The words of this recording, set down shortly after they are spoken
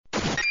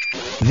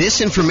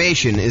This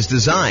information is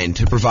designed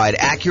to provide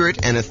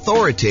accurate and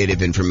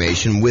authoritative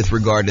information with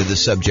regard to the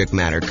subject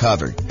matter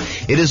covered.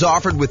 It is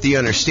offered with the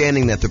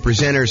understanding that the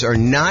presenters are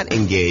not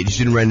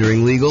engaged in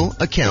rendering legal,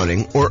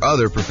 accounting, or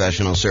other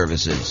professional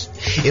services.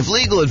 If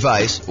legal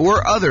advice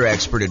or other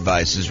expert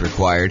advice is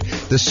required,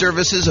 the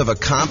services of a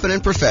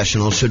competent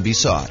professional should be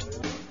sought.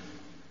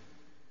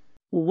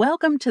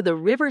 Welcome to the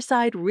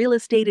Riverside Real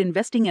Estate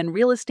Investing and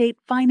Real Estate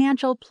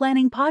Financial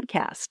Planning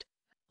Podcast.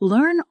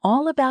 Learn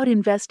all about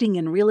investing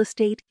in real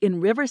estate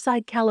in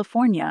Riverside,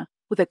 California,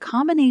 with a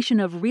combination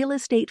of real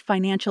estate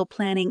financial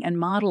planning and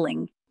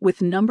modeling with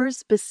numbers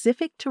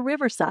specific to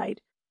Riverside,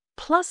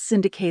 plus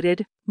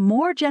syndicated,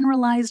 more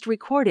generalized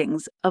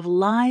recordings of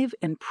live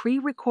and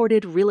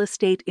pre-recorded real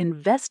estate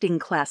investing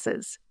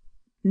classes,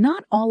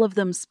 not all of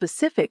them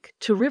specific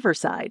to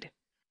Riverside.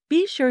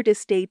 Be sure to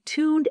stay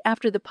tuned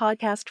after the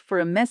podcast for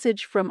a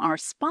message from our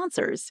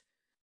sponsors.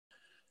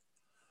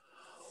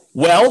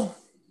 Well,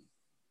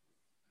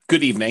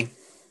 good evening.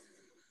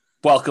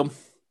 Welcome.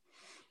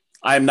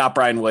 I am not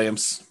Brian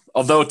Williams.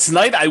 Although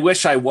tonight I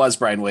wish I was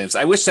Brian Williams.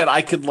 I wish that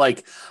I could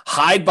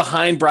hide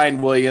behind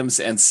Brian Williams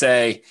and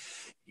say,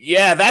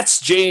 yeah,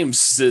 that's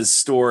James's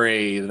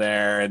story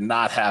there and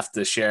not have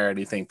to share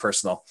anything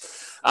personal.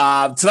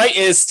 Tonight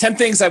is 10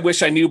 things I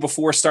wish I knew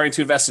before starting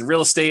to invest in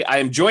real estate. I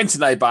am joined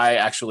tonight by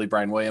actually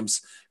Brian Williams,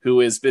 who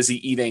is busy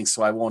eating,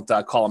 so I won't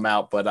call him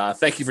out. But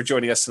thank you for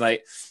joining us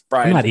tonight,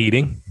 Brian. I'm not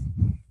eating.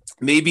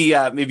 Maybe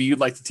you'd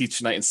like to teach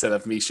tonight instead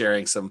of me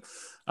sharing some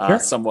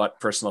somewhat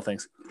personal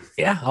things.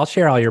 Yeah, I'll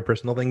share all your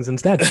personal things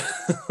instead.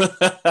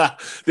 Yeah,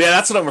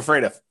 that's what I'm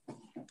afraid of.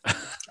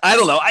 I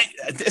don't know.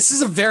 This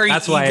is a very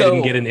That's why I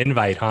didn't get an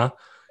invite, huh?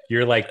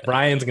 You're like,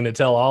 Brian's going to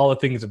tell all the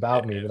things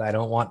about me that I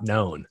don't want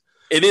known.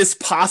 It is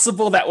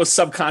possible that was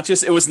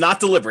subconscious. It was not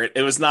deliberate.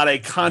 It was not a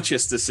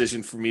conscious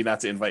decision for me not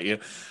to invite you.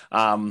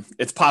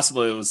 It's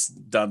possible it was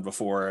done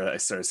before I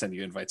started sending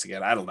you invites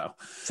again. I don't know.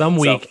 Some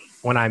week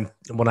when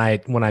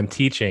I'm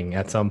teaching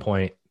at some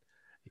point,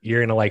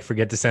 you're going to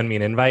forget to send me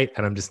an invite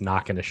and I'm just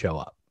not going to show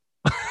up.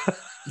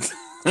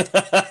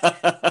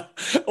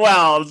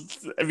 Well,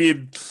 I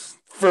mean,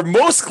 for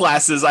most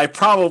classes, I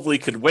probably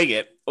could wing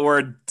it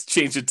or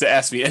change it to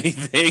ask me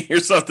anything or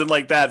something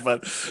like that.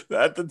 But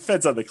that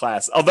depends on the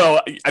class. Although,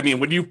 I mean,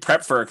 when you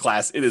prep for a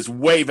class, it is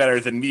way better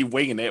than me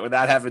winging it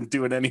without having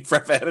doing any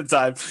prep ahead of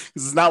time. Because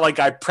it's not like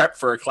I prep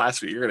for a class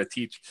that you're going to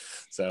teach.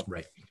 So,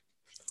 right.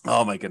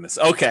 Oh my goodness.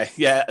 Okay.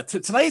 Yeah.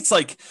 Tonight's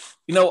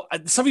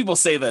some people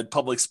say that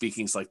public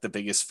speaking is the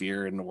biggest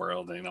fear in the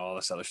world and all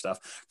this other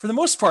stuff. For the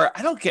most part,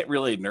 I don't get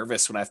really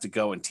nervous when I have to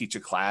go and teach a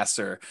class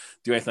or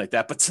do anything like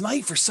that. But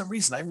tonight, for some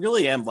reason, I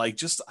really am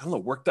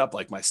worked up.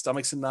 My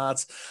stomach's in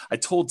knots. I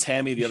told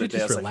Tammy the other day,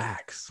 I was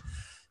relax.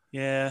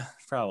 Yeah,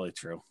 probably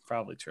true.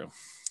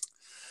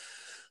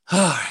 All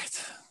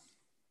right.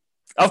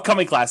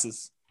 Upcoming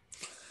classes.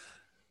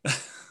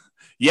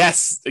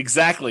 Yes,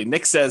 exactly.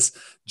 Nick says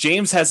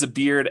James has a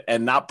beard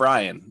and not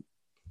Brian.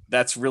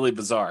 That's really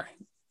bizarre.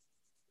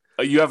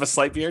 Oh, you have a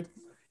slight beard?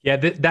 Yeah,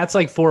 that's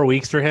 4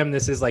 weeks for him.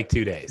 This is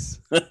 2 days.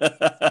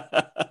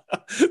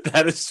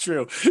 That is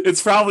true.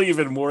 It's probably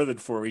even more than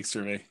 4 weeks for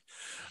me.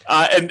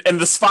 And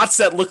the spots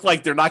that look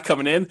like they're not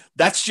coming in,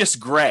 that's just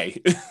gray.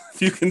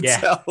 You can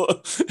tell.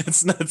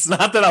 It's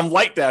not that I'm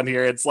light down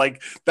here. It's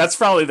that's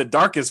probably the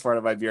darkest part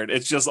of my beard.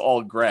 It's just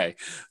all gray.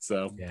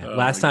 So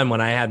last time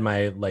when I had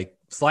my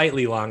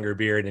slightly longer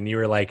beard and you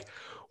were like,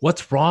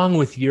 what's wrong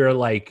with your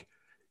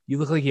you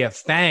look like you have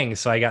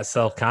fangs. So I got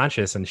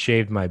self-conscious and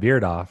shaved my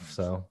beard off.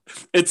 So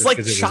it's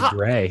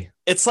gray.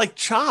 It's like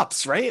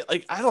chops, right?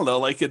 I don't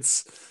know.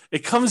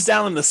 It comes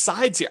down on the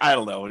sides here. I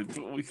don't know.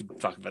 We can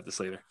talk about this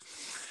later.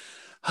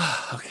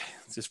 Okay,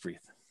 just breathe.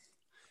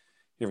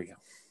 Here we go.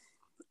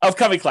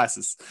 Upcoming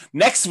classes.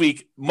 Next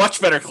week, much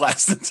better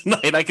class than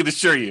tonight, I can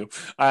assure you.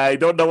 I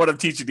don't know what I'm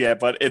teaching yet,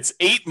 but it's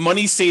 8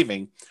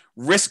 money-saving,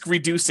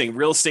 risk-reducing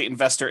real estate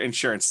investor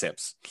insurance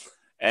tips.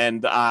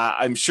 And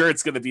I'm sure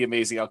it's going to be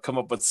amazing. I'll come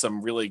up with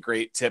some really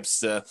great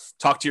tips to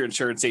talk to your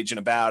insurance agent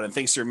about and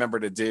things to remember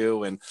to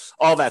do and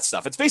all that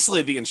stuff. It's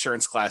basically the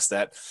insurance class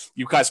that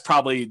you guys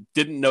probably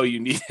didn't know you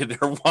needed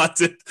or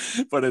wanted,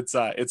 but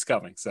it's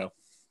coming. So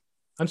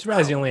I'm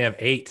surprised you only have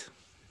 8.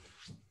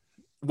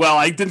 Well,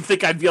 I didn't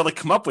think I'd be able to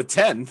come up with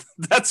 10.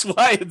 That's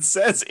why it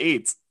says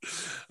 8.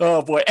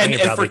 Oh boy. And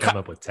probably come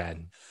up with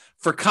 10.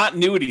 For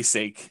continuity's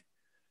sake,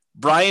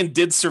 Brian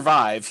did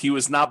survive. He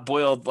was not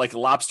boiled like a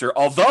lobster,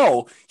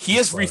 although he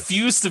has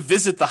refused to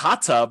visit the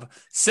hot tub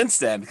since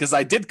then because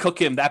I did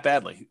cook him that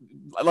badly.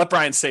 I let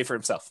Brian say for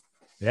himself.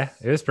 Yeah,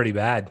 it was pretty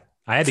bad.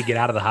 I had to get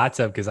out of the hot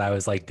tub because I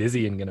was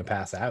dizzy and going to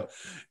pass out.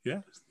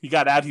 Yeah. He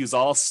got out. He was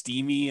all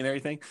steamy and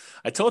everything.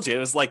 I told you, it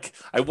was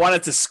I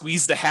wanted to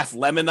squeeze the half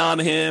lemon on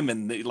him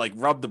and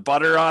rub the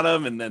butter on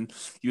him. And then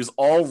he was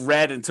all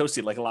red and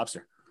toasty like a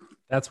lobster.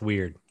 That's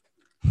weird.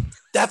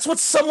 That's what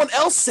someone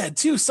else said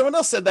too. Someone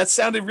else said that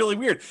sounded really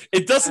weird.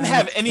 It doesn't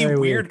have any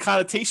weird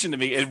connotation to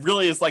me. It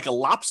really is like a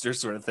lobster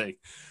sort of thing.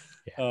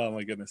 Yeah. Oh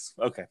my goodness.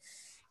 Okay.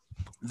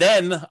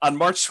 Then on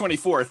March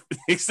 24th,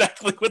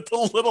 exactly what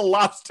the little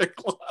lobster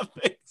claw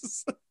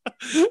things.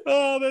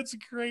 Oh, that's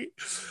great.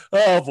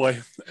 Oh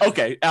boy.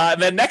 Okay.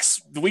 And then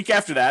the week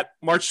after that,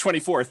 March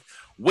 24th.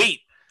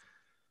 Wait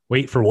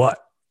for what?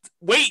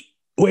 Wait.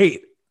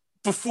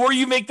 Before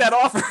you make that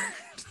offer.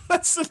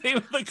 That's the name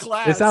of the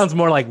class. It sounds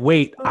more like,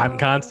 wait, I'm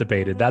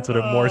constipated. That's what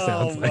it more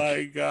sounds like. Oh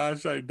my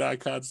gosh, I'm not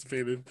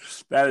constipated.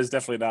 That is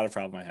definitely not a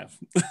problem I have.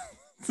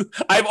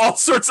 I have all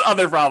sorts of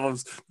other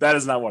problems. That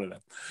is not one of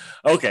them.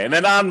 Okay, and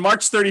then on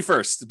March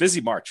 31st, busy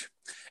March,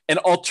 an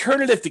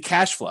alternative to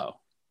cash flow,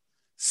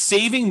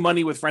 saving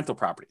money with rental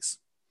properties.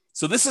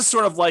 So this is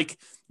sort of like,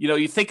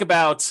 you think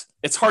about,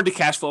 it's hard to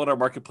cash flow in our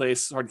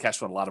marketplace. It's hard to cash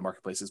flow in a lot of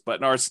marketplaces, but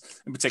in ours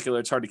in particular,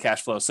 it's hard to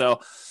cash flow.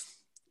 So,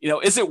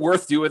 is it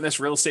worth doing this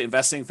real estate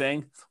investing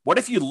thing? What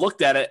if you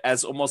looked at it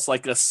as almost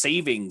like a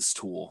savings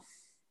tool?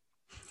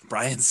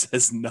 Brian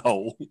says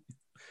no.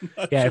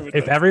 Yeah,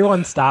 if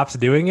everyone stops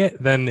doing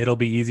it, then it'll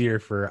be easier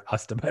for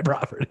us to buy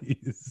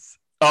properties.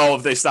 Oh,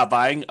 if they stop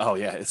buying? Oh,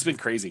 yeah. It's been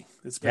crazy.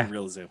 It's been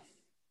real zoo.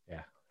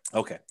 Yeah.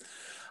 Okay.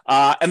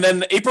 And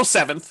then April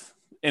 7th,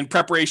 in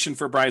preparation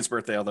for Brian's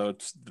birthday, although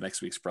the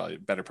next week's probably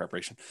better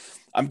preparation,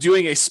 I'm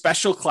doing a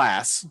special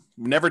class.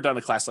 Never done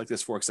a class like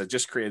this before because I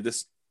just created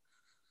this,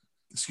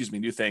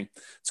 new thing.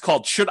 It's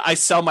called Should I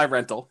Sell My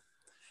Rental?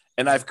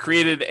 And I've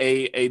created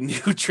a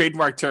new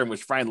trademark term,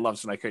 which Brian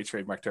loves when I create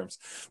trademark terms.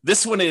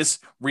 This one is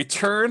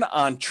return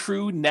on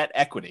true net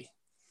equity.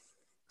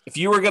 If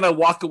you were going to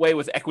walk away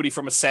with equity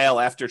from a sale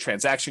after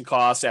transaction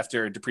costs,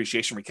 after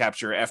depreciation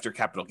recapture, after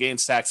capital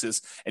gains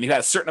taxes, and you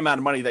had a certain amount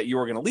of money that you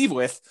were going to leave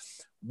with,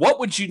 what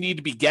would you need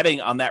to be getting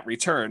on that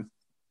return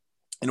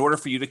in order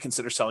for you to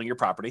consider selling your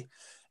property?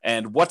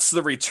 And what's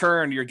the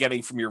return you're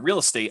getting from your real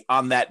estate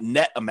on that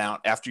net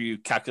amount after you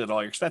calculate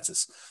all your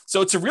expenses?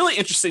 So it's a really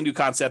interesting new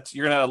concept.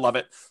 You're going to love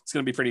it. It's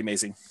going to be pretty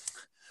amazing.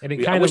 And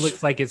it kind of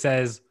looks like it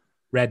says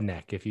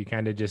redneck. If you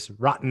kind of just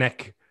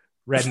redneck.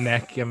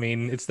 I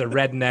mean, it's the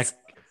redneck,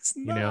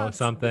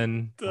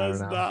 something. It does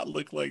not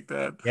look like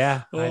that.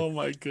 Yeah. Oh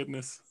my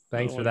goodness.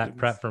 Thanks for that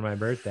prep for my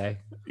birthday.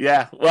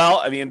 Yeah. Well,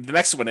 I mean, the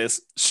next one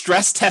is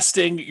stress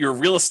testing your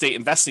real estate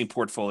investing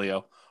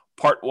portfolio,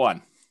 part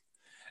 1.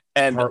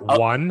 And part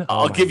 1,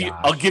 I'll give you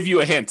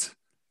a hint.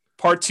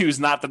 Part 2 is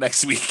not the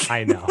next week.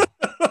 I know.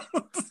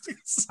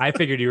 I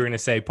figured you were going to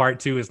say part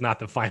 2 is not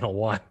the final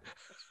one.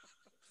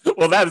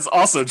 Well, that is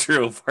also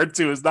true. Part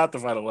 2 is not the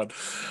final one.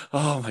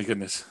 Oh my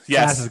goodness.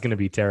 Yes. Class is going to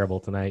be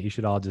terrible tonight. You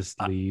should all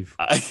just leave.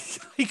 I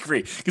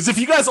agree. Because if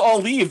you guys all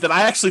leave, then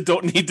I actually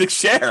don't need to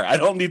share. I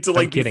don't need to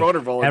be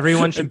vulnerable.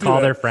 Everyone should call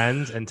their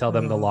friends and tell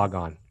them to log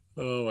on.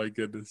 Oh my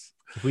goodness.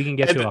 If we can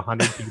get to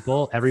 100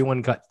 people,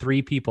 everyone got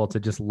 3 people to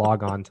just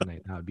log on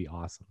tonight. That would be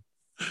awesome.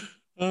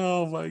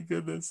 Oh my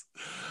goodness.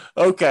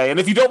 Okay. And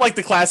if you don't like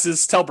the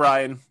classes, tell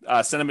Brian,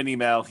 send him an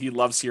email. He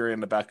loves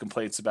hearing about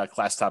complaints about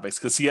class topics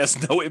because he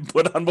has no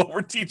input on what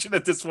we're teaching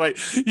at this point.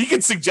 He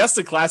can suggest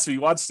a class if he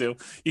wants to.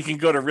 You can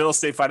go to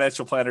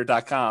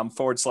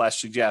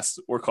realestatefinancialplanner.com/suggest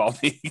or call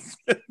me.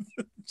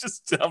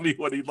 Just tell me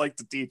what he'd like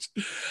to teach.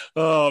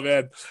 Oh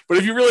man. But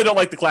if you really don't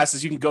like the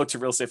classes, you can go to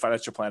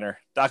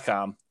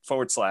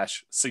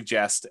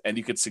realestatefinancialplanner.com/suggest and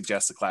you can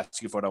suggest the class.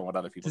 You can vote on what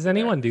other people Does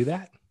anyone do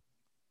that?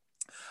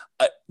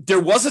 There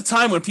was a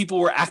time when people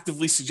were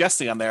actively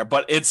suggesting on there,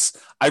 but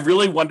I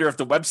really wonder if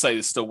the website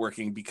is still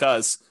working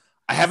because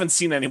I haven't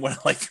seen anyone in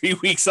like 3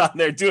 weeks on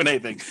there doing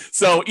anything.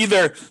 So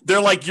either they're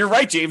like, you're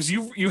right, James,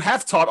 you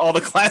have taught all the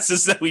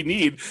classes that we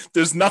need.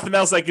 There's nothing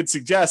else I could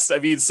suggest. I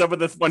mean, some of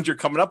the ones you're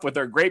coming up with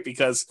are great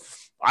because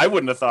I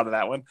wouldn't have thought of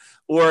that one.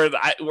 Or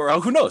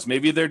who knows?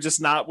 Maybe they're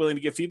just not willing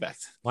to give feedback.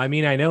 Well, I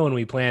mean, I know when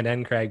we planned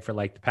NCRAG for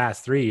like the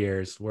past 3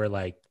 years, we're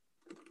like,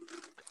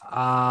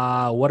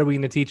 what are we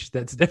going to teach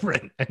that's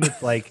different? And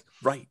it's like,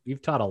 right,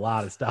 you've taught a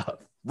lot of stuff.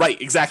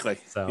 Right, exactly.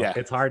 So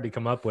it's hard to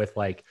come up with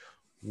like,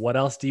 what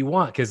else do you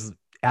want? Because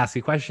ask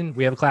a question,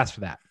 we have a class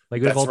for that.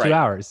 Like we have all 2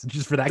 hours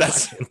just for that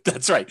question.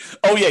 That's right.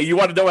 Oh yeah, you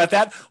want to know about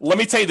that? Let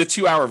me tell you the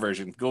 2-hour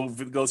version. Go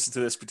listen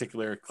to this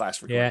particular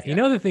class. Yeah, you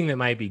know the thing that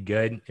might be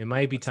good? It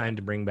might be time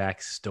to bring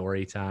back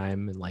story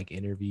time and like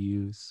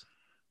interviews.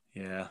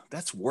 Yeah,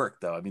 that's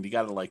work though. I mean, you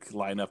got to like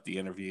line up the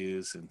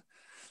interviews and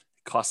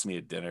it costs me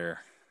a dinner.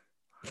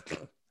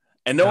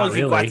 And no one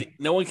can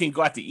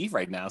go out to eat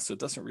right now, so it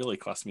doesn't really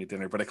cost me a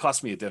dinner, but it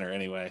costs me a dinner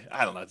anyway.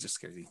 I don't know, it's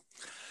just crazy.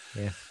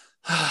 Yeah.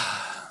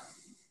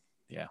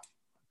 Yeah.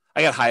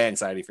 I got high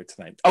anxiety for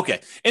tonight.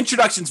 Okay.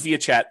 Introductions via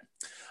chat.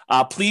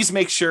 Please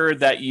make sure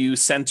that you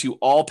send to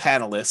all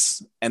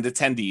panelists and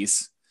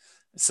attendees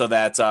so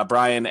that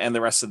Brian and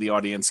the rest of the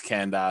audience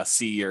can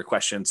see your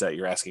questions that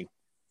you're asking.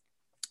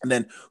 And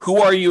then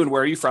who are you and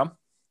where are you from?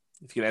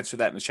 If you can answer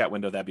that in the chat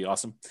window, that'd be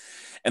awesome.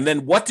 And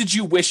then what did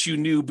you wish you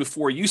knew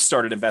before you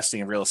started investing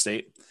in real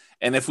estate?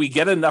 And if we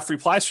get enough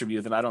replies from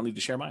you, then I don't need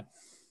to share mine.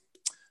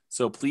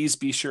 So please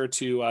be sure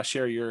to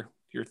share your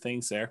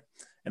things there.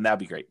 And that'd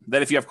be great.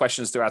 Then if you have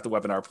questions throughout the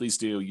webinar, please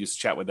do use the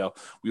chat window.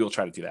 We will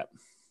try to do that.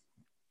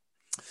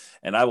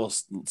 And I will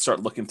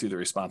start looking through the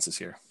responses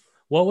here.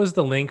 What was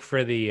the link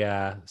for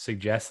the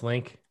suggest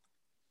link?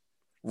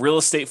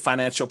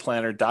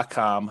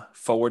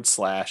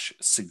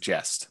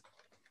 realestatefinancialplanner.com/suggest.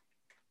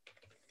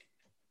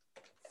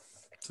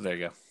 So there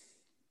you go.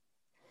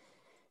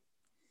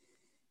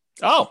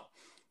 Oh,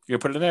 you're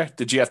gonna put it in there?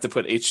 Did you have to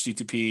put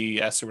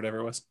HTTPS or whatever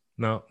it was?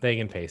 No, they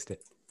can paste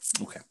it.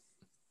 Okay.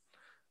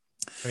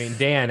 I mean,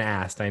 Dan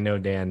asked. I know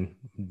Dan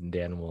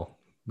will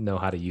know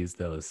how to use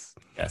those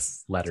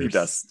letters. He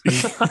does.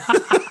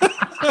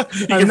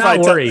 I'm not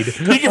worried.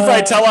 He can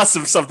probably tell us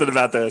something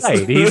about this.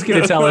 Right. He's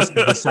going to tell us if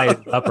the site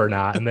is up or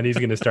not, and then he's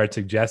going to start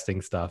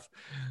suggesting stuff.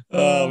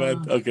 Oh,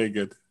 man. Okay,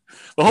 good.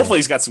 Well, hopefully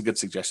he's got some good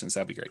suggestions.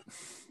 That'd be great.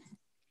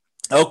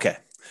 Okay.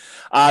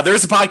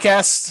 There's a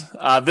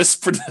podcast.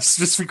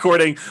 This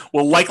recording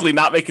will likely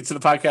not make it to the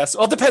podcast.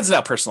 Well, it depends on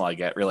how personal I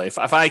get, really. If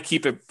I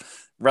keep it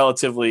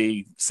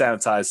relatively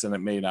sanitized, then it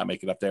may not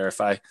make it up there.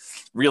 If I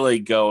really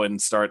go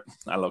and start,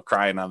 I don't know,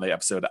 crying on the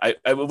episode,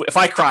 if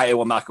I cry, it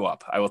will not go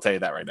up. I will tell you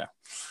that right now.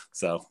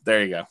 So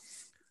there you go.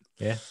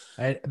 Yeah.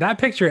 That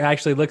picture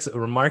actually looks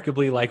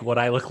remarkably like what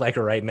I look like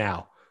right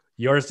now.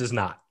 Yours does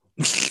not.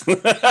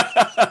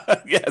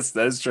 Yes,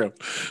 that is true.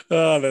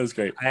 Oh, that was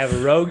great. I have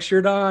a Rogue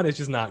shirt on. It's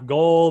just not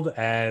gold.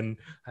 And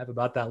I have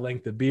about that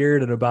length of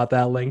beard and about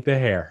that length of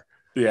hair.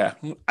 Yeah.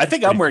 I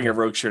think I'm wearing a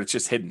Rogue shirt. It's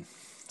just hidden.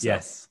 So.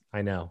 Yes,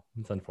 I know.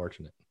 It's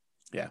unfortunate.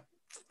 Yeah.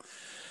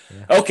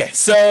 Okay.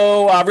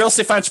 So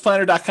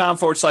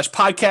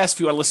realestatefinancialplanner.com/podcast if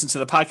you want to listen to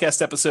the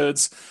podcast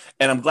episodes.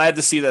 And I'm glad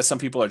to see that some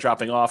people are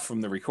dropping off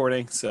from the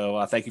recording.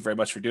 So thank you very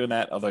much for doing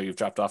that. Although you've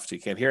dropped off so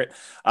you can't hear it.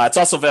 It's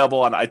also available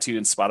on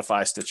iTunes,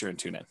 Spotify, Stitcher, and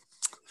TuneIn.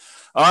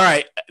 All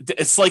right.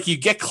 It's like you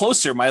get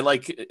closer. My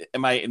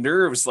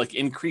nerves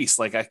increase.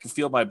 Like I can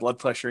feel my blood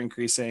pressure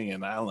increasing,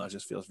 and I don't know, it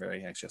just feels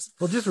very anxious.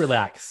 Well, just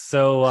relax.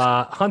 So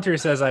Hunter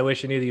says, I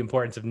wish I knew the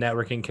importance of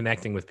networking,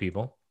 connecting with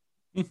people.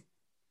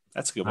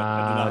 That's a good one.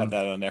 I did not have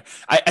that on there.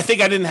 I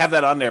think I didn't have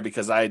that on there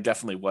because I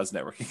definitely was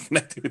networking,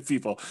 connecting with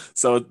people.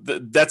 So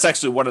that's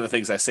actually one of the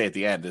things I say at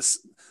the end is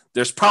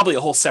there's probably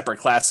a whole separate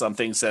class on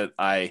things that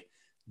I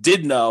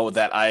did know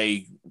that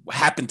I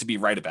happened to be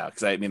right about.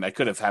 Because I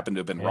could have happened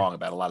to have been wrong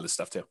about a lot of this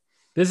stuff too.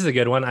 This is a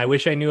good one. I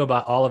wish I knew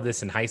about all of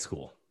this in high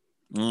school.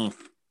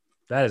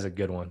 That is a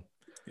good one.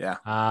 Yeah.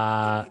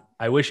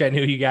 I wish I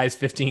knew you guys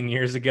 15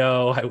 years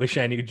ago. I wish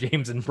I knew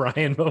James and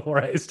Brian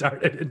before I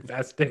started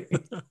investing.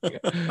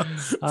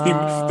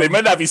 They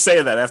might not be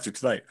saying that after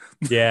tonight.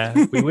 Yeah.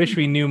 We wish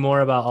we knew more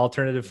about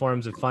alternative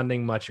forms of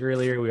funding much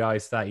earlier. We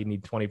always thought you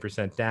need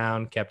 20%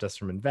 down, kept us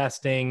from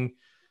investing.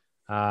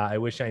 I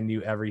wish I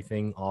knew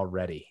everything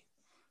already.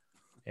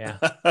 Yeah.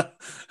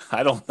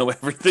 I don't know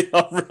everything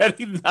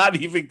already. Not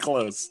even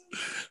close.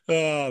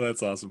 Oh,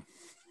 that's awesome.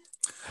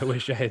 I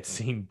wish I had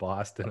seen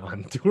Boston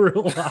on tour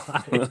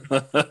live.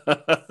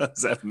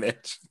 Is that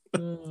Mitch?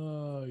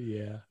 Oh,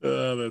 yeah.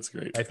 Oh, that's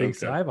great. I think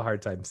so. I have a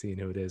hard time seeing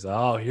who it is.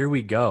 Oh, here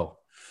we go.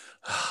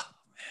 Oh,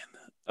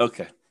 man.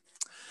 Okay.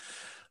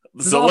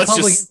 This is all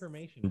public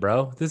information,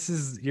 bro.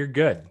 You're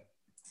good.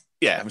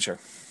 Yeah, I'm sure.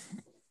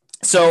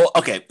 So,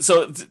 okay.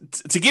 So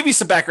to give you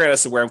some background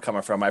as to where I'm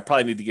coming from, I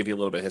probably need to give you a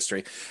little bit of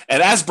history.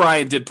 And as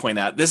Brian did point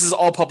out, this is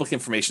all public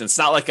information. It's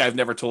not like I've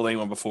never told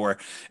anyone before.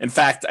 In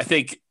fact, I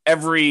think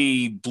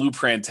every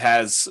blueprint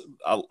has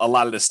a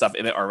lot of this stuff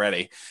in it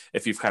already,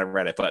 if you've kind of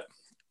read it. But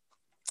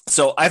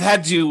so I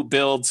opted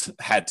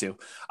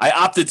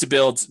to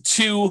build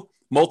 2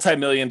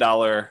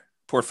 multi-million-dollar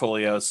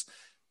portfolios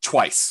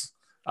twice.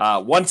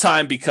 One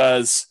time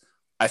because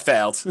I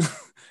failed.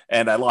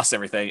 And I lost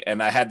everything,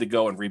 and I had to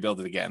go and rebuild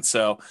it again.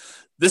 So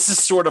this is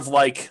sort of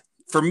like,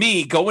 for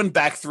me, going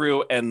back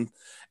through and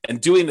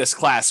doing this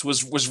class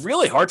was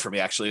really hard for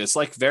me, actually. It's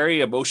like very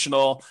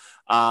emotional.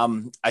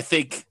 I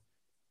think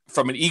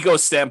from an ego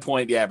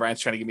standpoint, yeah, Brian's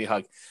trying to give me a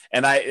hug.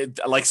 And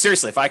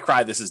seriously, if I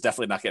cry, this is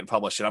definitely not getting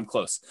published, and I'm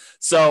close.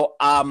 So,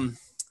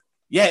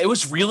 yeah, it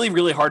was really,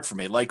 really hard for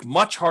me, like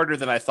much harder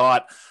than I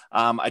thought.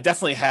 I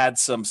definitely had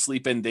some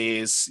sleep-in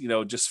days,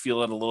 just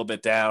feeling a little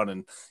bit down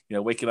and,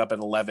 waking up at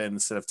 11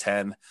 instead of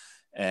 10.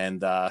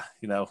 And,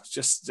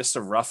 just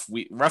a rough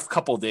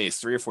couple of days,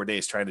 3 or 4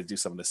 days trying to do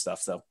some of this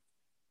stuff. So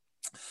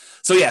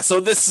yeah, so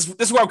this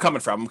is where I'm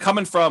coming from. I'm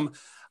coming from,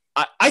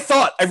 I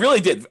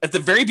really did at the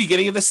very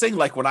beginning of this thing,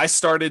 like when I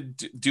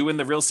started doing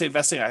the real estate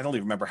investing, I don't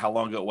even remember how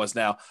long ago it was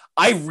now.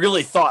 I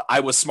really thought I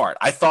was smart.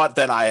 I thought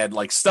that I had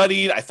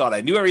studied. I thought I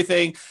knew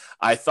everything.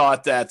 I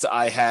thought that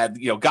I had,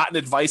 gotten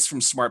advice from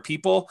smart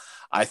people.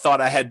 I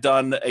thought I had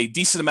done a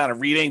decent amount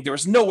of reading. There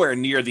was nowhere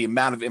near the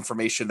amount of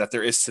information that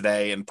there is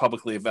today and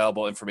publicly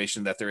available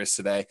information that there is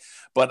today.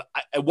 But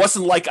it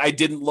wasn't like I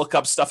didn't look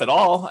up stuff at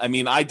all. I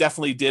mean, I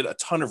definitely did a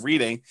ton of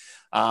reading.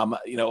 I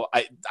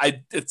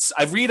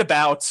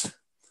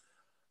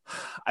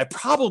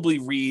probably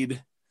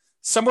read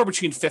somewhere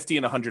between 50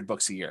 and 100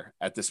 books a year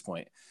at this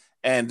point.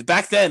 And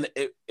back then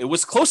it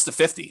was close to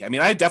 50. I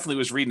mean, I definitely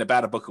was reading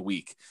about a book a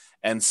week.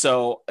 And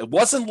so it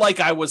wasn't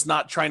like I was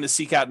not trying to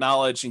seek out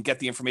knowledge and get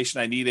the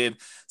information I needed.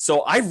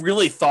 So I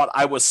really thought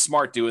I was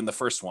smart doing the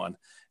first one.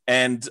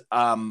 And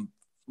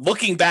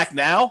looking back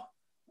now,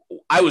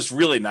 I was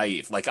really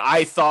naive. Like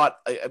I thought,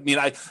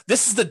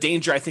 this is the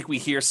danger I think we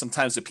hear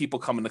sometimes that people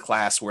come into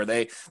class where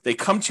they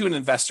come to an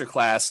investor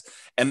class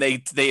and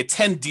they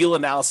attend deal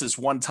analysis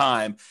one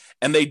time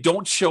and they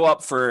don't show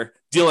up for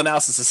deal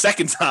analysis a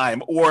second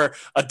time or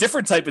a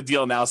different type of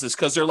deal analysis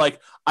because they're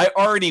like, I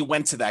already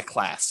went to that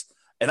class.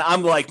 And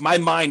I'm like, my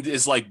mind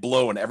is like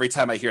blown every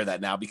time I hear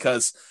that now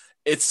because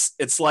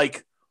it's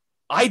like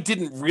I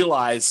didn't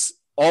realize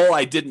all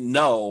I didn't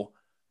know.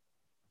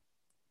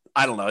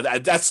 I don't know.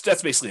 That's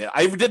basically it.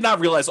 I did not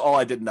realize all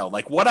I didn't know.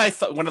 Like what I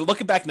thought when I'm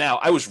looking back now,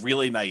 I was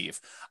really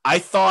naive. I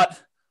thought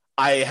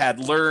I had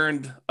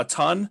learned a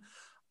ton.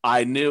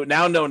 I know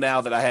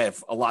that I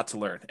have a lot to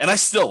learn, and I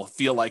still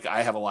feel like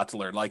I have a lot to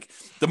learn. Like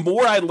the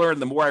more I learn,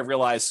 the more I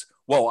realize,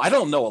 whoa, I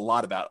don't know a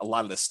lot about a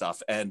lot of this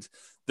stuff. And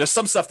there's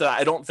some stuff that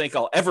I don't think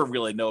I'll ever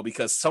really know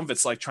because some of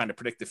it's like trying to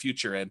predict the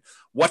future and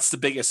what's the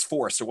biggest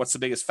force or what's the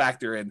biggest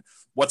factor and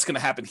what's going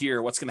to happen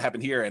here, what's going to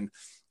happen here. And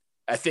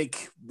I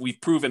think we've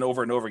proven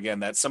over and over again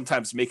that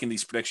sometimes making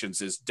these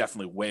predictions is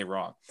definitely way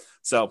wrong.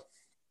 So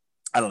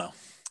I don't know.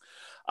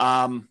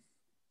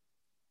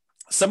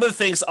 Some of the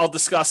things I'll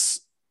discuss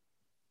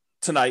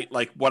tonight,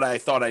 like what I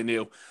thought I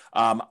knew.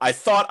 I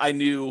thought I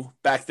knew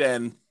back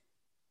then.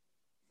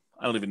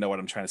 I don't even know what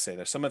I'm trying to say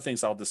there. Some of the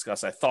things I'll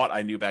discuss, I thought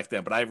I knew back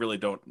then, but I really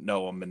don't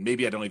know them. And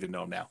maybe I don't even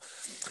know them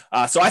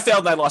now. So I failed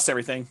and I lost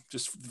everything.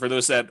 Just for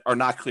those that are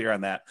not clear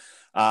on that.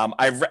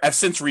 I've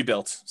since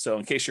rebuilt. So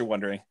in case you're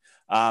wondering,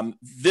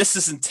 this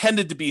is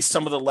intended to be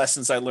some of the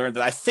lessons I learned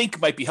that I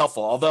think might be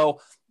helpful. Although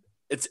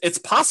it's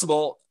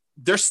possible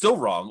they're still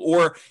wrong,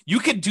 or you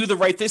could do the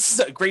right. This is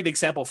a great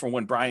example from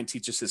when Brian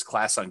teaches his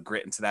class on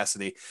grit and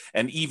tenacity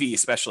and EV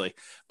especially.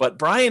 But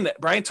Brian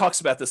talks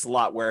about this a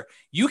lot, where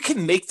you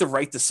can make the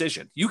right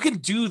decision. You can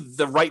do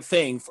the right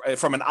thing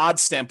from an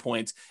odds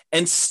standpoint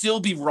and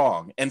still be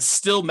wrong and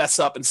still mess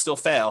up and still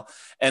fail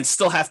and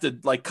still have to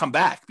like come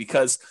back,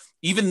 because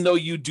even though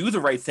you do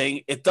the right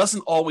thing, it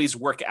doesn't always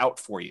work out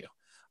for you.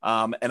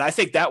 And I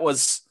think that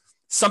was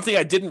something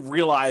I didn't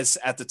realize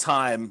at the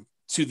time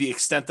to the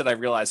extent that I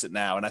realize it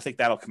now. And I think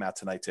that'll come out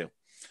tonight too.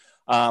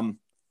 I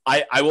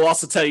will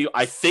also tell you,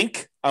 I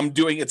think I'm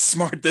doing it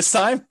smart this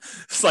time.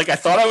 It's like I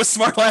thought I was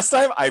smart last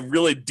time. I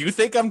really do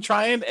think I'm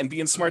trying and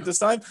being smart this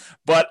time,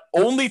 but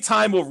only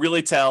time will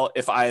really tell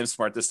if I am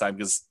smart this time,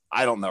 because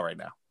I don't know right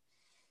now.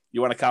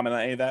 You want to comment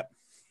on any of that?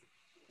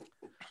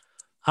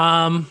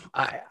 I'm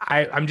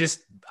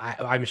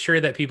sure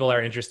that people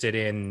are interested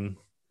in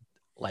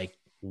like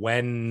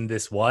when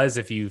this was,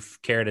 if you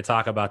care to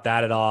talk about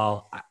that at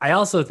all. I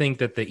also think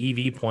that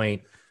the EV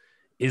point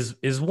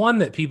is one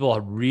that people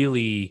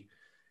really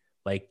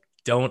like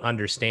don't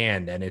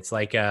understand. And it's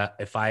like,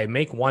 if I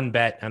make one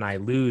bet and I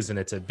lose and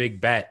it's a big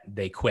bet,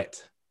 they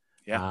quit.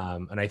 Yeah.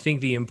 And I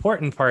think the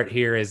important part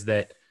here is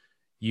that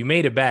you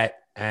made a bet,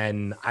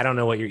 and I don't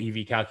know what your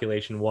EV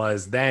calculation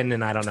was then,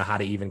 and I don't know how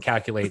to even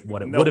calculate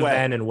what it would have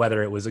been and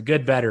whether it was a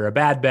good bet or a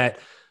bad bet.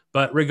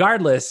 But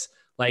regardless,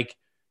 like,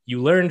 you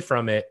learned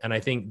from it. And I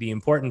think the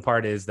important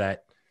part is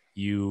that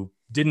you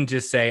didn't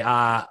just say,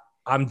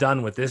 I'm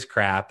done with this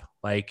crap.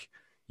 Like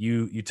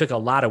you took a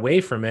lot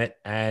away from it,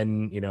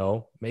 and, you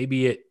know,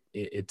 maybe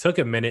it took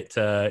a minute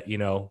to, you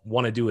know,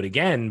 want to do it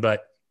again,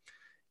 but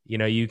you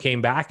know, you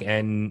came back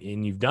and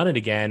you've done it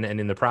again. And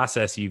in the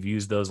process, you've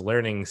used those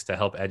learnings to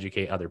help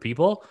educate other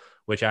people,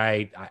 which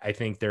I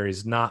think there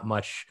is not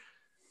much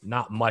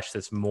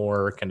that's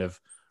more kind of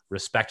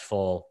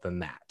respectful than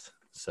that.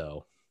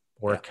 So,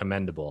 or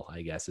commendable,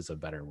 I guess is a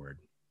better word.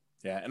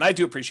 Yeah. And I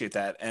do appreciate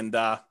that. And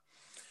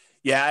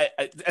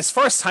as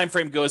far as time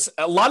frame goes,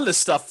 a lot of this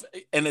stuff,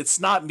 and it's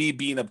not me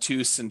being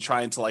obtuse and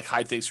trying to like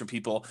hide things from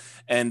people.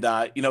 And,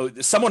 you know,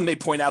 someone may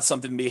point out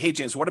something to me, hey,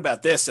 James, what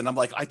about this? And I'm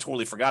like, I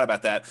totally forgot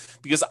about that,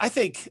 because I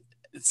think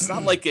it's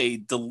not like a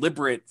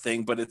deliberate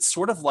thing, but it's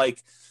sort of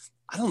like,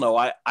 I don't know,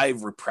 I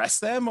repress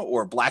them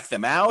or black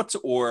them out,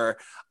 or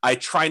I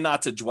try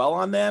not to dwell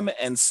on them.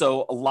 And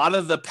so a lot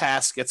of the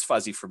past gets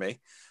fuzzy for me.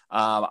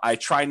 I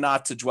try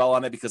not to dwell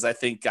on it because I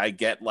think I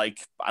get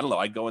like, I don't know,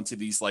 I go into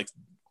these like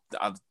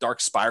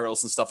dark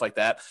spirals and stuff like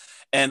that.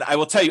 And I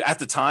will tell you at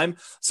the time,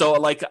 so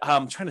like,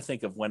 I'm trying to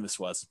think of when this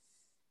was.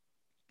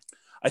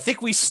 I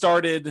think we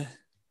started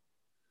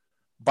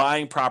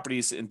buying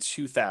properties in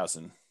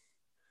 2000.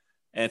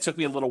 And it took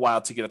me a little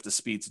while to get up to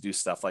speed to do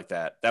stuff like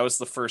that. That was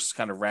the first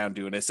kind of round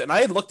doing this. And I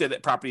had looked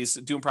at properties,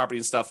 doing property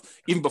and stuff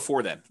even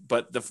before then,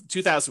 but the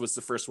 2000 was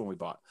the first one we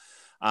bought.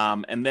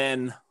 And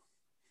then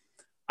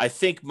I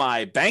think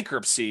my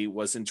bankruptcy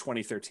was in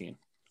 2013.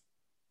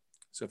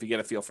 So if you get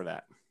a feel for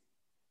that.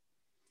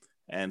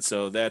 And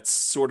so that's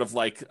sort of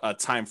like a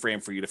time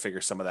frame for you to figure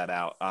some of that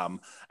out.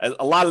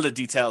 A lot of the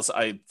details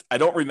I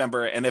don't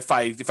remember, and if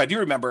I do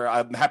remember,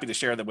 I'm happy to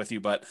share them with you.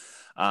 But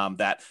and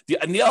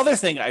the other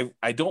thing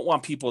I don't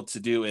want people to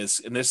do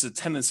is, and there's a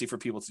tendency for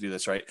people to do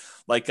this, right?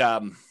 Like I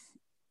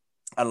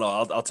don't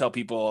know, I'll tell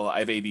people I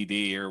have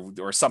ADD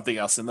or something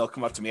else, and they'll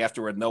come up to me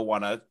afterward and they'll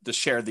want to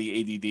share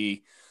the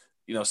ADD,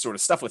 you know, sort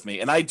of stuff with me.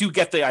 And I do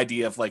get the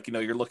idea of like, you know,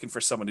 you're looking for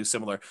someone who's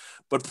similar,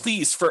 but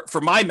please,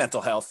 for my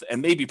mental health,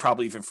 and maybe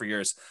probably even for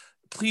yours,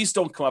 please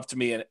don't come up to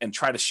me and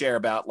try to share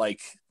about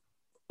like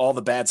all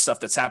the bad stuff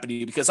that's happening to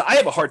you, because I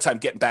have a hard time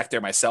getting back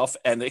there myself,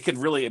 and it can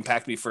really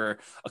impact me for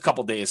a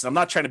couple days. And I'm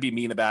not trying to be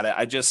mean about it.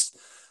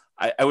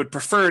 I would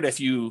prefer it if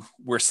you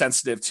were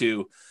sensitive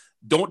to,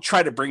 don't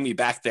try to bring me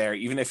back there,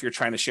 even if you're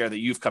trying to share that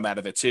you've come out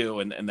of it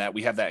too, and that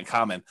we have that in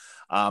common,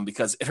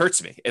 because it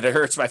hurts me. It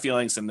hurts my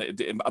feelings, and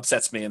it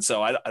upsets me. And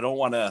so I don't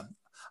want to,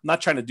 I'm not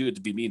trying to do it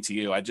to be mean to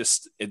you.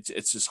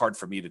 It's just hard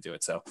for me to do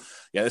it. So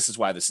yeah, this is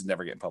why this is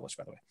never getting published,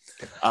 by the way.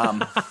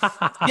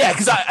 Yeah.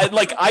 Cause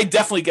I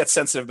definitely get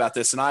sensitive about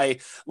this. And I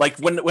like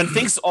when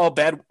things all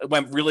bad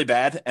went really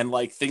bad and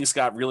like things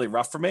got really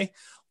rough for me,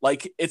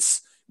 like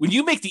it's when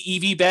you make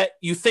the EV bet,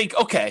 you think,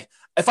 okay,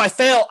 if I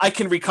fail, I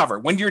can recover.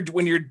 When you're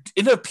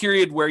in a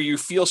period where you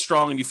feel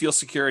strong and you feel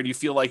secure and you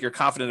feel like you're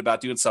confident about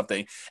doing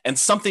something, and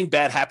something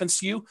bad happens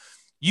to you,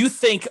 you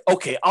think,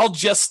 okay, I'll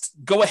just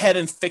go ahead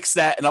and fix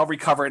that and I'll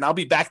recover and I'll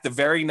be back the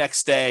very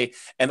next day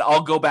and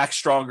I'll go back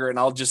stronger and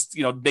I'll just,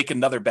 make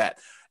another bet.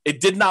 It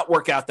did not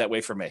work out that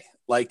way for me.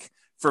 Like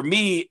for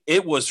me,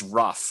 it was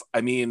rough.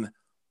 I mean,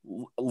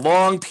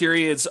 long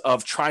periods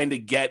of trying to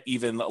get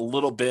even a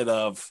little bit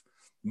of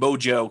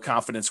mojo,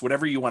 confidence,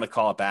 whatever you want to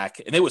call it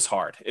back. And it was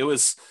hard. It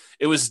was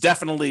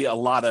definitely a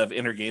lot of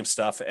inner game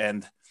stuff.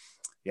 And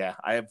yeah,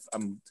 I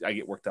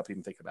get worked up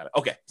even thinking about it.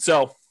 Okay.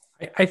 So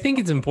I think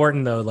it's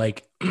important though,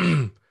 like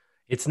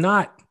it's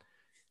not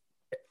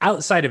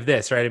outside of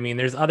this, right? I mean,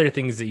 there's other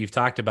things that you've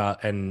talked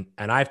about and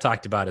I've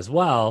talked about as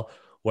well,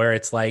 where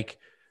it's like,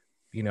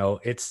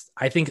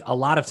 I think a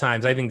lot of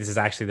times, I think this is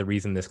actually the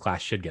reason this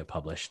class should get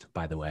published,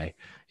 by the way,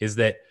 is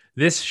that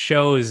this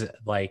shows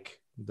like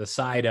the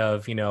side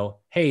of,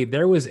 hey,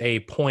 there was a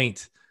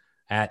point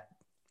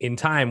in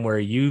time where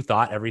you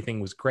thought everything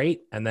was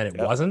great and then it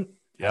wasn't.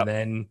 Yep. And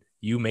then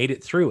you made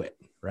it through it,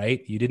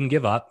 right? You didn't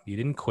give up. You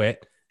didn't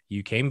quit.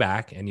 You came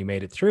back and you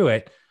made it through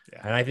it. Yeah.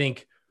 And I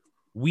think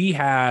we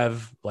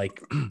have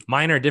like,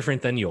 mine are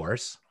different than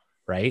yours,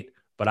 right?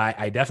 But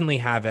I definitely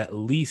have at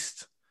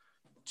least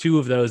 2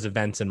 of those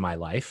events in my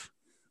life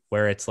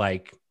where it's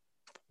like,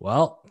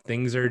 well,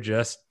 things are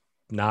just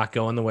not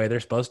going the way they're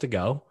supposed to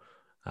go.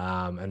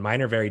 And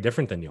mine are very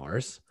different than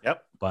yours.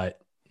 Yep. But,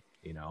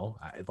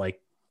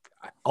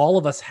 all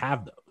of us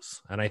have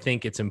those. And I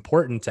think it's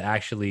important to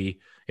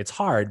actually, it's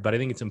hard, but I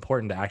think it's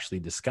important to actually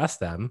discuss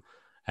them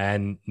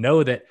and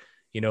know that,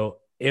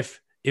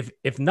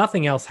 if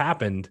nothing else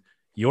happened,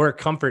 your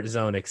comfort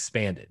zone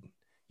expanded.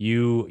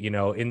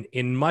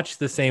 In much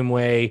the same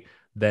way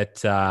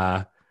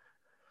that,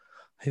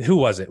 who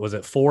was it? Was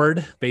it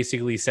Ford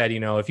basically said,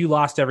 if you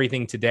lost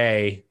everything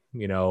today,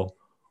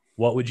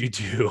 what would you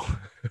do?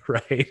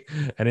 Right.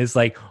 And it's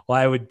like,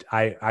 well,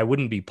 I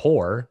wouldn't be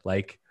poor.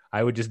 Like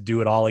I would just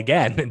do it all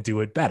again and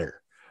do it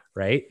better.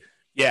 Right.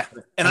 Yeah.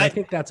 And I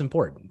think that's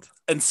important.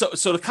 And so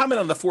to comment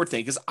on the Ford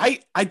thing, because I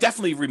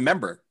definitely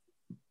remember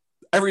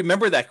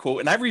that quote.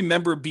 And I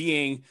remember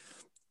being,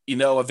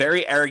 a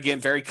very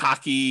arrogant, very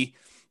cocky,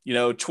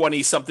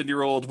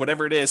 20-something-year-old,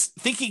 whatever it is,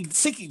 thinking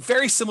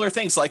very similar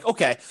things like,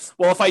 okay,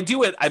 well, if I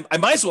do it, I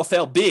might as well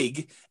fail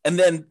big and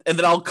then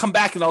I'll come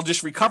back and I'll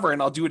just recover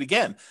and I'll do it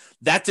again.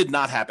 That did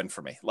not happen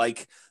for me.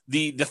 Like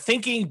the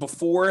thinking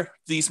before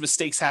these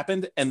mistakes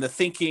happened and the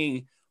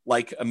thinking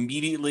like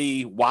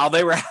immediately while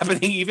they were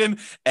happening even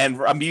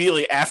and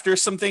immediately after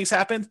some things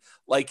happened,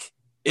 like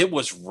it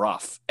was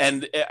rough.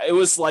 And it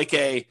was like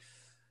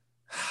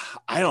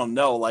I don't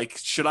know, like,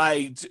 should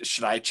I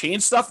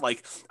change stuff?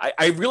 Like,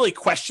 I really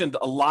questioned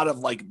a lot of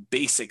like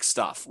basic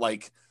stuff,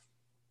 like,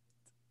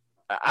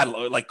 I don't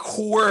know, like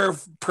core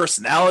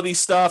personality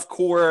stuff,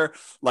 core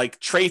like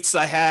traits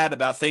I had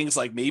about things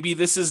like maybe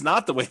this is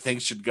not the way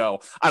things should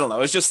go. I don't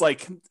know. It's just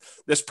like,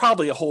 there's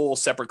probably a whole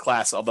separate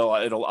class, although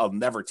I'll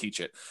never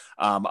teach it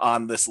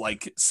on this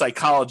like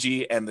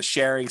psychology and the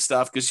sharing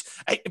stuff. Cause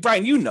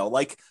Brian,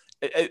 like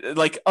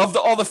of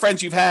all the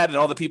friends you've had and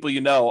all the people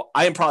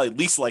I am probably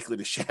least likely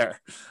to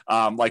share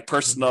like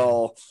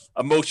personal,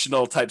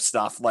 emotional type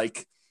stuff.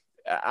 Like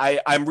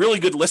I'm really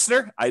good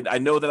listener. I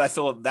know that I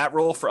fill that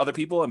role for other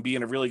people and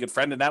being a really good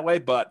friend in that way.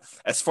 But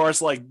as far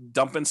as like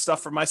dumping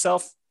stuff for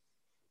myself,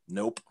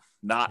 nope,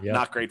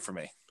 not great for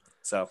me.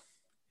 So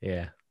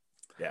yeah.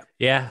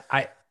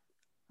 I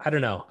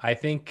don't know. I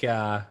think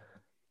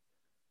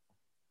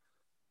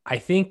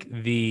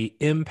the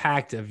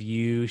impact of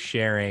you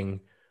sharing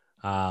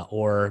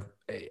or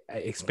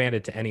expand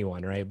it to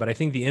anyone, right? But I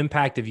think the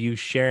impact of you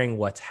sharing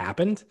what's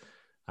happened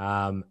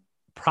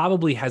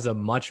probably has a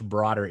much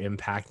broader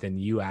impact than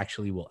you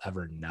actually will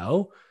ever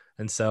know.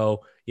 And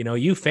so,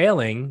 you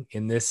failing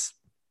in this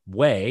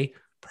way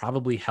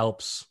probably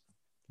helps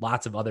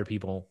lots of other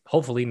people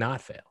hopefully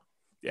not fail.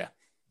 Yeah.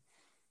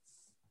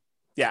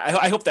 Yeah,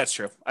 I hope that's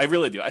true. I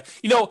really do.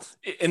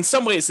 In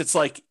some ways, it's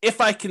like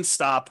if I can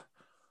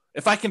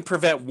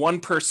prevent one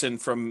person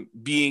from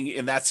being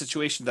in that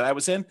situation that I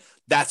was in,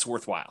 that's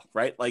worthwhile,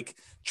 right? Like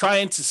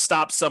trying to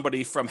stop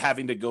somebody from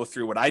having to go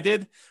through what I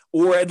did,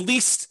 or at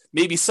least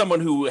maybe someone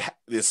who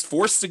is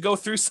forced to go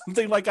through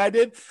something like I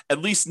did, at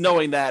least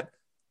knowing that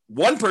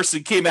one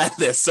person came at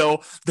this,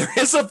 so there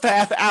is a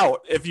path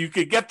out if you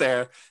could get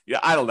there. Yeah,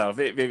 I don't know.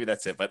 Maybe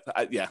that's it, but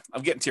yeah,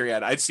 I'm getting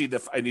teary-eyed. I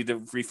need to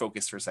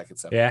refocus for a second.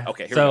 So yeah,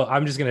 okay. So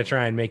I'm just gonna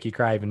try and make you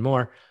cry even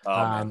more,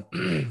 Oh,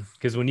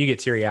 because when you get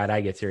teary-eyed,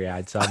 I get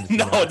teary-eyed. So I'm just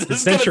no, this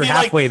is since gonna you're be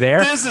halfway there,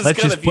 this is let's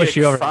gonna just be push a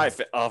you over.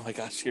 Oh my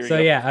gosh. Here we So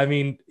go. yeah, I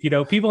mean,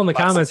 people in the Lots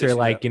of comments are tissue,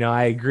 like,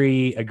 I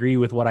agree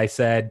with what I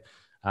said.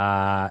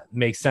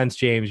 Makes sense,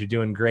 James. You're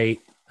doing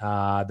great.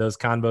 Those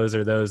convos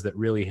are those that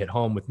really hit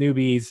home with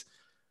newbies.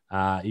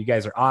 You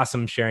guys are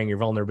awesome. Sharing your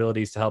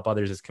vulnerabilities to help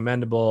others is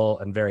commendable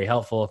and very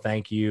helpful.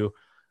 Thank you.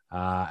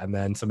 And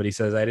then somebody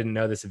says, I didn't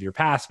know this of your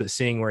past, but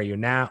seeing where you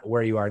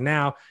are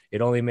now,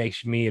 it only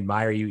makes me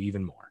admire you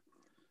even more.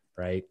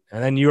 Right.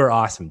 And then you are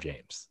awesome,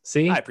 James.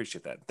 See, I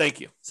appreciate that. Thank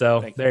you.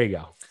 So there you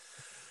go.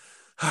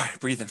 All right,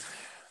 breathing.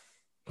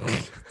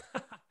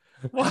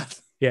 What?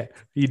 Yeah.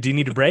 Do you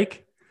need a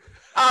break?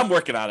 I'm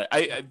working on it.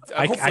 I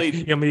hopefully.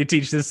 You want me to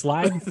teach this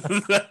slide?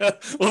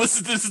 Well,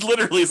 this is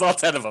literally all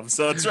 10 of them,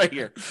 so it's right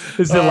here. This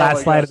is the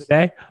last slide of the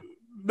day.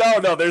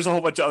 No, there's a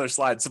whole bunch of other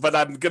slides, but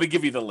I'm going to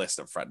give you the list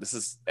up front. This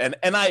is,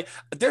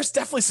 there's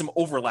definitely some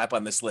overlap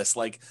on this list.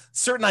 Like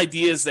certain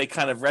ideas, they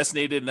kind of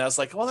resonated, and I was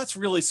like, well, that's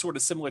really sort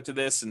of similar to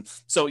this. And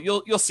so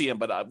you'll see them,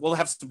 but we'll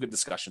have some good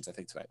discussions, I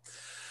think, tonight.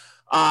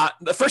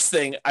 The first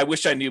thing I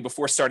wish I knew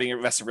before starting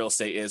investing in real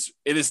estate is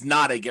it is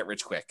not a get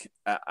rich quick.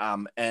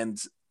 And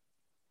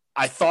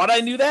I thought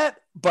I knew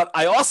that, but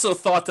I also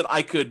thought that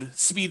I could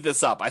speed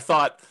this up. I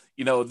thought,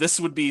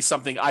 this would be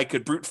something I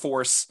could brute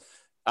force,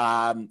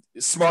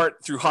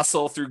 smart through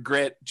hustle, through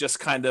grit, just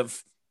kind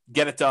of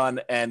get it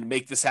done and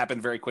make this happen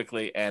very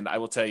quickly. And I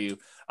will tell you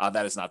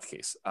that is not the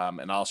case.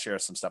 And I'll share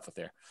some stuff with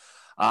there.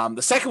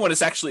 The second one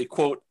is actually a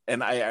quote,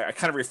 and I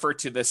kind of refer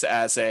to this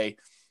as a,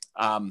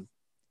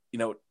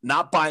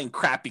 not buying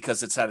crap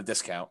because it's at a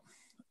discount.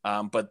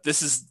 But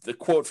this is the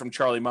quote from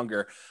Charlie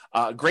Munger.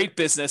 Great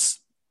business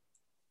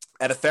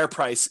at a fair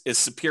price is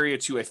superior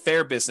to a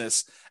fair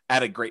business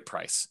at a great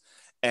price.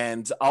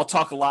 And I'll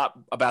talk a lot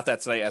about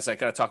that tonight as I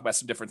kind of talk about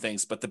some different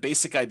things. But the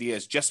basic idea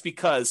is just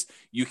because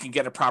you can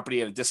get a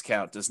property at a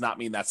discount does not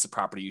mean that's the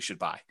property you should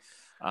buy.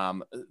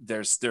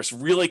 There's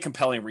really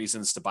compelling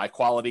reasons to buy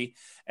quality.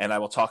 And I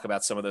will talk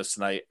about some of those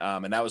tonight.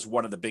 And that was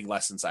one of the big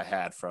lessons I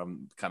had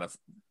from kind of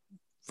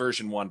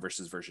version 1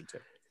 versus version 2.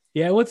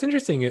 Yeah. What's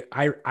interesting,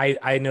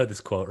 I know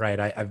this quote, right?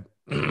 I've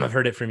I've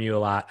heard it from you a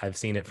lot. I've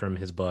seen it from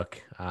his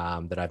book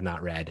that I've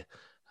not read.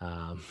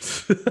 But,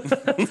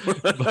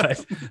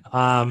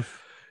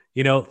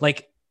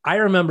 like I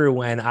remember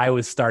when I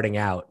was starting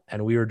out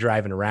and we were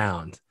driving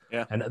around,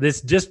 and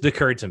this just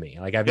occurred to me.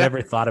 Like I've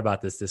never thought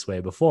about this way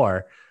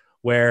before,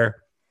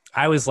 where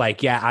I was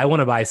like, I want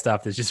to buy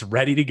stuff that's just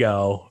ready to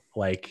go.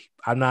 Like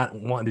I'm not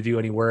wanting to do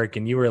any work.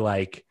 And you were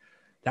like,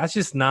 that's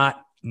just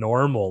not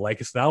normal.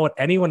 Like it's not what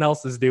anyone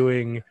else is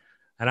doing.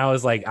 And I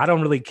was like, I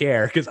don't really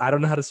care because I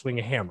don't know how to swing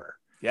a hammer.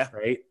 Yeah.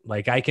 Right.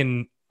 Like I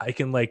can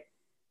like,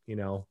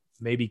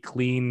 maybe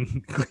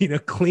clean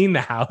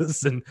the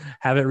house and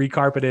have it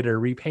recarpeted or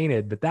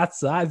repainted, but that's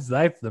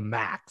the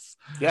max.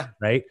 Yeah.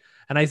 Right.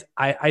 And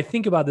I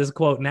think about this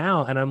quote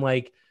now and I'm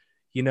like,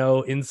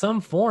 in some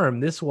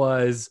form,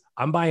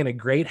 I'm buying a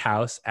great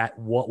house at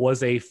what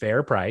was a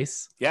fair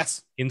price.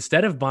 Yes.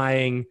 Instead of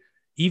buying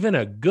even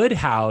a good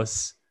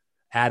house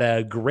at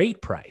a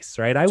great price.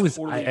 Right.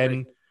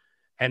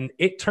 And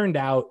it turned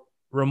out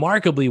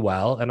remarkably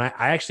well. And I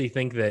actually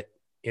think that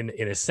in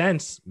a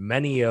sense,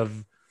 many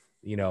of,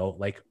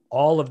 like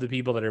all of the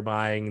people that are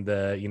buying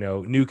the,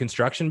 new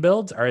construction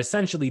builds are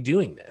essentially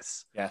doing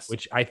this. Yes.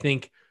 Which I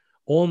think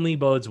only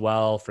bodes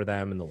well for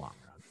them in the long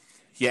run.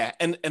 Yeah.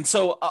 And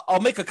so I'll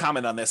make a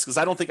comment on this because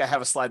I don't think I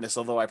have a slide in this,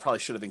 although I probably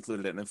should have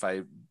included it. And if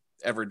I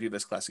ever do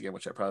this class again,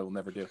 which I probably will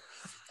never do.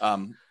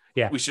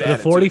 We should add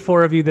the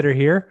 44 of you that are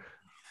here.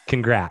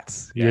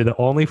 Congrats. Yeah. You're the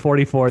only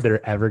 44 that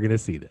are ever going to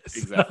see this.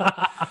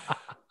 Exactly.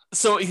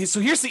 So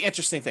here's the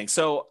interesting thing.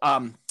 So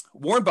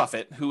Warren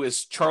Buffett, who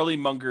is Charlie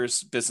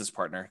Munger's business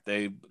partner,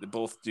 they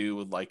both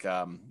do like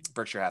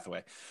Berkshire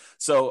Hathaway.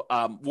 So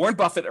Warren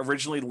Buffett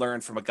originally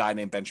learned from a guy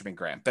named Benjamin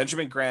Graham.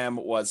 Benjamin Graham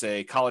was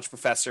a college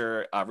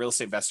professor, real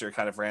estate investor,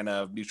 kind of ran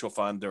a mutual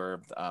fund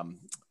or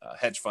a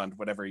hedge fund,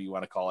 whatever you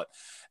want to call it.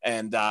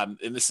 And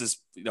this is,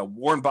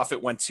 Warren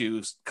Buffett went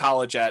to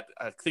college at,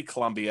 I think,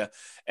 Columbia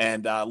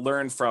and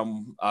learned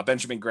from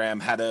Benjamin Graham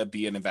how to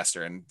be an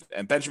investor. And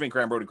Benjamin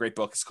Graham wrote a great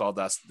book. It's called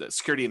The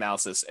Security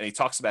Analysis. And he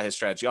talks about his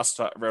strategy. He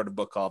also wrote a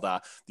book called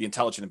The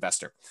Intelligent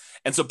Investor.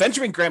 And so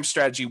Benjamin Graham's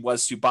strategy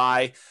was to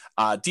buy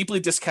deeply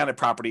discounted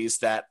properties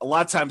that a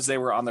lot of times they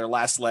were on their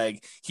last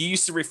leg. He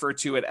used to refer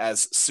to it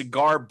as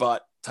cigar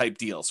butt type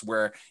deals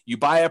where you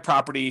buy a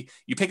property,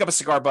 you pick up a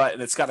cigar butt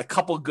and it's got a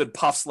couple good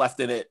puffs left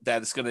in it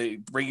that is going to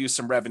bring you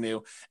some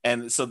revenue.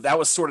 And so that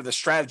was sort of the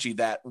strategy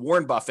that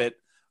Warren Buffett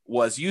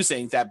was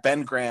using that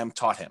Ben Graham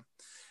taught him.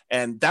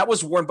 And that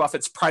was Warren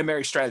Buffett's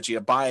primary strategy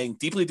of buying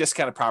deeply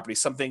discounted property,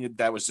 something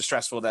that was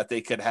distressful, that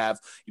they could have,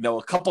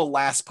 a couple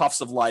last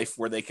puffs of life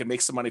where they could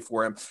make some money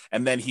for him.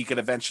 And then he could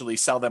eventually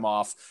sell them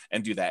off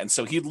and do that. And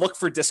so he'd look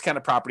for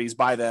discounted properties,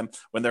 buy them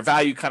when their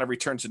value kind of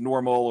returned to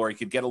normal, or he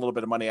could get a little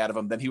bit of money out of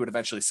them. Then he would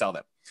eventually sell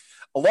them.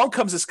 Along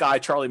comes this guy,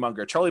 Charlie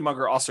Munger. Charlie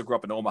Munger also grew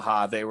up in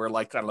Omaha. They were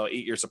 8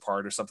 years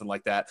apart or something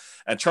like that.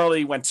 And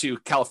Charlie went to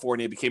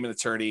California, became an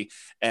attorney,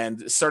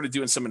 and started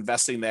doing some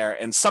investing there.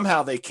 And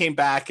somehow they came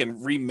back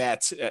and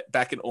re-met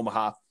back in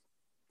Omaha.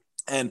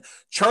 And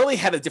Charlie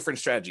had a different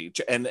strategy.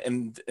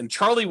 And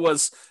Charlie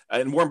was,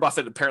 and Warren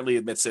Buffett apparently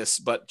admits this,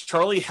 but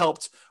Charlie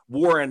helped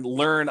Warren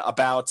learn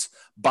about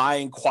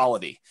buying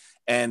quality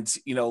and,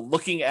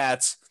 looking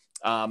at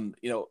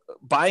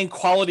buying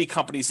quality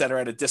companies that are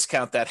at a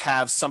discount that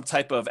have some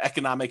type of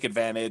economic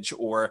advantage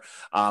or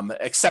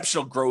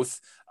exceptional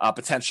growth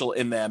potential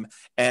in them,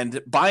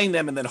 and buying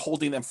them and then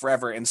holding them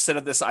forever, instead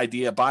of this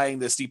idea of buying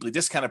this deeply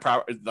discounted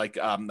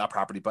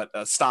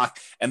stock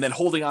and then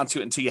holding on to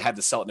it until you had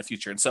to sell it in the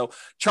future. And so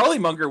Charlie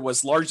Munger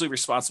was largely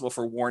responsible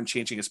for Warren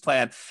changing his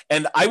plan.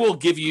 And I will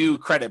give you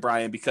credit,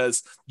 Brian,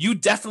 because you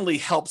definitely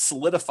helped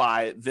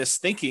solidify this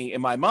thinking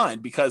in my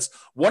mind, because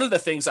one of the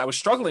things I was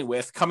struggling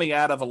with coming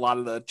out of a lot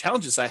of the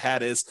challenges I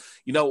had is,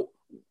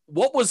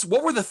 what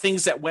were the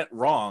things that went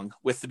wrong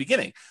with the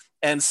beginning?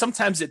 And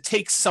sometimes it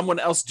takes someone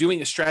else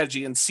doing a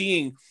strategy and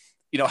seeing,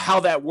 how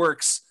that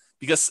works,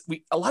 because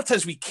a lot of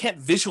times we can't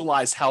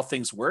visualize how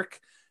things work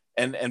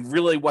and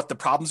really what the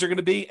problems are going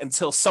to be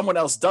until someone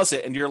else does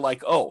it. And you're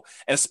like, oh,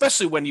 and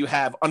especially when you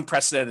have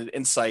unprecedented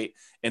insight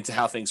into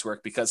how things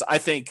work, because I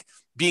think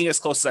being as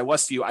close as I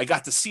was to you, I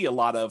got to see a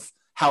lot of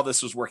how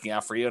this was working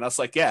out for you. And I was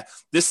like, yeah,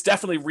 this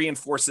definitely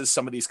reinforces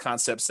some of these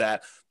concepts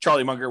that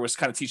Charlie Munger was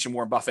kind of teaching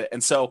Warren Buffett.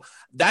 And so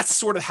that's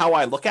sort of how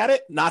I look at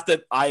it. Not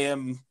that I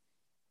am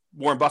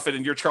Warren Buffett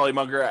and you're Charlie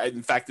Munger.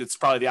 In fact, it's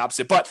probably the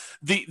opposite, but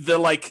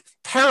the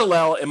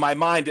parallel in my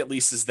mind, at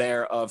least, is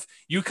there of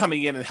you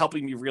coming in and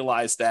helping me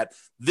realize that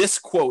this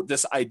quote,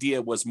 this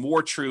idea was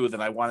more true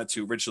than I wanted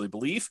to originally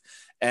believe,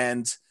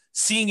 and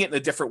seeing it in a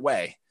different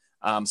way.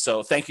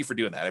 So thank you for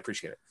doing that. I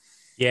appreciate it.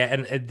 Yeah.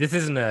 And this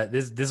isn't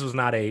this was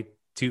not a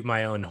toot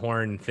my own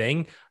horn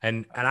thing.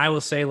 And I will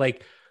say,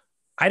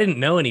 I didn't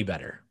know any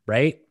better,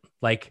 right?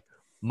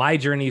 My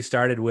journey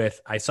started with,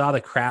 I saw the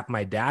crap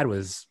my dad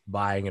was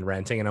buying and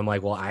renting. And I'm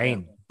like, well, I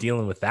ain't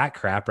dealing with that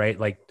crap, right?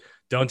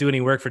 Don't do any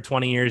work for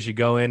 20 years. You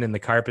go in and the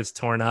carpet's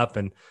torn up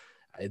and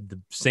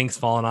the sink's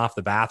falling off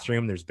the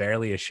bathroom. There's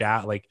barely a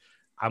shower.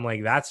 I'm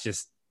like, that's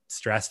just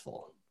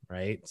stressful.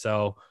 Right.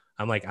 So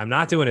I'm like, I'm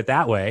not doing it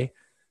that way.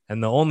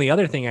 And the only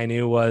other thing I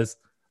knew was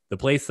the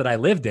place that I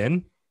lived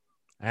in.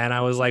 And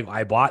I was like,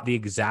 I bought the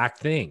exact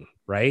thing.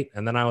 Right.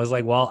 And then I was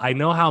like, well, I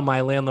know how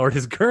my landlord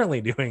is currently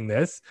doing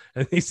this,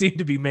 and they seem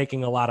to be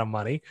making a lot of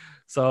money.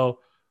 So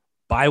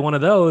buy one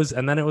of those.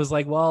 And then it was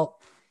like, well,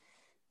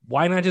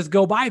 why not just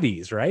go buy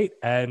these? Right.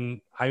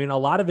 And I mean, a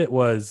lot of it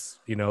was,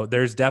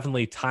 there's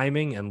definitely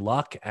timing and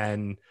luck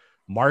and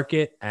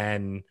market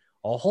and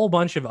a whole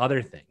bunch of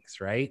other things.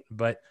 Right.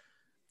 But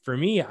for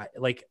me,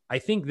 I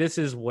think this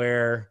is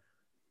where,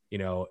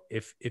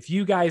 if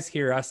you guys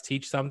hear us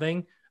teach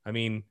something, I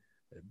mean,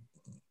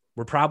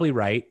 we're probably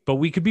right, but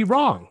we could be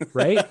wrong,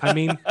 right? I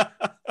mean,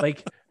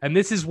 and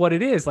this is what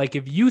it is.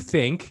 If you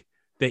think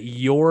that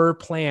your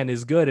plan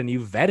is good and you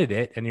vetted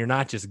it and you're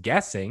not just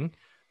guessing,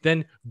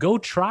 then go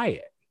try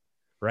it,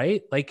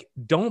 right?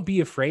 Don't be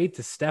afraid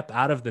to step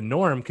out of the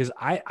norm. Because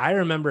I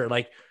remember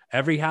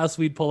every house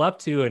we'd pull up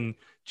to, and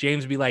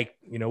James would be like,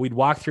 we'd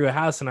walk through a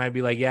house and I'd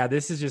be like, yeah,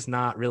 this is just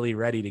not really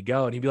ready to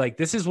go. And he'd be like,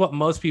 this is what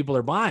most people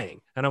are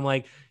buying. And I'm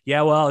like,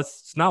 yeah, well,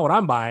 it's not what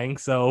I'm buying.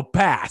 So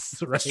pass.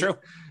 Right? That's true.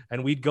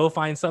 And we'd go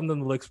find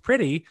something that looks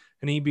pretty.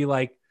 And he'd be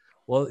like,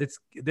 well,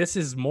 this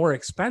is more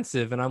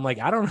expensive. And I'm like,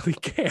 I don't really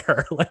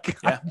care.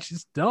 I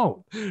just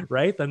don't.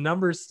 Right. The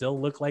numbers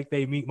still look like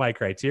they meet my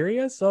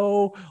criteria.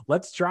 So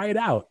let's try it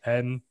out.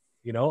 And,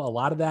 a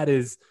lot of that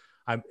is,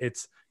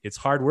 it's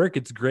hard work.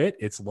 It's grit.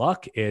 It's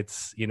luck.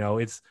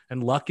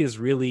 And luck is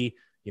really,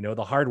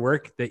 the hard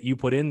work that you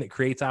put in that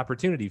creates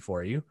opportunity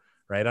for you.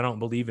 Right. I don't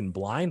believe in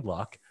blind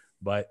luck,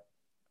 but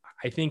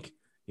I think,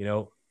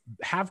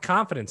 have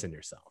confidence in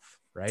yourself.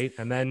 Right.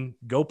 And then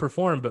go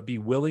perform, but be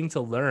willing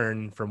to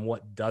learn from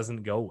what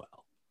doesn't go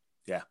well.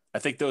 Yeah, I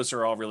think those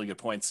are all really good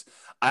points.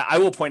 I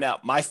will point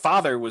out, my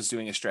father was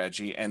doing a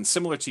strategy, and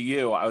similar to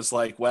you, I was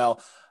like, well,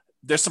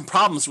 there's some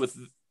problems with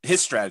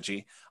his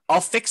strategy.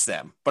 I'll fix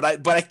them.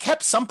 But I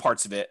kept some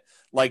parts of it,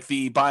 like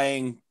the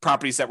buying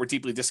properties that were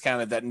deeply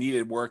discounted that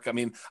needed work. I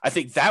mean, I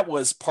think that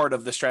was part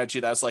of the strategy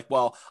that I was like,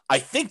 well, I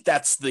think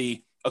that's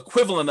the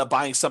equivalent of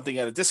buying something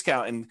at a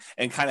discount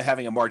and kind of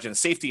having a margin of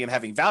safety and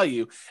having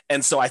value.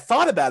 And so I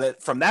thought about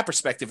it from that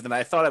perspective. And then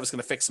I thought I was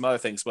going to fix some other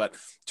things, but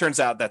turns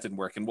out that didn't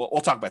work. And we'll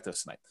talk about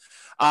this tonight.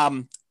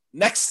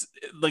 Next,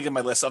 look at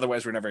my list.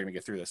 Otherwise, we're never going to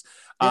get through this.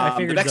 I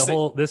figured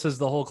this is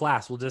the whole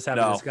class. We'll just have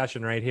a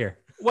discussion right here.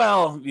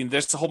 Well,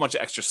 there's a whole bunch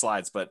of extra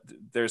slides, but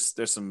there's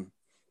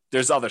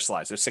other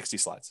slides. There's 60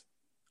 slides.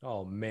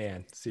 Oh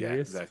man. Serious?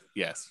 Yeah, exactly.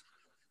 Yes.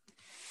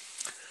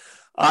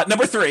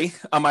 Number 3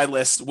 on my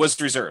list was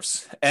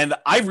reserves. And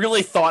I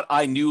really thought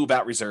I knew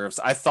about reserves.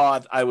 I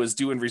thought I was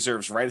doing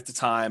reserves right at the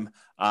time.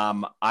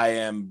 I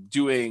am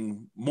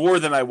doing more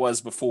than I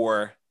was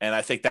before. And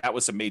I think that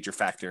was a major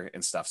factor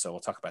in stuff. So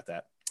we'll talk about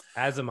that.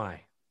 As am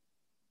I.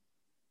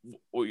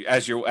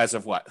 As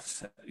of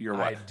what? You're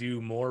what? I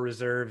do more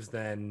reserves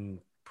than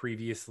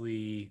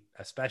previously,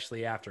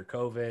 especially after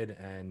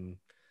COVID and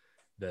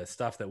the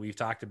stuff that we've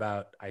talked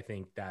about. I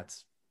think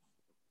that's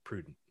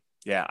prudent.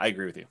 Yeah, I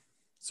agree with you.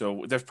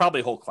 So there's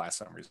probably a whole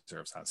class on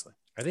reserves, honestly.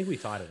 I think we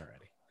taught it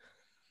already.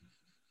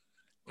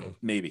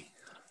 Maybe.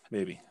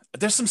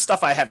 There's some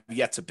stuff I have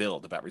yet to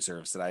build about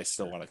reserves that I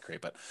still want to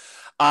create, but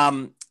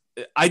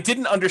I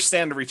didn't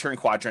understand the return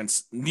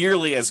quadrants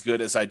nearly as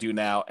good as I do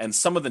now, and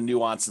some of the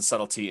nuance and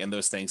subtlety in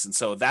those things. And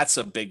so that's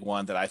a big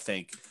one that I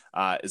think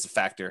is a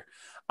factor.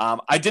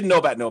 I didn't know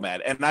about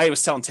Nomad, and I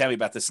was telling Tammy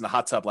about this in the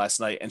hot tub last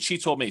night, and she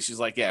told me, she's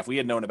like, yeah, if we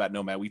had known about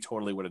Nomad, we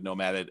totally would have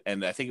nomaded,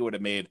 and I think it would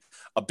have made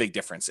a big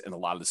difference in a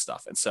lot of the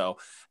stuff. And so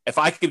if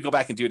I could go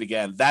back and do it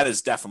again, that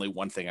is definitely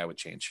one thing I would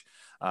change.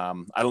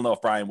 I don't know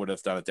if Brian would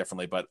have done it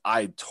differently, but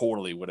I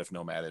totally would have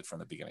nomaded from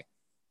the beginning.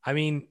 I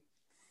mean,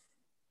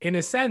 in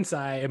a sense,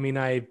 I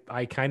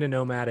kind of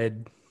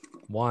nomaded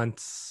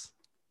once.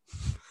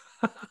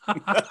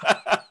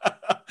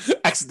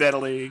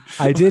 Accidentally.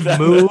 I did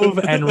move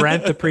and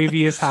rent the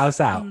previous house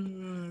out.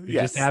 It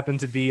just happened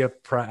to be a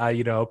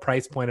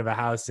price point of a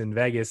house in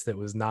Vegas that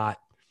was not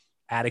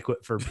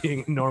adequate for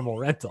being a normal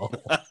rental.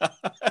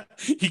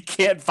 You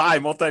can't buy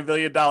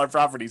multi-million-dollar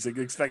properties and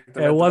expect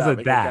it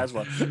wasn't that.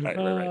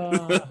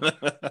 Right.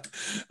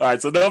 All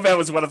right, so Nomad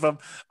was one of them.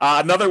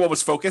 Another one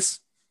was Focus.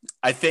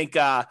 I think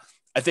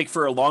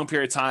for a long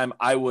period of time,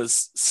 I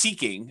was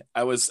seeking.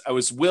 I was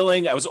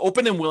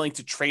open and willing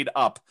to trade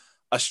up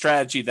a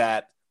strategy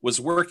that was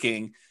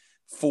working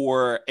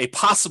for a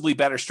possibly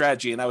better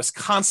strategy. And I was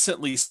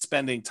constantly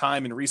spending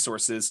time and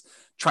resources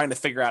trying to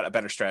figure out a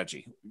better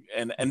strategy.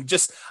 And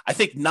just, I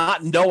think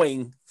not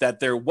knowing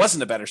that there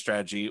wasn't a better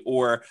strategy,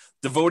 or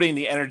devoting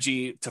the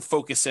energy to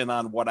focus in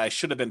on what I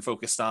should have been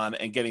focused on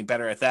and getting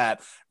better at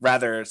that,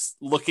 rather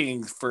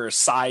looking for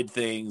side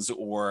things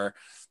or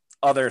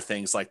other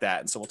things like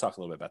that. And so we'll talk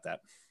a little bit about that.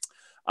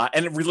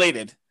 And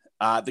related,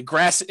 the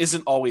grass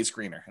isn't always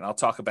greener. And I'll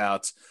talk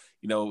about,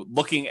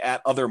 looking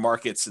at other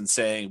markets and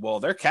saying, well,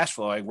 they're cash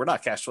flowing, we're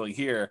not cash flowing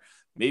here.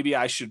 Maybe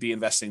I should be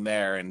investing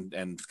there, and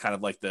kind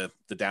of like the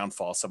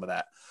downfall, some of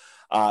that.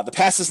 The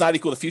past does not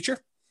equal the future.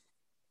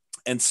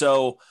 And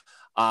so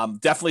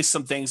definitely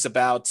some things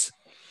about,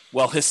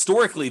 well,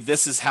 historically,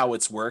 this is how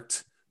it's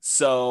worked.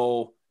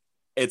 So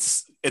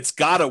it's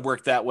got to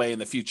work that way in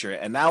the future.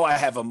 And now I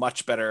have a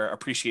much better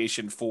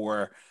appreciation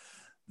for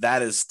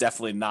that is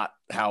definitely not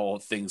how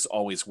things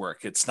always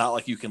work. It's not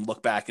like you can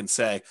look back and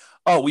say,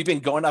 oh, we've been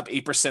going up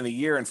 8% a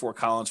year in Fort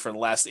Collins for the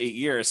last 8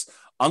 years.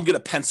 I'm going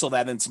to pencil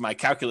that into my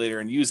calculator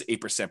and use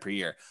 8% per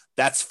year.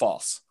 That's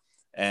false.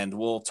 And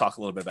we'll talk a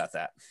little bit about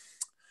that.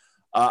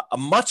 A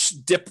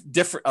much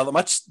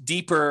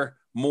deeper,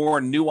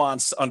 more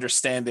nuanced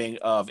understanding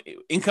of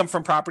income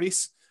from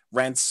properties,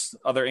 rents,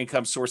 other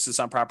income sources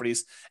on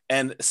properties,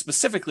 and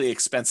specifically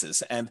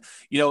expenses. And,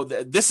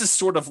 this is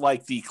sort of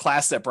like the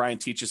class that Brian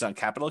teaches on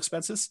capital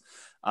expenses.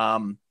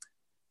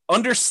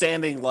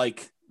 Understanding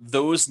like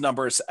those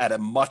numbers at a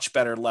much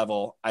better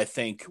level, I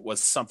think,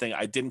 was something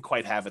I didn't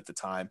quite have at the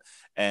time.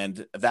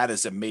 And that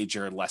is a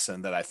major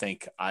lesson that I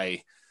think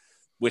I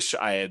wish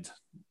I had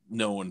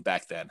known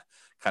back then.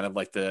 Kind of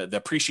like the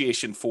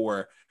appreciation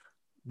for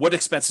what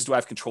expenses do I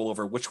have control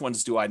over? Which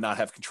ones do I not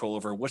have control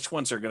over? Which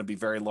ones are going to be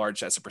very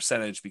large as a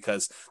percentage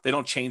because they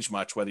don't change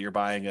much, whether you're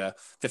buying a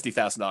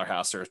 $50,000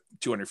 house or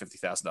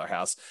 $250,000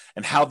 house,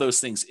 and how those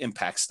things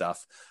impact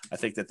stuff. I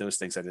think that those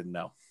things I didn't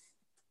know.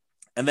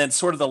 And then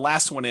sort of the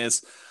last one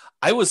is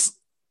I was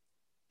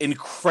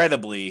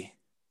incredibly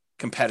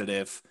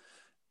competitive,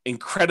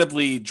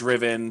 incredibly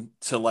driven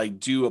to like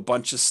do a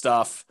bunch of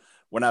stuff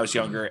when I was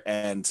younger.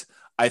 And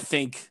I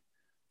think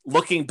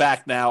looking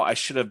back now, I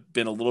should have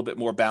been a little bit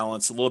more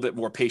balanced, a little bit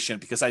more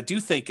patient, because I do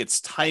think it's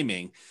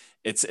timing.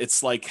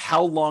 It's like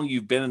how long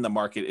you've been in the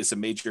market is a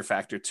major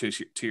factor to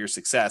your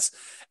success.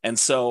 And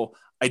so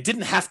I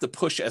didn't have to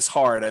push as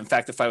hard. In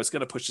fact, if I was going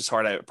to push as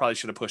hard, I probably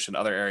should have pushed in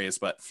other areas,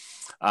 but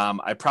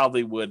I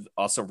probably would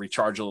also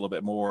recharge a little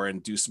bit more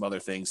and do some other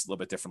things a little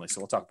bit differently.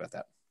 So we'll talk about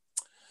that.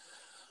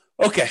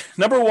 Okay.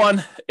 Number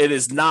 1, it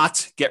is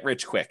not get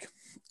rich quick.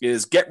 It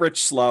is get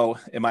rich slow,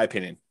 in my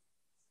opinion.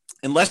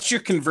 Unless you're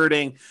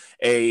converting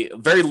a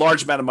very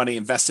large amount of money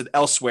invested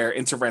elsewhere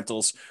into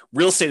rentals,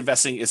 real estate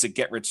investing is a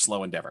get rich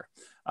slow endeavor.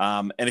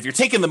 And if you're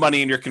taking the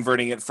money and you're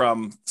converting it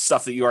from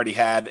stuff that you already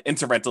had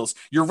into rentals,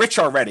 you're rich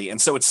already. And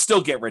so it's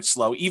still get rich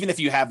slow, even if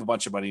you have a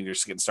bunch of money and you're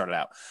just getting started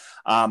out.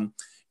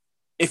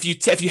 If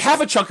you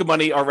have a chunk of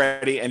money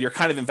already and you're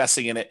kind of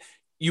investing in it,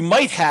 you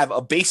might have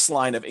a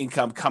baseline of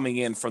income coming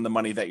in from the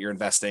money that you're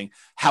investing.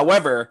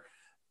 However,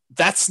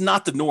 that's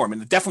not the norm.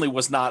 And it definitely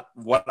was not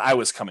what I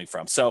was coming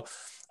from. So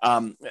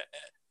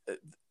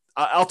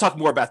I'll talk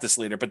more about this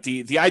later, but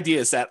the idea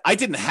is that I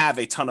didn't have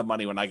a ton of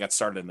money when I got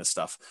started in this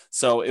stuff.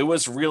 So it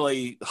was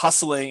really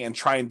hustling and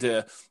trying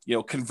to,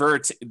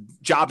 convert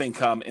job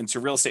income into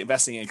real estate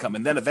investing income.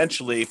 And then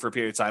eventually, for a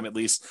period of time, at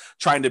least,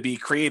 trying to be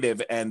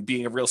creative and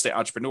being a real estate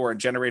entrepreneur and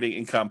generating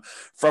income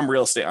from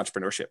real estate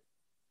entrepreneurship.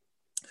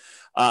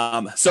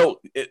 So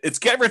it's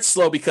get rich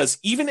slow, because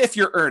even if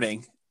you're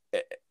earning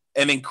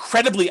an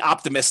incredibly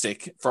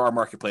optimistic, for our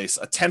marketplace,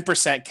 a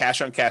 10%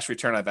 cash on cash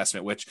return on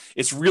investment, which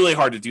it's really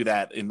hard to do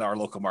that in our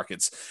local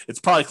markets. It's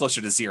probably closer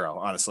to zero,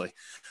 honestly.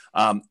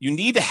 You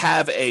need to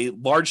have a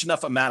large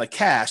enough amount of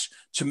cash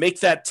to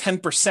make that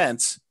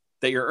 10%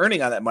 that you're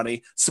earning on that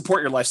money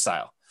support your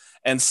lifestyle.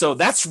 And so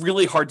that's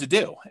really hard to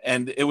do.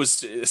 And it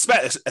was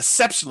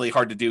exceptionally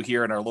hard to do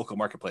here in our local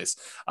marketplace.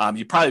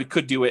 You probably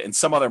could do it in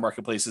some other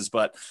marketplaces,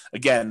 but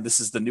again, this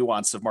is the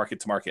nuance of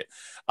market to market.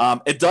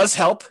 It does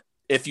help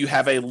if you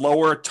have a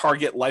lower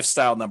target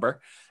lifestyle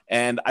number.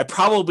 And I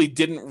probably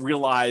didn't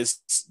realize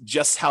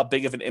just how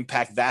big of an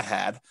impact that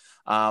had.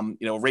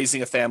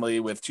 Raising a family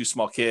with 2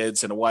 small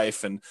kids and a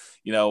wife, and,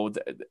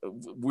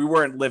 we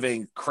weren't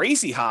living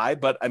crazy high,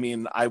 but I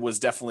mean, I was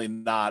definitely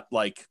not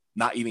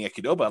eating at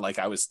Qdoba. Like,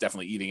 I was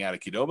definitely eating out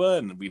at Qdoba,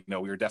 and we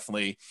were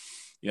definitely,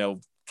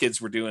 kids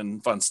were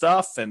doing fun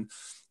stuff. And,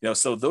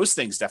 so those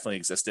things definitely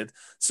existed.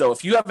 So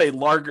if you have a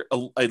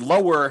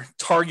lower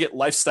target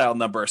lifestyle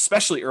number,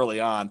 especially early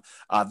on,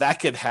 that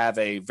could have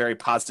a very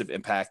positive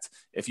impact.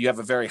 If you have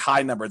a very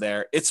high number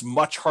there, it's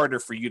much harder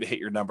for you to hit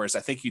your numbers.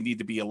 I think you need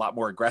to be a lot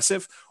more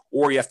aggressive,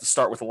 or you have to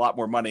start with a lot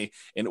more money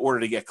in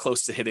order to get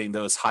close to hitting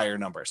those higher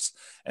numbers.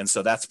 And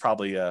so that's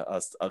probably a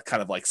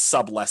kind of like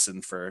sub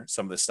lesson for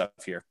some of this stuff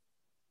here.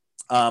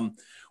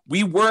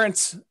 We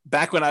weren't,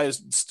 back when I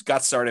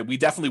got started, we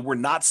definitely were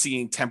not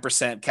seeing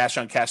 10% cash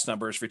on cash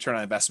numbers, return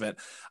on investment,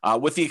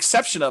 with the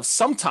exception of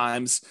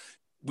sometimes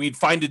we'd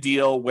find a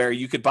deal where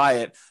you could buy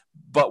it,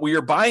 but we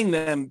were buying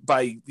them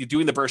by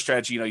doing the burst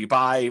strategy. You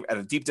buy at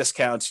a deep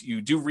discount, you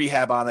do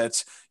rehab on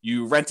it,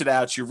 you rent it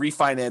out, you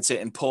refinance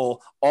it, and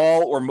pull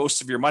all or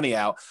most of your money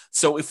out.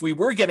 So if we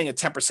were getting a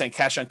 10%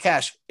 cash on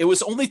cash, it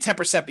was only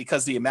 10%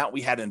 because the amount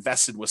we had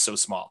invested was so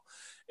small.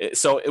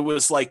 So it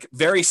was like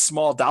very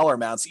small dollar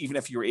amounts, even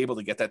if you were able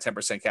to get that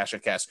 10% cash on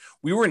cash.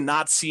 We were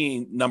not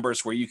seeing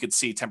numbers where you could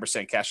see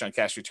 10% cash on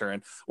cash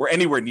return or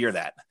anywhere near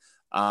that,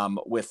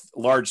 with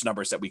large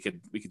numbers that we could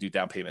do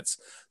down payments.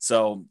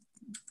 So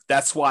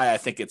that's why I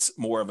think it's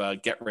more of a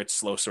get rich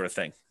slow sort of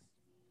thing.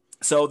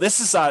 So this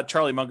is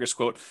Charlie Munger's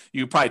quote.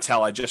 You can probably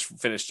tell I just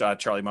finished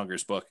Charlie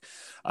Munger's book.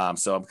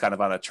 So I'm kind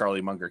of on a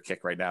Charlie Munger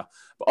kick right now.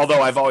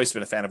 Although I've always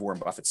been a fan of Warren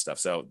Buffett stuff.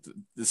 So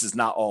this is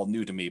not all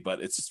new to me,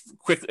 but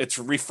it's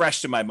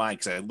refreshed in my mind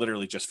because I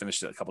literally just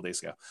finished it a couple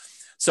days ago.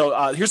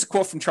 So here's a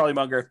quote from Charlie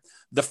Munger.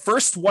 "The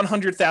first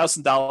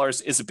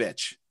 $100,000 is a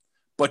bitch,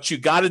 but you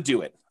got to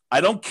do it. I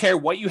don't care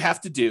what you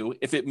have to do.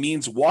 If it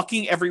means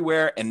walking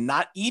everywhere and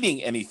not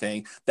eating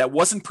anything that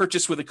wasn't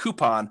purchased with a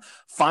coupon,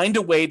 find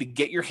a way to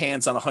get your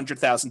hands on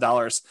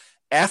 $100,000.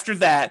 After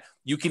that,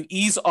 you can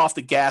ease off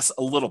the gas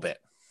a little bit."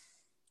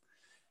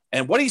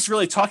 And what he's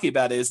really talking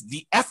about is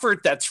the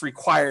effort that's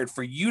required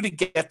for you to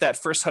get that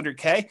first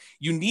 100K.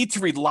 You need to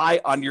rely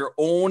on your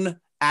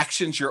own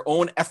actions, your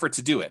own effort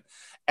to do it.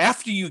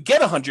 After you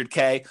get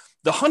 100K,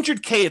 the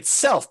 100K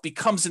itself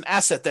becomes an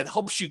asset that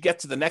helps you get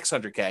to the next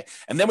 100K.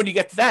 And then when you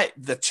get to that,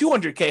 the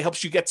 200K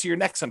helps you get to your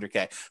next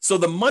 100K. So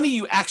the money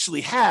you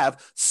actually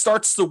have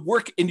starts to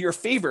work in your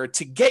favor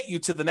to get you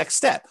to the next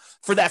step.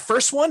 For that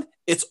first one,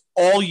 it's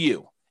all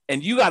you.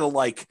 And you got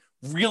to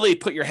really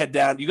put your head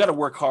down. You got to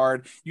work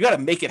hard. You got to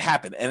make it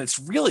happen. And it's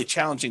really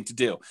challenging to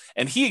do.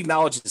 And he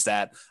acknowledges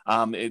that.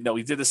 He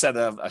did this at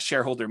a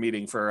shareholder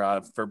meeting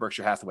for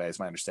Berkshire Hathaway, is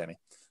my understanding.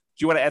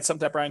 Do you want to add something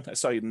to that, Brian? I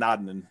saw you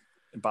nodding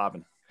and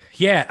bobbing.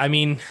 Yeah, I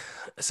mean,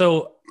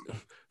 so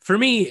for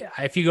me,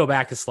 if you go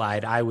back a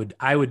slide, I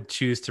would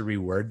choose to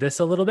reword this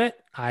a little bit.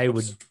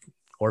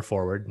 Or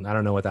forward. I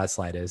don't know what that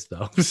slide is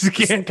though.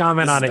 Can't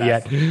comment on it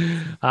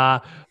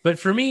yet. But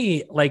for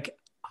me,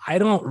 I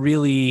don't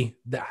really,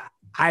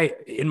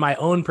 in my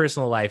own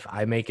personal life,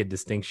 I make a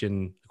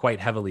distinction quite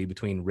heavily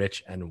between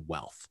rich and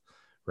wealth,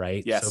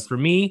 right? Yes. So for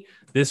me,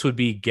 this would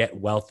be get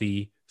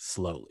wealthy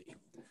slowly,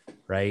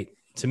 right?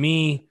 To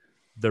me,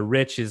 the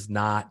rich is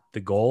not the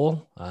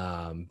goal.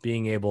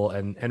 Being able,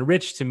 and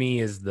rich to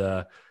me is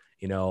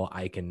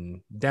I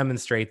can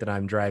demonstrate that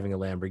I'm driving a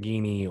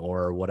Lamborghini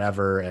or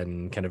whatever,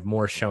 and kind of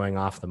more showing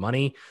off the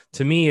money.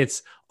 To me,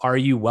 it's, are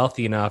you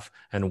wealthy enough?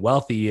 And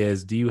wealthy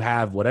is, do you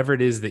have whatever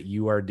it is that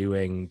you are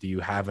doing? Do you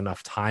have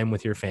enough time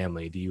with your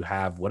family? Do you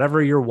have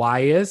whatever your why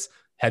is?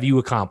 Have you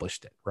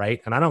accomplished it?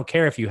 Right. And I don't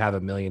care if you have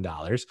 $1 million.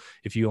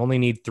 If you only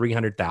need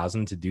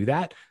 300,000 to do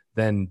that,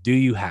 then do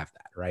you have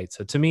that? Right.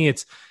 So to me,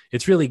 it's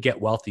really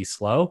get wealthy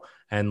slow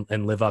and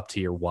live up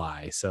to your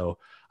why. So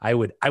I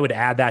would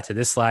add that to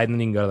this slide, and then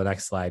you can go to the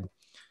next slide.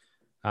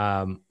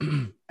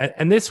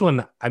 And this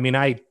one, I mean,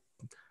 I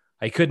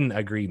couldn't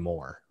agree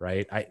more.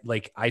 Right.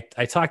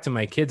 I talked to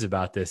my kids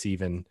about this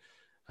even.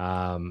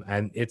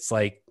 And it's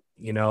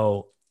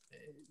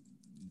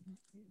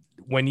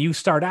when you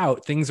start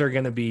out, things are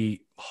going to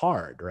be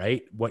hard,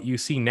 right? What you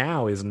see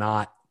now is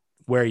not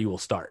where you will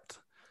start,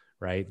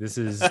 right? This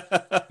is,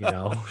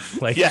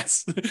 like,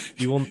 yes,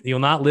 you'll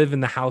not live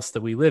in the house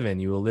that we live in.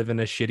 You will live in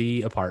a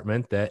shitty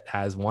apartment that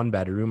has 1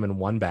 bedroom and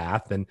 1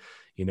 bath. And,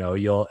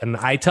 and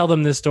I tell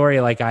them this story.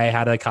 Like, I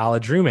had a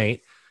college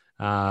roommate,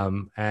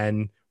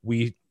 and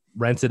we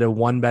rented a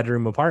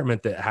 1-bedroom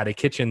apartment that had a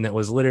kitchen that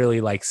was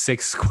literally like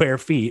 6 square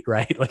feet,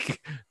 right?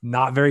 Like,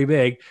 not very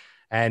big.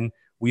 And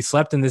we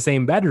slept in the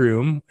same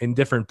bedroom in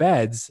different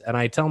beds. And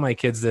I tell my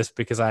kids this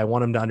because I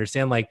want them to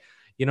understand, like,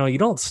 you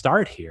don't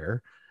start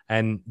here.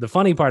 And the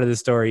funny part of the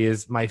story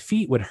is my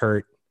feet would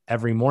hurt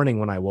every morning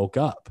when I woke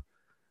up,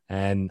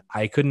 and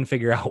I couldn't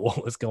figure out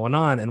what was going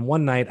on. And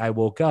one night I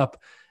woke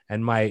up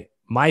and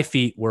my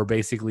feet were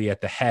basically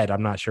at the head.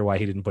 I'm not sure why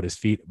he didn't put his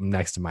feet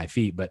next to my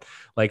feet, but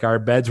like, our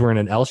beds were in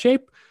an L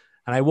shape.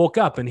 And I woke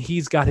up and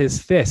he's got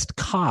his fist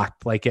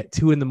cocked like at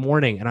 2 a.m.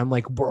 And I'm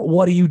like, bro,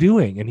 what are you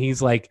doing? And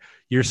he's like,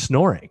 you're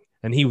snoring.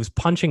 And he was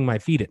punching my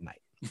feet at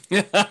night.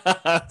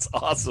 That's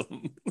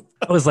awesome.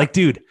 I was like,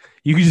 dude,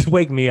 you can just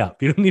wake me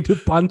up. You don't need to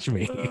punch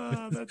me.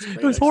 That's great,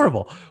 it was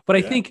horrible. But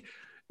yeah. I think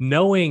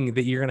knowing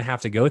that you're going to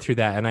have to go through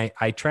that. And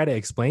I try to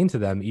explain to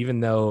them, even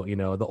though,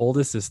 the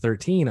oldest is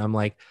 13, I'm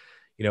like,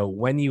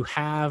 when you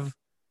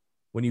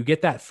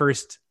get that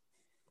first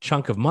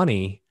chunk of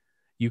money,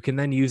 you can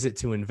then use it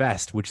to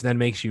invest, which then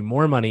makes you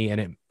more money.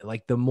 And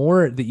the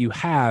more that you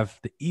have,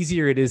 the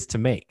easier it is to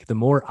make, the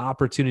more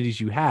opportunities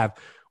you have,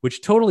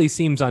 which totally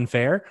seems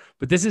unfair,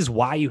 but this is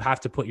why you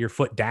have to put your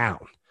foot down,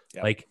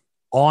 like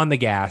on the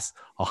gas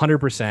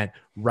 100%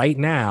 right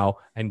now,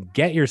 and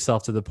get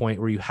yourself to the point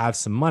where you have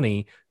some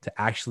money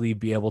to actually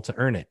be able to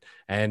earn it.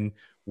 And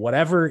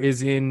whatever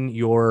is in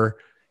your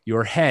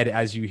head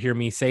as you hear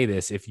me say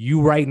this, if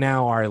you right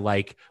now are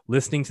like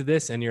listening to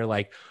this and you're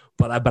like,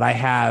 but I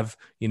have,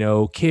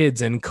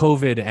 kids and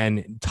COVID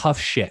and tough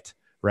shit,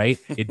 right?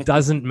 It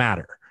doesn't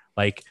matter.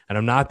 Like, and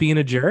I'm not being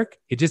a jerk.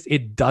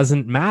 It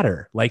doesn't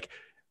matter. Like,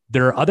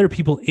 there are other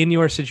people in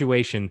your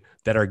situation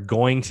that are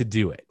going to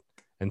do it.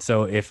 And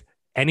so if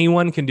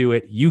anyone can do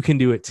it, you can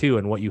do it too.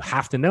 And what you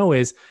have to know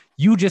is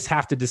you just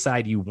have to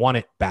decide you want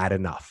it bad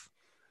enough,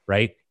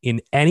 right?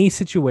 In any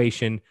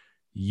situation,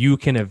 you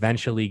can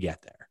eventually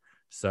get there.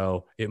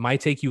 So it might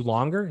take you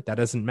longer. That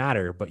doesn't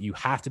matter, but you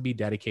have to be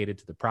dedicated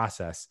to the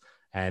process.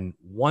 And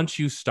once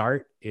you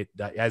start it,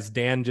 as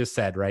Dan just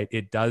said, right,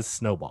 it does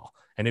snowball,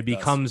 and it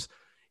becomes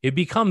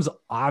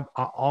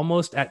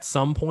almost at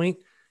some point,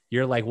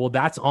 you're like, well,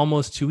 that's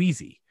almost too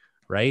easy,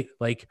 right?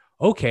 Like,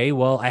 okay,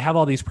 well, I have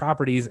all these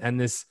properties and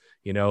this,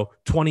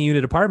 20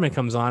 unit apartment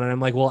comes on, and I'm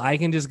like, well, I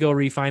can just go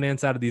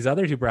refinance out of these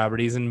other 2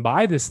 properties and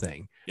buy this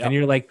thing. Yep. And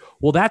you're like,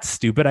 well, that's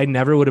stupid. I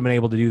never would have been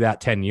able to do that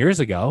 10 years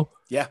ago.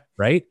 Yeah.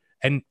 Right.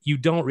 And you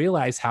don't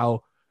realize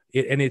how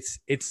it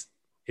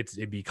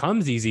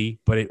becomes easy,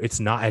 but it's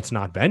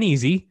not been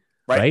easy.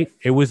 Right.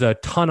 It was a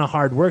ton of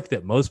hard work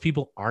that most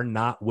people are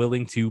not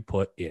willing to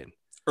put in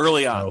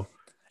early on. So,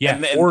 yeah.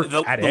 And or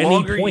the at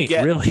any point,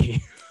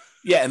 really.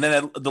 Yeah. And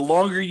then the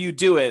longer you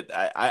do it,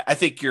 I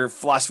think your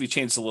philosophy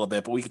changes a little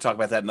bit, but we can talk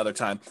about that another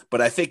time. But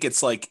I think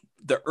it's like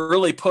the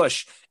early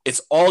push,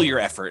 it's all your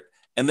effort.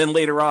 And then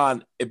later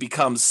on, it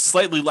becomes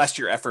slightly less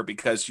your effort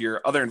because your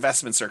other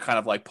investments are kind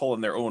of like pulling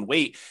their own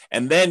weight.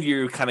 And then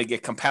you kind of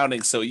get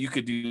compounding. So you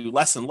could do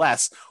less and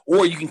less,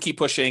 or you can keep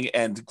pushing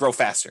and grow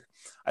faster.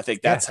 I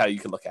think that's how you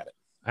can look at it.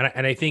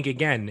 And I think,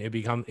 again,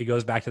 it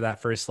goes back to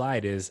that first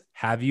slide is,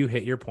 have you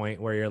hit your point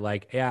where you're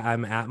like, yeah,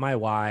 I'm at my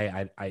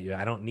why.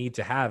 I don't need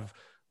to have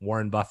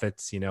Warren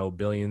Buffett's,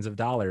 billions of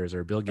dollars,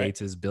 or Bill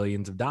Gates's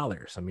billions of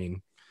dollars. I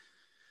mean,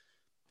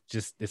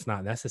 it's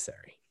not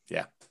necessary.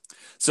 Yeah.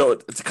 So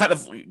to kind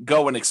of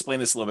go and explain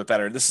this a little bit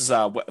better, this is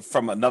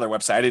from another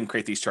website. I didn't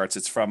create these charts.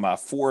 It's from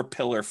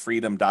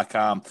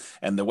 4pillarfreedom.com,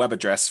 and the web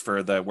address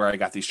for where I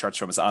got these charts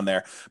from is on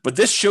there. But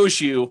this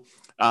shows you,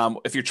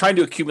 if you're trying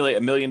to accumulate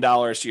 $1 million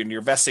and you're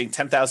investing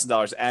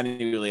 $10,000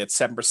 annually at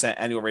 7%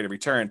 annual rate of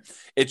return,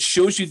 it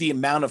shows you the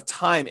amount of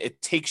time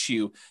it takes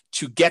you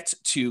to get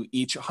to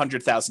each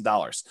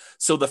 $100,000.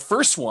 So the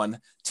first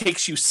one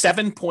takes you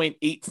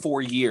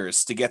 7.84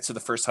 years to get to the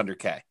first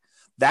 100K.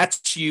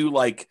 That's you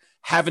like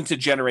having to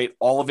generate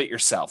all of it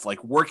yourself,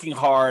 like working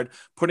hard,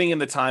 putting in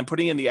the time,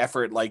 putting in the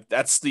effort. Like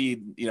that's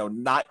the,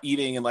 not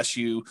eating unless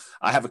you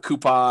have a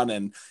coupon,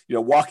 and,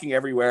 walking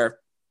everywhere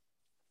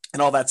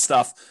and all that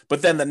stuff.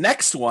 But then the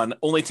next one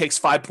only takes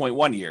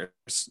 5.1 years.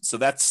 So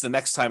that's the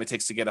next time it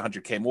takes to get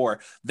 100K more.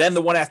 Then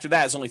the one after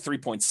that is only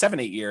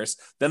 3.78 years.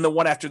 Then the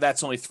one after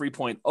that's only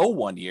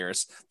 3.01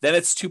 years. Then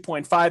it's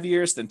 2.5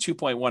 years, then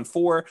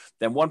 2.14,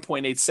 then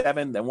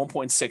 1.87, then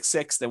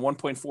 1.66, then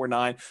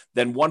 1.49,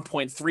 then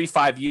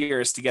 1.35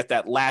 years to get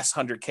that last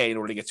 100K in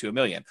order to get to $1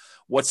 million.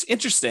 What's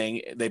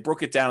interesting, they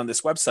broke it down on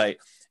this website.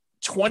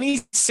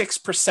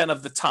 26%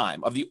 of the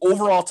time, of the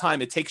overall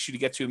time it takes you to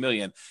get to $1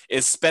 million,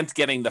 is spent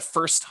getting the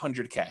first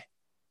 100K.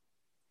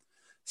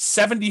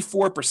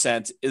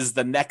 74% is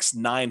the next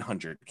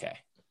 900K.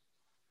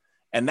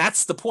 And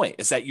that's the point,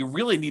 is that you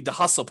really need to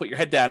hustle, put your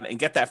head down and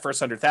get that first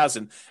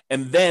 100,000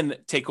 and then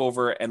take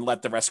over and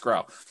let the rest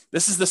grow.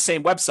 This is the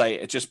same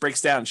website. It just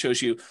breaks down and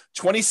shows you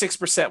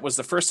 26% was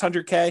the first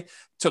 100K,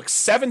 took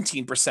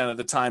 17% of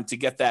the time to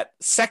get that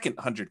second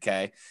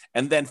 100K,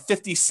 and then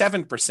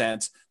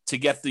 57% to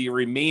get the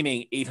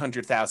remaining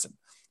 800,000.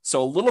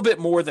 So a little bit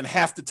more than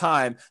half the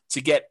time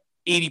to get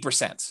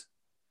 80%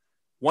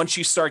 once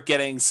you start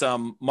getting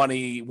some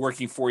money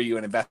working for you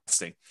and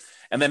investing.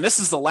 And then this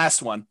is the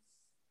last one.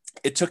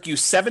 It took you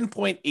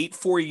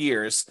 7.84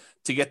 years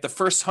to get the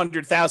first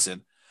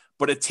 100,000,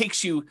 but it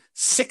takes you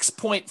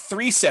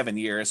 6.37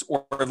 years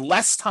or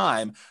less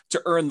time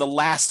to earn the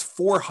last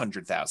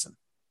 400,000.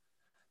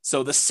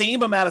 So the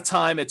same amount of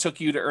time it took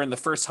you to earn the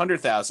first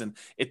 100,000,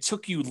 it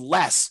took you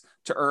less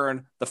to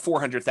earn the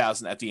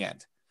 400,000 at the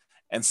end.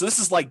 And so this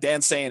is like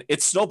Dan saying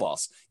it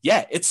snowballs.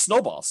 Yeah, it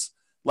snowballs.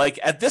 Like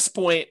at this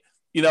point,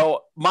 you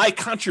know, my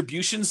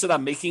contributions that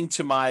I'm making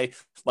to my,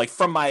 like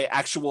from my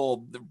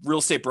actual real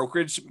estate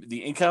brokerage, the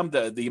income,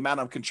 the amount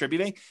I'm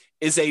contributing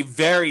is a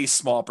very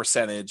small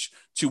percentage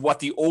to what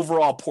the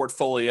overall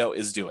portfolio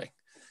is doing.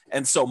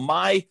 And so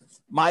my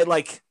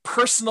like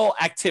personal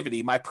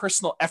activity, my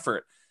personal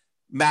effort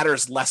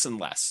matters less and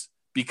less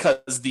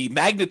because the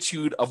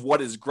magnitude of what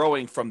is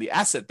growing from the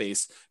asset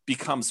base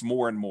becomes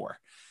more and more.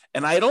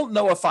 And I don't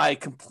know if I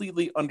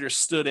completely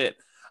understood it.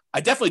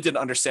 I definitely didn't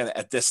understand it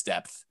at this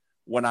depth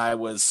when I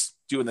was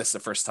doing this the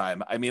first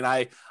time. I mean,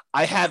 I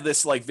had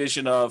this like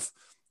vision of,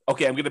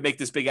 okay, I'm going to make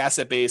this big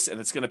asset base and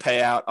it's going to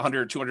pay out $100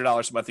 or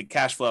 $200 a month in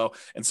cash flow.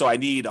 And so I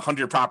need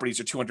 100 properties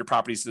or 200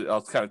 properties.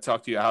 I'll kind of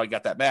talk to you how I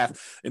got that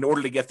math in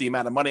order to get the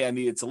amount of money I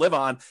needed to live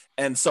on.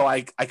 And so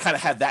I kind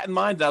of had that in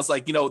mind. And I was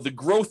like, you know, the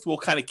growth will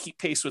kind of keep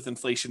pace with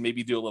inflation,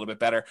 maybe do a little bit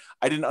better.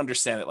 I didn't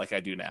understand it like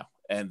I do now.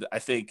 And I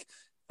think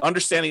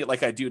understanding it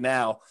like I do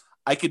now,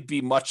 I could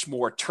be much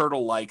more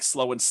turtle-like,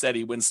 slow and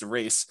steady wins the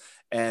race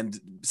and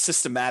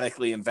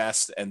systematically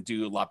invest and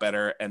do a lot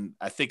better. And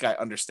I think I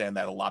understand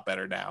that a lot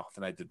better now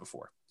than I did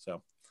before. So I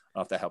don't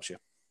know if that helps you.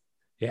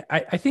 Yeah.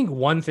 I think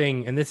one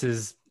thing, and this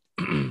is,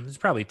 this is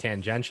probably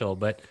tangential,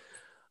 but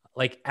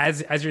like,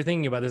 as you're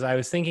thinking about this, I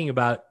was thinking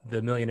about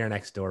the Millionaire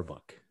Next Door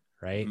book,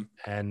 right?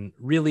 Mm-hmm. And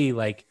really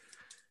like,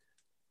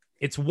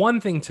 it's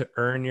one thing to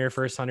earn your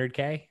first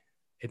 100K.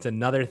 It's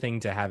another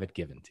thing to have it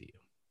given to you.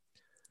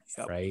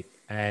 Yep. Right.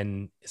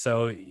 And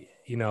so,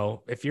 you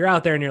know, if you're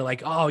out there and you're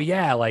like, oh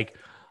yeah, like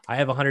I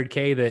have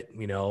 100K that,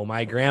 you know,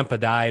 my grandpa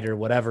died or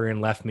whatever and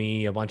left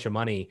me a bunch of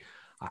money.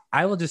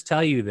 I will just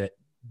tell you that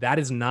that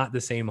is not the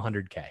same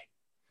 100K.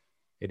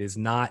 It is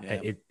not,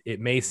 it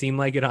may seem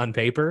like it on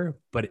paper,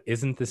 but it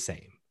isn't the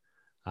same.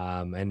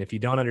 And if you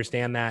don't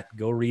understand that,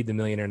 go read The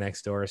Millionaire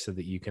Next Door so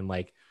that you can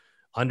like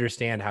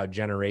understand how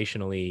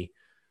generationally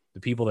the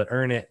people that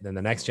earn it, then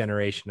the next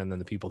generation, and then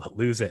the people that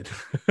lose it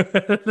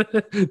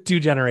 2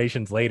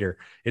 generations later.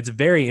 It's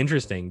very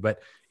interesting,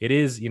 but it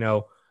is, you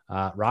know,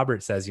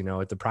 Robert says, you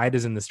know, the pride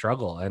is in the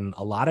struggle. And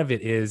a lot of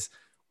it is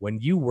when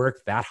you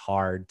work that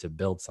hard to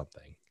build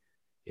something,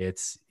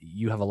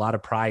 you have a lot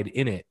of pride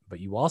in it, but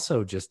you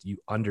also you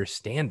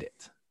understand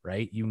it,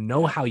 right? You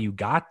know how you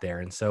got there.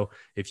 And so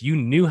if you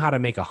knew how to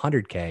make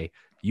 100K,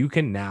 you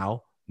can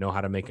now know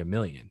how to make $1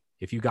 million.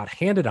 If you got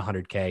handed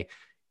 100K,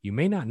 you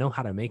may not know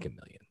how to make $1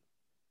 million.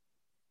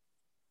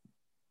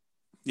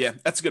 Yeah,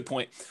 that's a good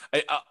point.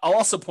 I'll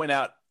also point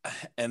out,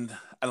 and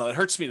I know it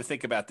hurts me to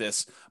think about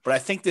this, but I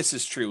think this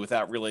is true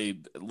without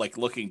really like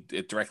looking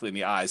it directly in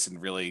the eyes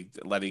and really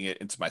letting it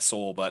into my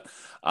soul. But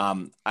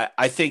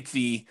I think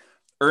the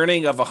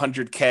earning of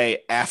 100K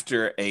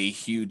after a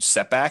huge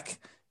setback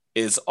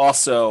is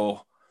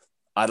also,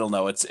 I don't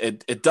know,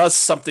 it does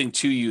something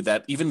to you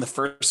that even the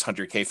first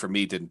 100K for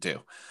me didn't do.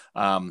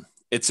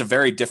 It's a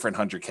very different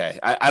 100K.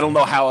 I don't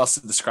know how else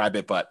to describe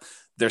it, but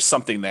there's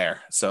something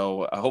there.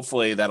 So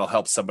hopefully that'll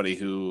help somebody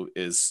who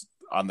is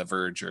on the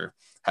verge or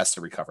has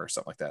to recover or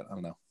something like that. I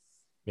don't know.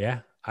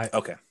 Yeah.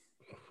 Okay.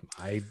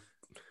 I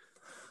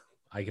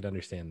could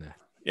understand that.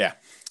 Yeah.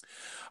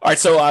 All right.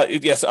 So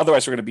yes,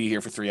 otherwise we're going to be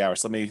here for 3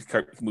 hours. Let me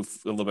move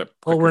a little bit.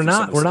 Well, we're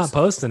not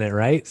posting it,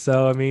 right?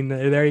 So, I mean,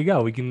 there you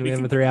go. We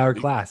have a 3-hour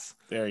class.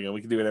 There you go. We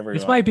can do whatever.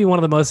 This might be one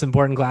of the most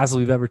important classes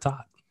we've ever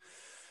taught.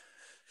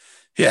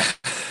 Yeah.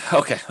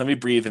 Okay. Let me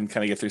breathe and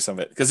kind of get through some of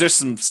it because there's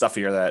some stuff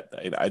here that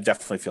I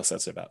definitely feel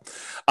sensitive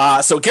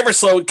about. So give or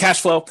slow cash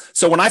flow.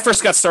 So when I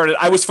first got started,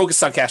 I was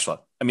focused on cash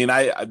flow. I mean,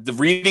 the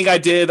reading I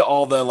did,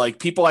 all the like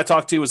people I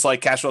talked to was like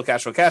cash flow,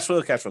 cash flow, cash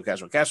flow, cash flow, cash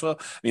flow, cash flow.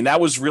 I mean, that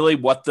was really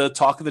what the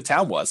talk of the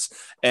town was.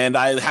 And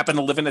I happened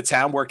to live in a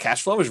town where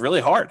cash flow was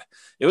really hard.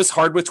 It was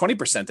hard with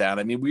 20% down.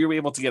 I mean, we were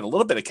able to get a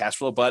little bit of cash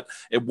flow, but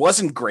it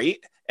wasn't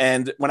great.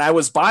 And when I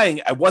was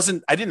buying, I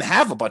didn't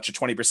have a bunch of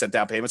 20%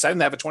 down payments. I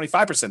didn't have a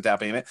 25% down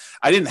payment.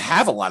 I didn't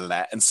have a lot of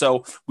that. And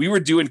so we were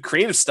doing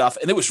creative stuff,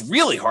 and it was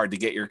really hard to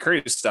get your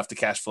creative stuff to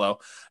cash flow,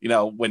 you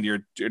know, when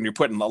you're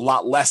putting a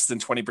lot less than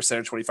 20%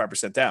 or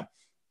 25% down.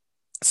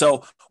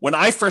 So when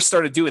I first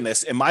started doing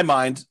this, in my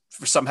mind,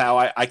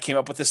 somehow I came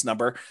up with this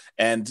number,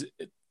 and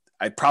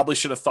I probably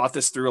should have thought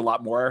this through a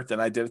lot more than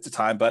I did at the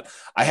time, but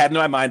I had in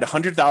my mind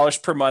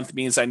 $100 per month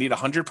means I need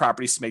 100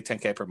 properties to make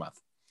 10K per month.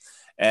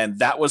 And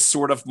that was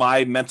sort of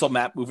my mental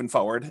map moving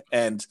forward.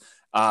 And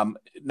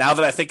now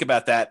that I think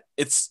about that,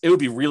 it would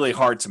be really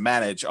hard to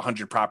manage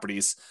 100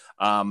 properties.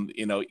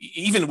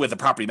 Even with a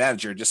property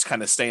manager, just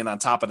kind of staying on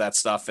top of that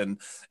stuff and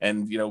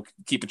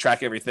keeping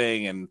track of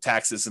everything and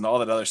taxes and all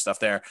that other stuff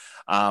there.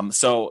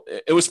 So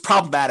it was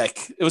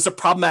problematic. It was a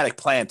problematic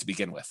plan to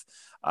begin with.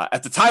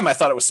 At the time, I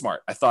thought it was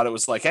smart. I thought it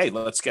was like, hey,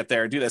 let's get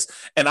there and do this.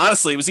 And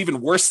honestly, it was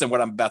even worse than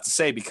what I'm about to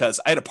say because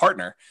I had a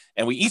partner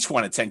and we each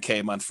wanted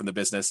 10K a month from the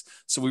business.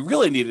 So we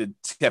really needed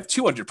to have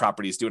 200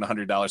 properties doing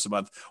 $100 a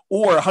month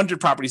or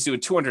 100 properties doing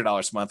 $200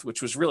 a month,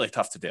 which was really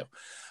tough to do.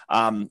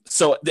 And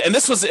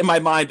this was in my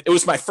mind, it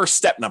was my first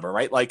step number,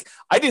 right? Like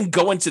I didn't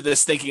go into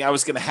this thinking I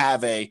was going to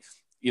have a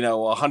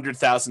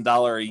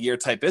 $100,000 a year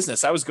type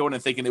business. I was going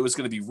and thinking it was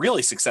going to be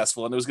really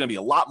successful and it was going to be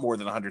a lot more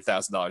than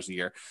 $100,000 a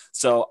year.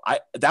 So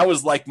that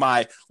was like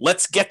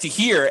let's get to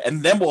here.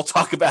 And then we'll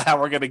talk about how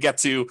we're going to get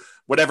to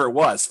whatever it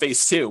was,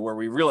 phase 2, where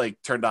we really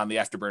turned on the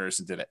afterburners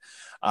and did it.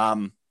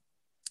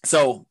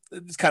 So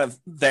it's kind of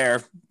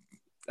there.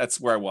 That's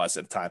where I was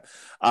at the time.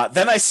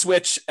 Then I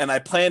switched and I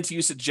planned to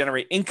use it to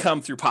generate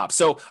income through POP.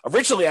 So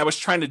originally I was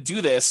trying to do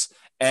this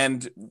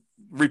and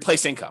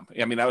replace income.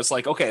 I mean, I was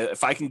like, okay,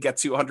 if I can get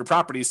to 100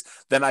 properties,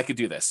 then I could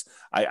do this.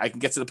 I can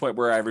get to the point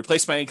where I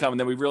replace my income and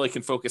then we really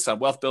can focus on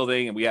wealth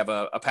building and we have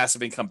a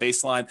passive income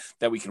baseline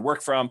that we can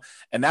work from.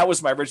 And that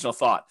was my original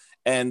thought.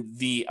 And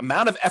the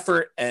amount of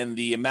effort and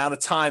the amount of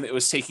time it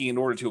was taking in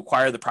order to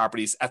acquire the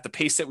properties at the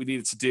pace that we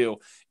needed to do,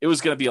 it was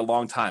going to be a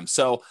long time.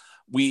 So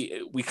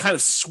we kind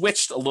of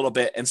switched a little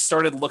bit and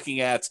started looking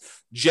at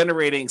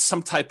generating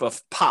some type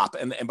of POP.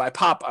 And by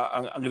POP,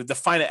 I'm going to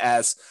define it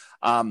as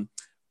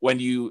when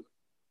you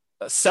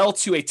sell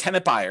to a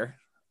tenant buyer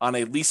on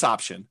a lease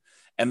option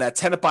and that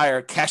tenant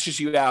buyer cashes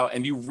you out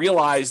and you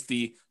realize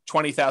the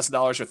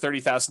 $20,000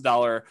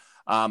 or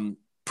 $30,000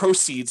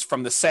 proceeds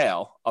from the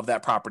sale of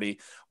that property.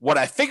 What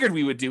I figured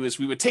we would do is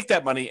we would take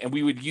that money and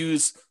we would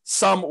use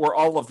some or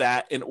all of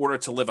that in order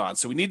to live on.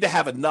 So we need to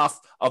have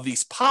enough of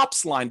these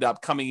POPs lined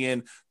up coming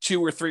in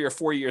 2 or 3 or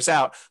 4 years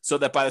out so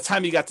that by the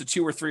time you got to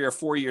 2 or 3 or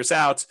 4 years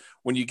out,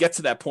 when you get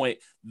to that point,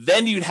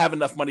 then you'd have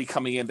enough money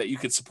coming in that you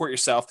could support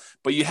yourself,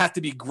 but you have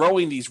to be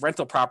growing these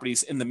rental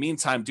properties in the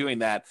meantime doing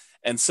that.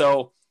 And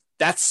so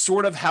that's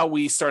sort of how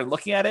we started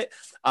looking at it.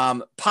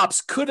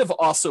 POPs could have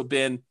also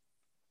been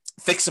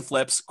fix and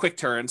flips, quick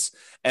turns.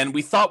 And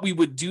we thought we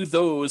would do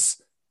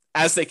those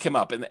as they came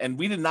up. And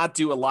we did not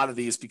do a lot of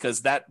these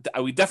because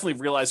we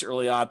definitely realized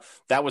early on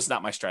that was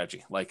not my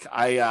strategy. Like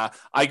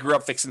I grew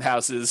up fixing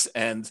houses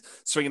and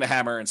swinging a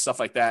hammer and stuff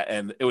like that.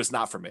 And it was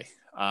not for me.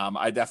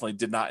 I definitely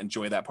did not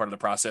enjoy that part of the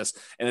process.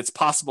 And it's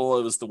possible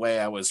it was the way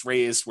I was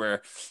raised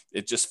where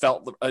it just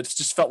felt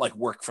like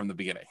work from the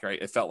beginning, right?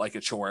 It felt like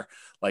a chore.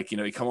 Like,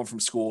 you come home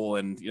from school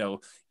and,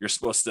 you're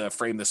supposed to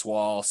frame this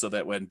wall so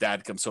that when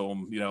dad comes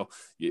home,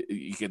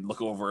 you can look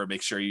over and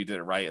make sure you did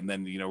it right. And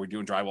then, we're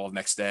doing drywall the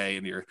next day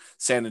and you're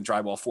sanding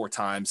drywall 4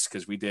 times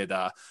because we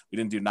didn't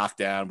do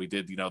knockdown. We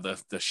did,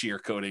 the shear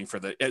coating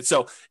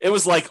so it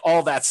was like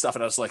all that stuff.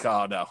 And I was like,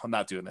 oh no, I'm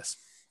not doing this.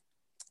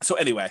 So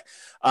anyway,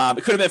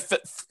 it could have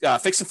been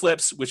fix and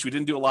flips, which we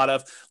didn't do a lot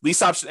of,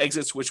 lease option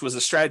exits, which was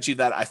a strategy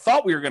that I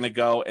thought we were going to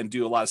go and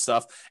do a lot of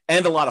stuff,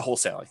 and a lot of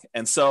wholesaling.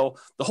 And so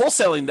the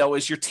wholesaling, though,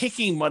 is you're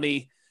taking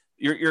money,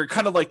 you're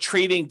kind of like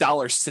trading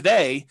dollars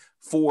today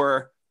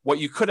for what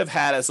you could have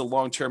had as a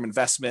long-term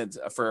investment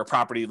for a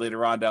property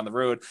later on down the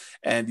road.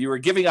 And you were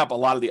giving up a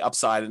lot of the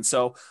upside. And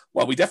so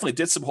while we definitely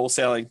did some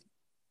wholesaling,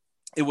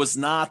 it was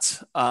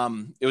not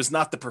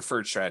the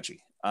preferred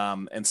strategy.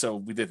 And so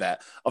we did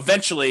that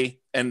eventually.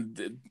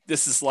 And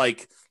this is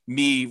like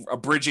me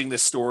abridging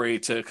this story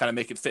to kind of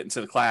make it fit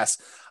into the class.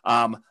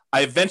 I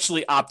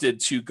eventually opted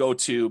to go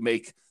to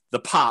make the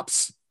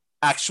POPs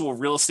actual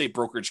real estate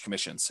brokerage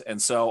commissions.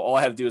 And so all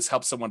I had to do is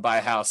help someone buy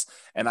a house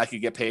and I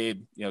could get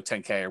paid,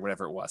 $10K or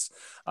whatever it was,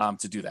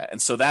 to do that.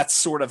 And so that's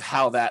sort of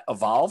how that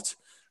evolved,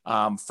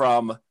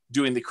 from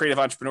doing the creative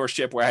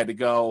entrepreneurship where I had to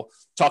go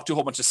talk to a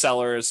whole bunch of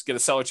sellers, get a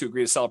seller to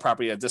agree to sell a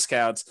property at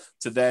discounts,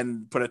 to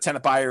then put a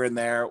tenant buyer in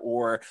there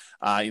or,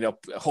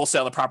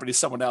 wholesale the property to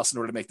someone else in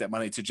order to make that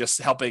money, to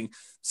just helping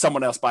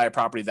someone else buy a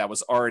property that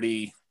was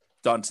already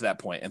done to that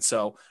point. And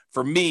so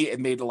for me, it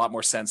made a lot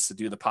more sense to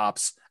do the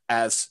POPs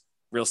as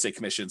real estate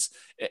commissions.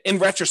 In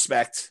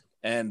retrospect,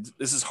 and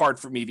this is hard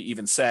for me to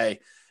even say,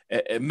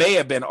 it may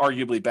have been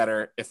arguably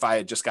better if I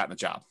had just gotten a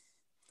job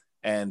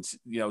and,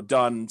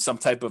 done some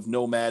type of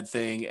nomad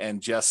thing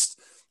and just,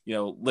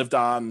 lived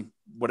on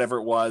whatever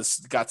it was,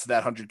 got to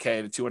that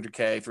 100K to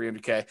 200K,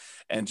 300K,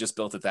 and just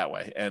built it that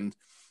way. And,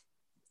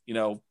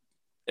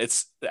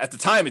 it's at the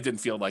time, it didn't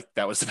feel like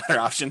that was the better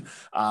option,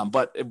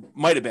 but it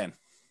might've been.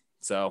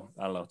 So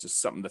I don't know,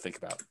 just something to think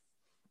about.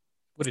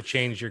 Would have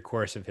changed your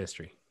course of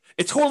history.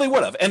 It totally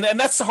would have. And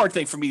that's the hard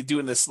thing for me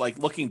doing this, like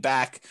looking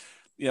back,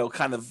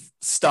 kind of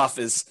stuff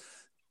is,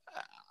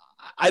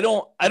 I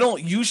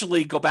don't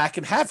usually go back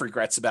and have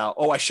regrets about,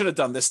 oh, I should have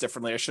done this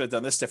differently. I should have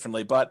done this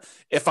differently. But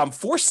if I'm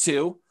forced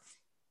to,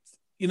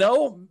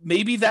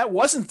 maybe that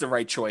wasn't the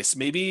right choice.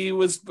 Maybe it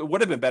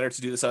would have been better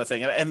to do this other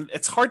thing. And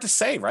it's hard to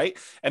say, right?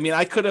 I mean,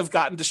 I could have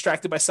gotten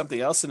distracted by something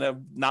else and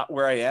I'm not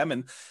where I am.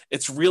 And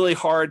it's really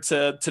hard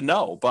to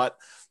know, but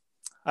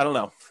I don't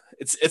know.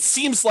 It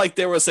seems like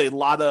there was a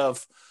lot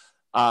of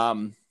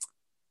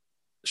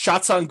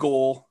shots on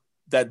goal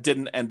that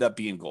didn't end up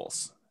being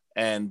goals.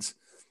 And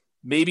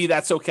maybe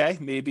that's okay.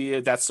 Maybe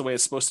that's the way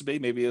it's supposed to be.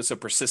 Maybe it was a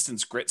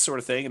persistence grit sort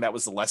of thing. And that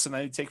was the lesson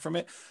I need to take from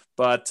it.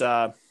 But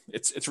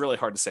it's really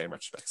hard to say in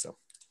retrospect.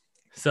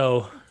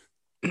 So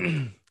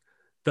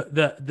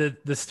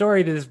the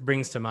story that this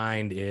brings to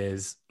mind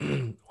is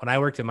when I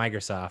worked at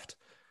Microsoft,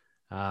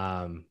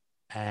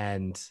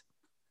 and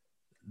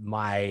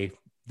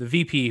the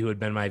VP who had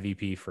been my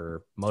VP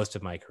for most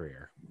of my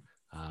career,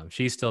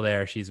 she's still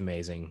there. She's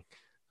amazing.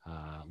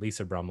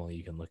 Lisa Brummel,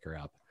 you can look her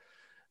up.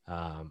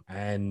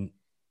 And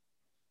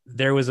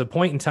there was a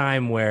point in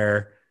time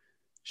where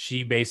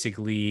she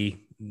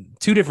basically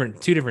two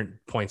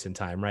different points in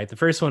time, right? The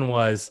first one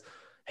was,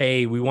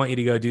 hey, we want you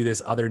to go do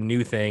this other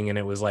new thing. And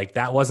it was like,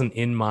 that wasn't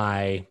in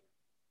my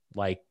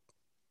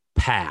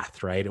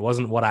path, right? It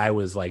wasn't what I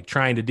was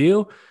trying to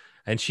do.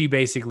 And she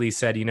basically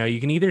said, you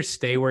can either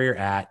stay where you're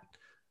at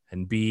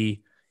and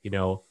be,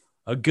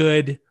 a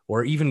good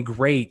or even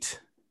great,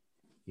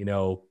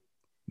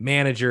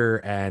 manager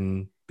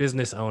and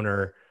business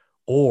owner,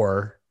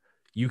 or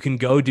you can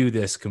go do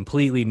this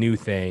completely new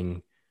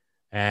thing.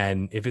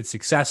 And if it's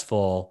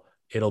successful,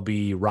 it'll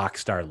be rock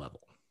star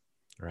level.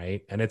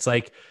 Right. And it's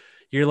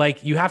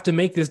you have to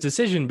make this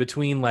decision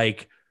between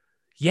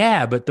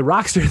yeah, but the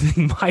rock star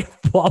thing might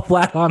fall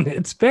flat on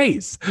its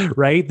face,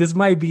 right? This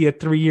might be a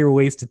 3-year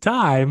waste of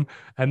time.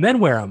 And then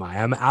where am I?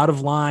 I'm out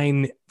of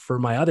line for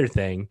my other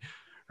thing.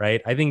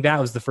 Right. I think that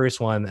was the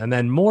first one. And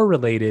then more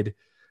related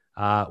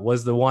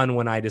was the one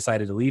when I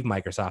decided to leave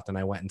Microsoft and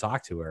I went and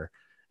talked to her.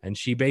 And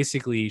she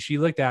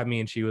looked at me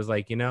and she was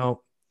like, and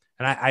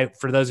I,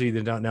 for those of you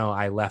that don't know,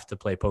 I left to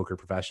play poker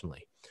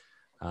professionally.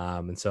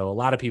 And so a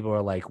lot of people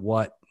are like,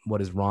 what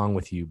is wrong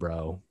with you,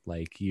 bro?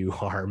 You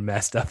are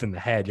messed up in the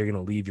head. You're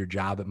going to leave your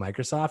job at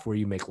Microsoft where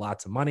you make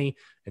lots of money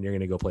and you're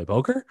going to go play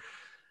poker.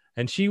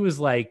 And she was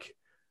like,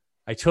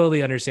 I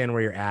totally understand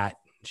where you're at.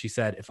 She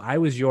said, if I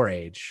was your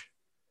age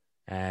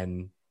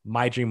and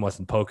my dream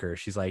wasn't poker,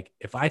 she's like,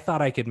 if I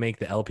thought I could make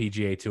the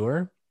LPGA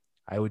tour,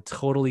 I would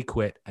totally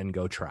quit and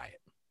go try it.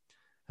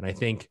 And I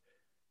think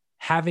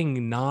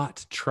having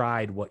not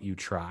tried what you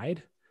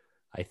tried,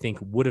 I think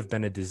would have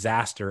been a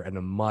disaster and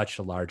a much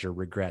larger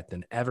regret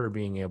than ever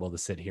being able to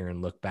sit here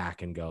and look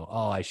back and go,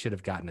 oh, I should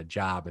have gotten a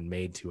job and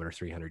made 200 or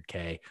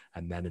 300K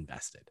and then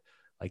invested.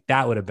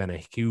 That would have been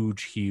a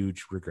huge,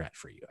 huge regret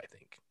for you, I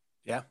think.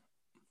 Yeah,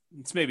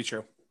 it's maybe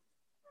true.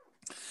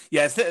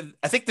 Yeah,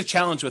 I think the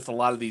challenge with a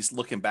lot of these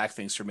looking back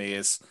things for me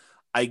is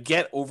I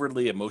get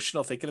overly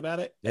emotional thinking about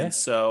it. Yeah. And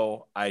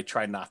so I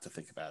try not to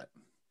think about it.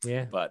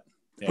 Yeah. But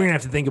we're going to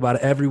have to think about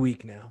it every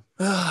week now.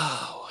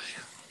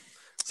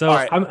 So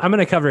right. I'm going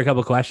to cover a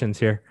couple questions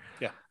here.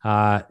 Yeah.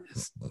 A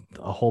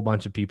whole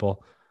bunch of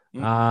people.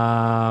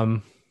 I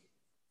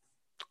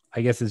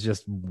guess it's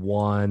just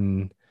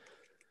one.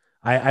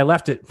 I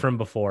left it from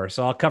before,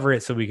 so I'll cover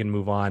it so we can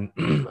move on.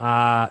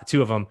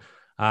 Two of them.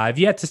 I've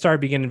yet to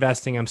start begin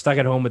investing. I'm stuck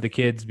at home with the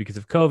kids because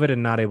of COVID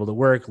and not able to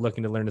work,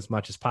 looking to learn as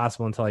much as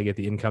possible until I get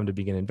the income to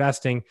begin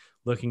investing,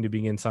 looking to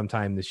begin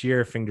sometime this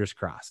year, fingers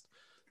crossed.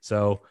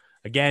 So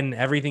again,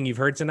 everything you've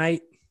heard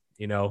tonight,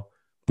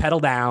 pedal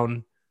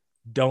down.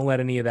 Don't let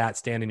any of that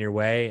stand in your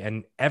way.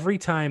 And every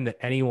time that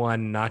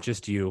anyone, not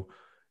just you,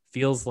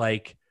 feels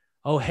like,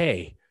 oh,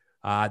 hey,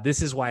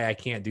 this is why I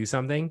can't do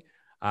something.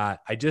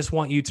 I just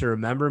want you to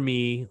remember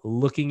me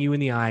looking you in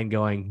the eye and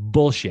going,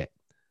 bullshit.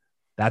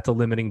 That's a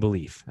limiting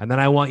belief. And then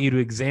I want you to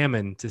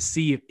examine to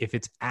see if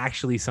it's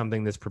actually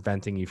something that's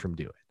preventing you from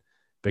doing it,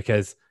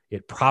 because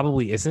it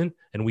probably isn't.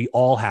 And we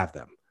all have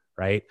them.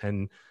 Right.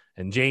 And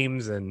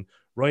James and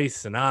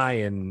Royce and I,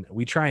 and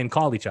we try and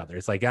call each other.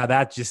 It's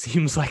that just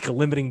seems like a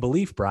limiting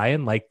belief,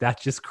 Brian.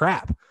 That's just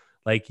crap.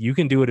 You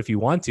can do it if you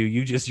want to,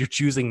 you're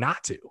choosing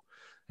not to.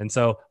 And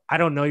so I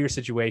don't know your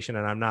situation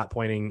and I'm not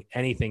pointing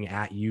anything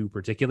at you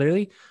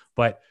particularly,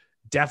 but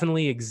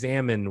definitely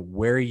examine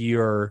where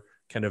your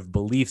kind of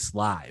beliefs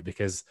lie,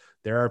 because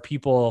there are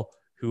people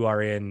who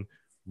are in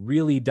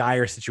really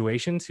dire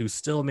situations who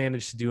still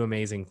manage to do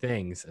amazing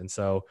things. And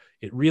so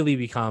it really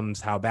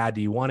becomes, how bad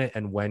do you want it?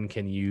 And when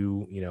can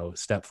you,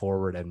 step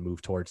forward and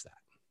move towards that?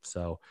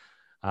 So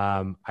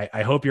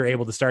I hope you're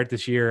able to start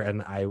this year.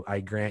 And I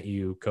grant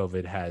you,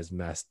 COVID has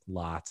messed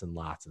lots and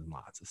lots and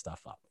lots of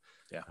stuff up.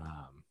 Yeah.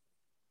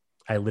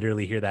 I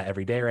literally hear that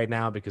every day right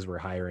now because we're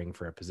hiring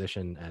for a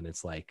position and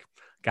it's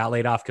got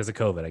laid off because of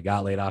COVID. I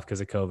got laid off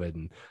because of COVID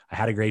and I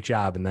had a great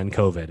job and then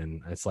COVID.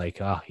 And it's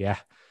oh yeah,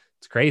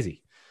 it's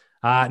crazy.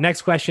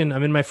 Next question.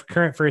 I'm in my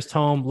current first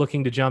home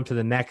looking to jump to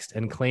the next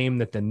and claim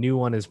that the new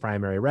one is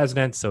primary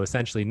residence. So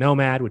essentially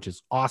nomad, which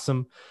is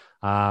awesome.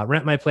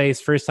 Rent my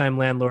place, first time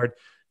landlord.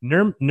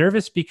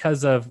 Nervous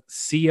because of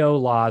CO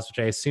laws, which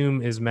I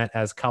assume is meant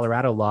as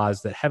Colorado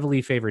laws that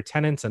heavily favor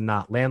tenants and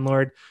not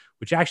landlord,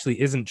 which actually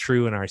isn't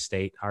true in our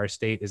state. Our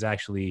state is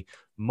actually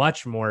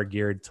much more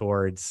geared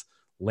towards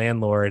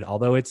landlord,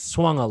 although it's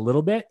swung a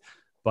little bit,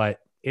 but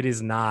it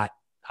is not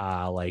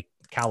like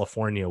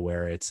California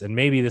where it's, and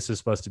maybe this is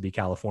supposed to be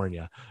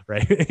California,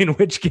 right? In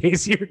which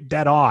case you're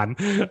dead on.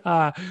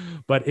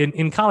 But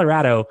in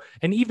Colorado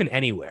and even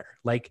anywhere,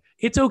 like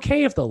it's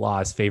okay if the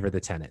laws favor the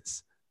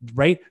tenants,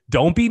 right?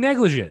 Don't be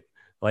negligent.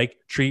 Like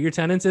treat your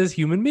tenants as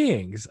human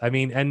beings. I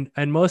mean,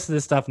 and most of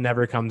this stuff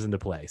never comes into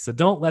play. So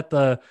don't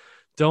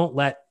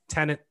let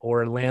tenant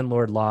or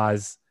landlord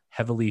laws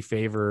heavily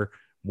favor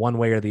one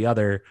way or the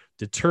other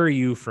deter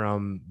you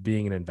from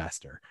being an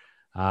investor.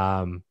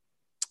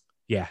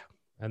 Yeah.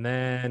 And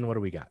then what do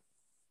we got?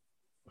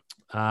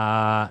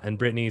 And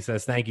Brittany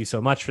says, thank you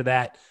so much for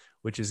that,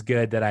 which is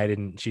good that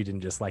she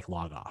didn't just like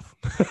log off.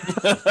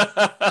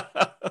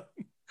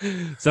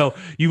 So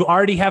you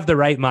already have the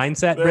right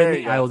mindset,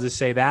 Brittany. I will just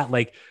say that,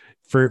 like,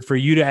 for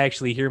you to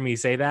actually hear me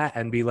say that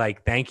and be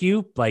like, thank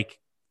you, like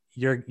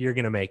you're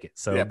going to make it.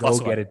 So go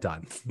get it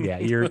done. Yeah.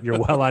 You're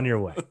well on your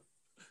way.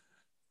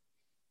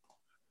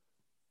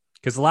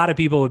 Cause a lot of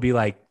people would be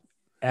like,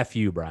 F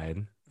you,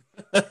 Brian.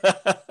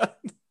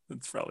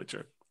 That's probably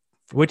true.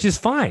 Which is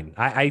fine.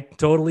 I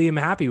totally am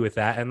happy with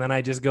that. And then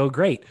I just go,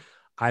 great.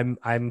 I'm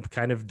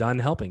kind of done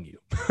helping you.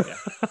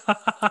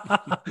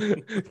 Yeah.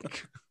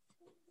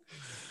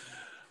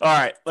 All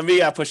right, let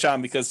me push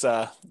on because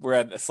we're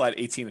at slide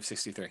 18 of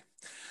 63.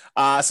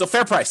 So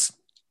fair price.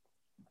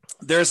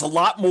 There's a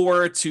lot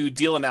more to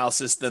deal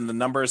analysis than the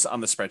numbers on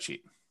the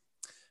spreadsheet.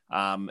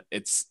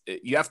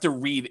 You have to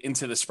read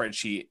into the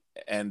spreadsheet,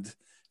 and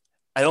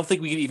I don't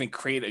think we can even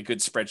create a good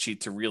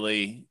spreadsheet to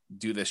really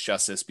do this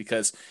justice,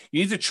 because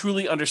you need to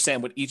truly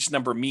understand what each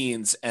number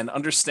means and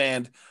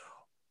understand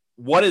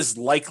what is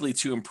likely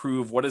to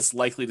improve, what is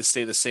likely to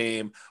stay the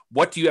same,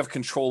 what do you have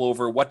control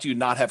over, what do you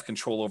not have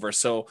control over.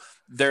 So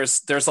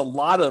there's a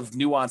lot of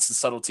nuance and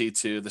subtlety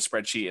to the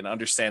spreadsheet and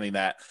understanding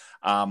that.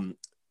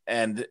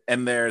 And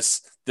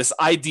there's this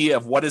idea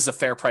of what is a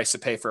fair price to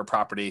pay for a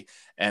property.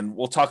 And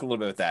we'll talk a little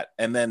bit about that.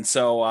 And then,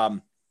 so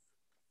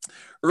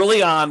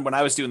early on when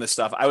I was doing this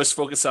stuff, I was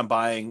focused on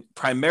buying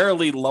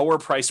primarily lower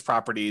priced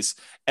properties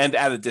and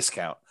at a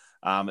discount.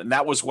 And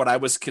that was what I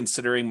was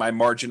considering my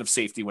margin of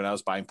safety when I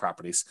was buying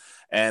properties.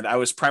 And I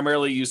was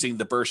primarily using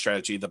the BRRRR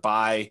strategy, the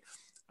buy,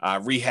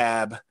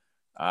 rehab,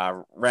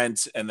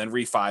 rent, and then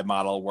refi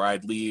model, where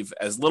I'd leave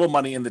as little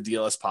money in the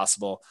deal as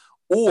possible.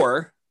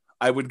 Or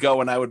I would go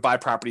and I would buy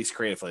properties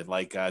creatively,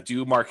 like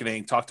do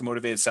marketing, talk to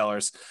motivated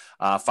sellers,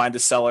 find a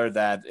seller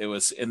that it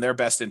was in their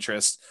best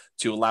interest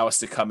to allow us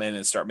to come in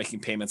and start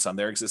making payments on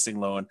their existing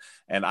loan.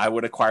 And I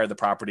would acquire the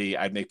property.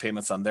 I'd make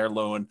payments on their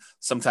loan.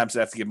 Sometimes I'd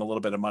have to give them a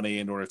little bit of money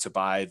in order to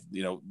buy,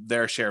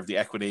 their share of the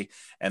equity.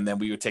 And then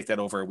we would take that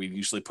over. We'd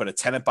usually put a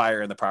tenant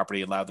buyer in the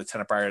property, allow the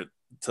tenant buyer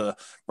to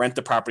rent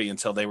the property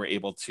until they were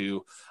able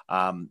to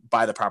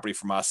buy the property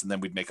from us. And then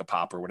we'd make a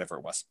pop or whatever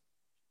it was.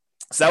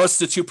 So that was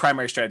the two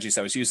primary strategies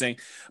I was using,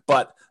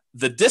 but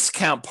the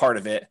discount part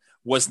of it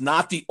was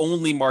not the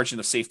only margin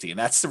of safety. And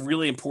that's the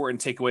really important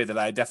takeaway that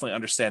I definitely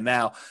understand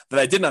now that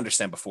I didn't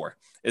understand before,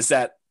 is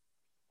that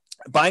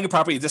buying a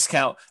property at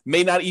discount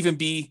may not even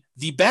be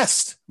the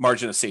best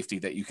margin of safety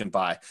that you can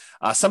buy.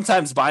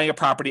 Sometimes buying a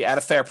property at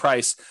a fair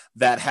price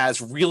that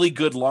has really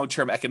good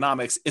long-term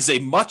economics is a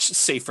much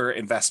safer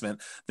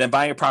investment than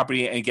buying a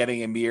property and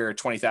getting a mere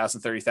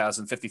 $20,000,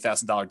 $30,000,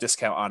 $50,000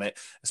 discount on it,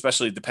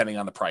 especially depending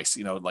on the price,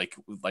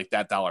 like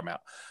that dollar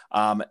amount.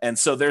 And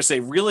so there's a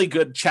really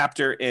good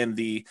chapter in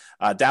the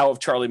Tao of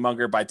Charlie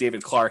Munger by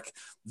David Clark.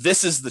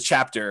 This is the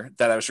chapter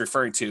that I was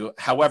referring to.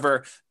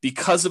 However,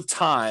 because of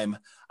time,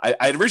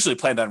 I originally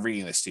planned on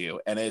reading this to you,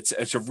 and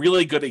it's a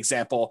really good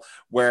example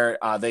where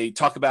they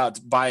talk about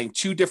buying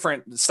two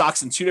different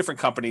stocks in two different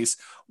companies,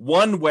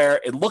 one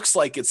where it looks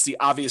like it's the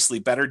obviously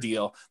better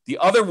deal, the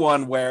other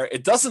one where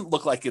it doesn't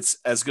look like it's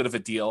as good of a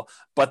deal,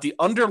 but the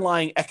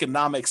underlying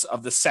economics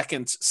of the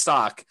second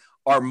stock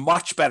are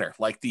much better.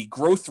 Like the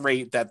growth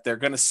rate that they're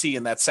going to see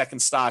in that second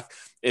stock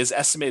is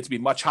estimated to be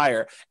much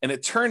higher. And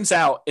it turns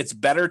out it's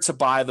better to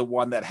buy the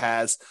one that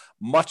has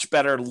much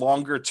better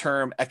longer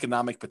term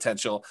economic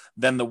potential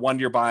than the one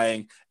you're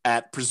buying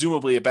at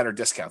presumably a better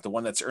discount, the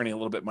one that's earning a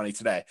little bit of money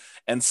today.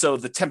 And so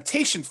the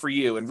temptation for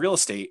you in real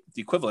estate,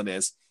 the equivalent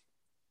is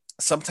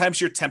sometimes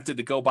you're tempted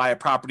to go buy a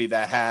property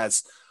that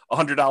has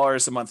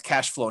 $100 a month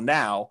cash flow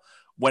now,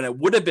 when it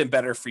would have been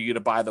better for you to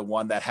buy the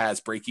one that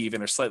has break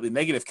even or slightly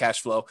negative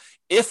cash flow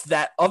if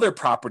that other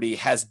property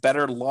has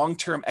better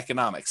long-term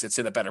economics. It's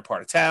in a better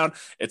part of town.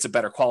 It's a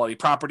better quality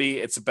property.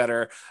 It's a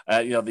better,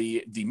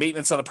 the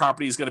maintenance on the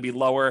property is going to be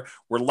lower.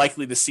 We're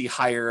likely to see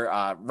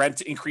higher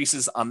rent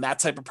increases on that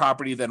type of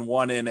property than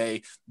one in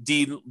a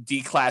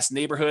D-class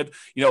neighborhood.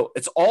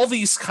 It's all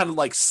these kind of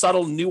like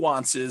subtle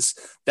nuances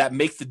that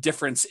make the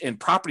difference in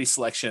property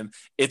selection.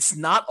 It's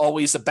not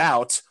always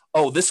about,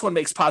 oh, this one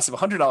makes positive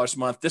 $100 a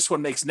month. This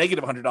one makes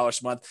negative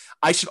 $100 a month.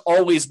 I should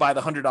always buy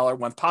the $100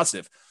 one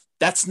positive.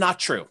 That's not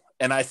true.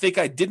 And I think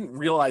I didn't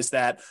realize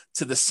that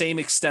to the same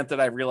extent that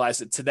I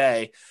realized it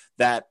today,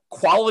 that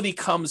quality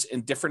comes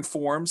in different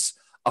forms.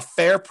 A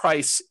fair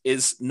price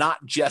is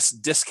not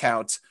just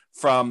discount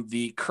from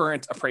the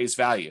current appraised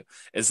value,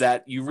 is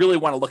that you really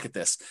want to look at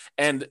this.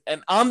 And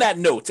on that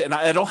note, and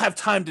I don't have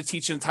time to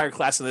teach an entire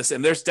class on this,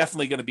 and there's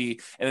definitely going to be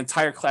an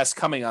entire class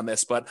coming on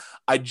this, but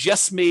I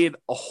just made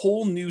a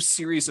whole new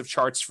series of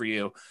charts for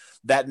you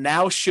that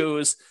now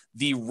shows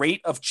the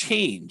rate of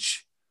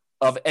change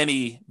of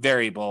any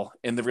variable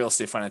in the real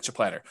estate financial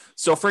planner.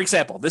 So for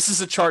example, this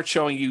is a chart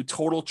showing you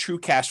total true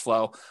cash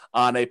flow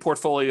on a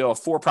portfolio of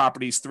 4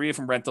 properties, 3 of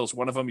them rentals,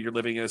 1 of them you're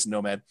living as a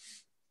nomad.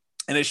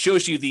 And it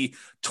shows you the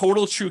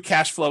total true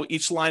cash flow.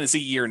 Each line is a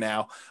year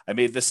now. I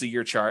made this a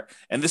year chart.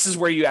 And this is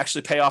where you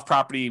actually pay off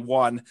property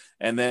 1.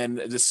 And then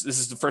this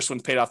is the first one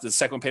paid off. The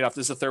second one paid off.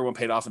 This is the third one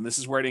paid off. And this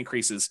is where it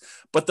increases.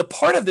 But the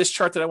part of this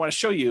chart that I want to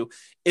show you,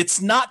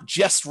 it's not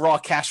just raw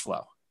cash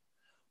flow.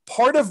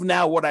 Part of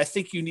now what I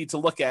think you need to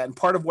look at, and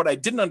part of what I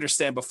didn't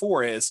understand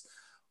before, is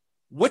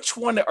which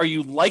one are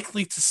you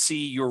likely to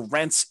see your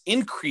rents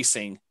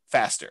increasing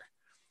faster?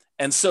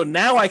 And so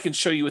now I can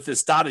show you with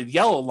this dotted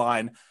yellow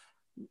line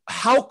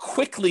how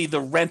quickly the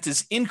rent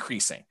is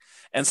increasing.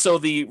 And so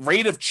the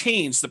rate of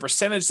change, the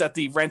percentage that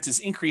the rent is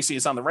increasing,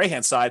 is on the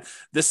right-hand side.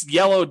 This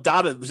yellow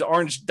dotted, this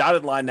orange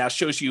dotted line now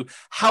shows you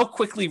how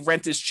quickly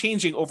rent is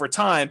changing over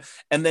time.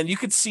 And then you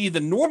can see the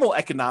normal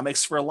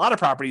economics for a lot of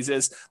properties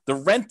is the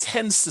rent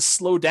tends to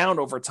slow down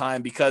over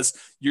time because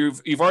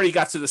you've already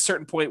got to the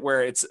certain point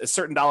where it's a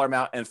certain dollar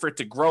amount, and for it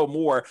to grow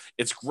more,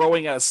 it's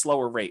growing at a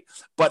slower rate.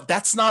 But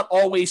that's not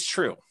always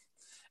true.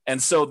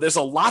 And so there's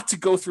a lot to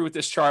go through with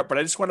this chart, but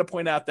I just want to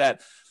point out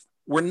that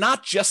we're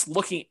not just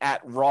looking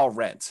at raw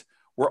rent.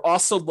 We're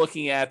also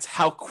looking at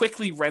how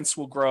quickly rents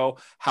will grow,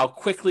 how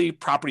quickly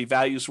property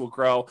values will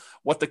grow,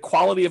 what the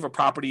quality of a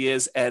property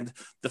is, and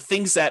the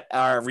things that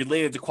are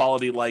related to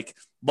quality, like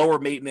lower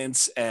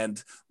maintenance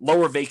and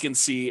lower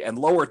vacancy and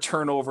lower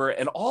turnover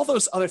and all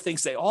those other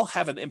things. They all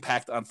have an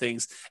impact on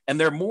things, and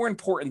they're more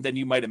important than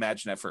you might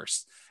imagine at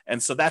first.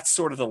 And so that's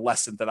sort of the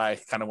lesson that I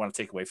kind of want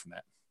to take away from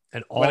that.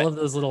 And all of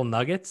those little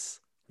nuggets,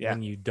 yeah,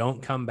 when you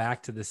don't come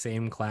back to the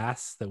same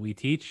class that we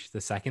teach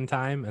the second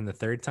time and the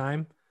third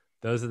time,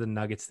 those are the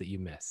nuggets that you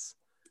miss.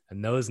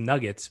 And those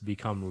nuggets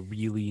become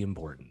really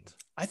important.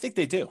 I think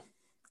they do.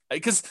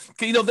 Because,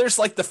 there's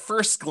like the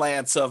first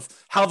glance of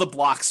how the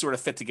blocks sort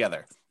of fit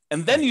together.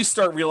 And then you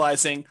start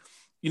realizing,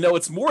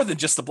 it's more than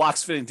just the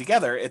blocks fitting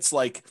together. It's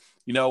like,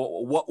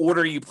 what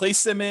order you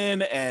place them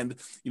in, and,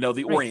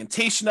 the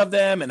orientation of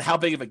them, and how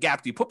big of a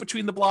gap do you put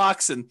between the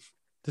blocks. And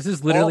this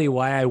is literally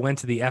why I went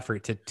to the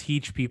effort to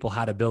teach people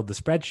how to build the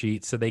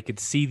spreadsheet so they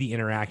could see the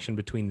interaction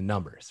between the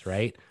numbers,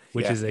 right?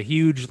 Which is a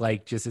huge,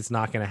 it's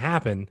not going to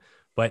happen,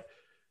 but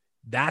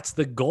that's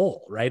the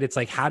goal, right? It's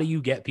like, how do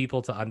you get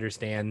people to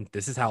understand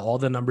this is how all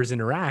the numbers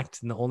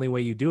interact? And the only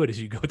way you do it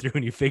is you go through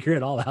and you figure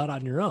it all out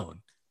on your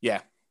own. Yeah.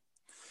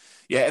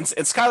 Yeah, and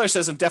Skylar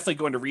says, I'm definitely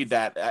going to read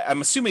that.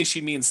 I'm assuming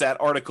she means that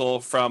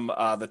article from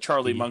the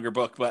Charlie Munger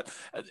book, but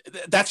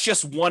that's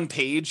just one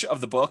page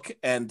of the book.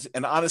 And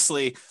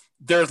honestly,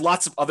 there's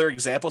lots of other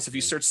examples. If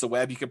you search the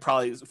web, you could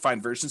probably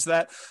find versions of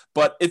that.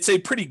 But it's a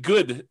pretty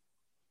good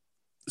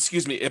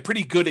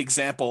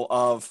example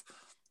of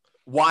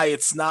why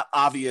it's not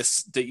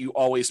obvious that you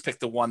always pick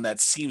the one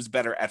that seems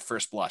better at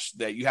first blush,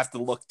 that you have to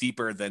look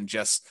deeper than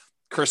just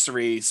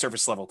cursory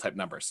surface level type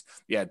numbers.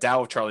 Yeah,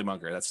 Tao of Charlie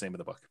Munger, that's the name of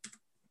the book.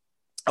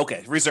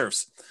 Okay,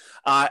 reserves.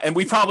 And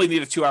we probably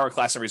need a 2-hour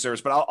class on reserves,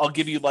 but I'll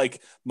give you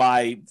like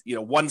my,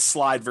 one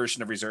slide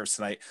version of reserves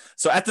tonight.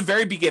 So at the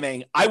very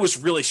beginning, I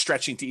was really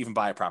stretching to even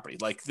buy a property.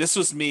 Like this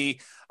was me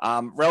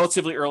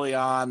relatively early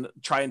on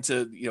trying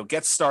to,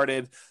 get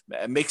started,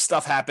 make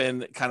stuff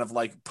happen, kind of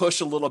like push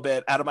a little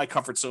bit out of my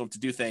comfort zone to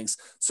do things.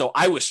 So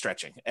I was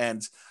stretching,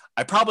 and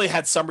I probably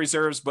had some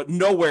reserves, but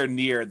nowhere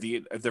near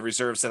the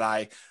reserves that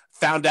I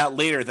found out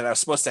later that I was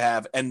supposed to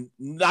have, and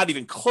not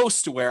even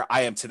close to where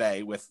I am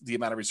today with the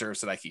amount of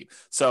reserves that I keep.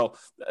 So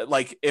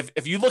like,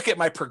 if you look at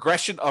my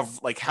progression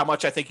of like how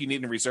much I think you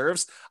need in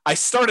reserves, I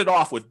started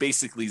off with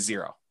basically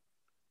 0.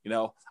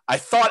 I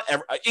thought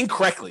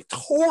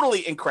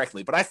totally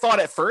incorrectly, but I thought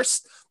at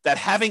first that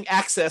having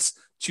access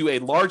to a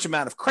large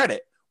amount of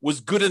credit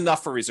was good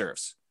enough for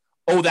reserves.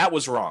 Oh, that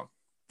was wrong.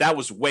 That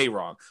was way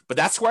wrong. But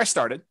that's where I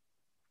started.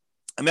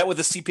 I met with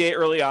a CPA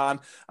early on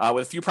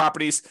with a few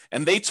properties,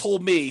 and they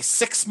told me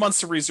 6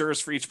 months of reserves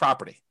for each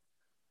property.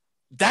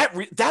 That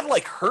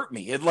like hurt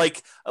me. It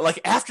like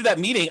after that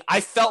meeting,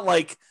 I felt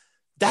like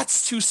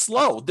that's too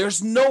slow.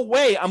 There's no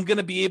way I'm going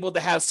to be able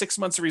to have 6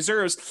 months of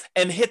reserves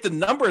and hit the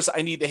numbers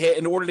I need to hit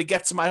in order to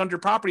get to my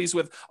 100 properties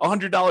with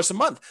 $100 a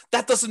month.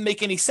 That doesn't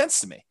make any sense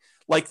to me.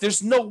 Like,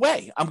 there's no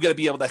way I'm going to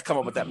be able to come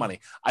up with that money.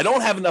 I don't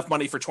have enough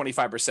money for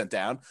 25%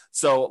 down.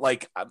 So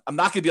like, I'm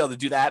not going to be able to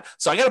do that.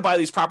 So I got to buy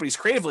these properties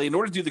creatively in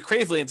order to do the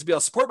creatively and to be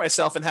able to support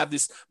myself and have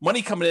this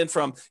money coming in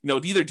from,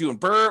 either doing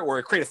BRRRR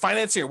or creative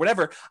financing or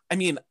whatever. I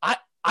mean,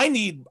 I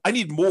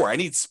need more. I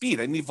need speed.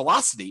 I need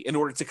velocity in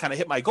order to kind of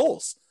hit my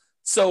goals.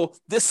 So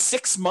this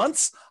 6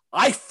 months,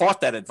 I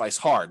fought that advice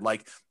hard.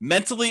 Like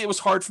mentally, it was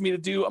hard for me to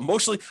do.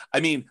 Emotionally, I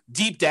mean,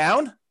 deep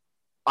down,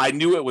 I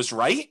knew it was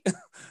right.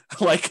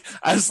 Like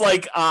I was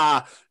like,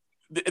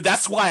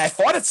 that's why I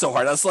fought it so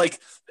hard. I was like,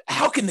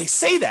 how can they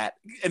say that?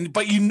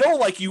 But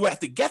like you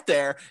have to get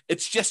there.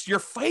 It's just, you're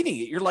fighting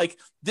it. You're like,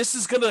 this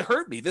is going to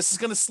hurt me. This is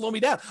going to slow me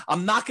down.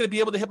 I'm not going to be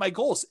able to hit my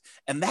goals.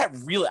 And that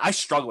really, I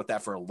struggled with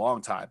that for a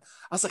long time.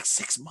 I was like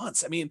 6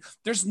 months. I mean,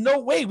 there's no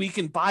way we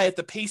can buy at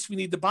the pace we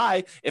need to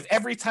buy. If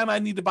every time I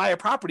need to buy a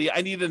property,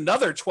 I need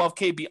another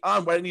 12K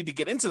beyond what I need to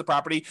get into the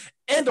property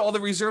and all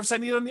the reserves I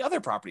need on the other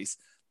properties.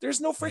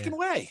 There's no freaking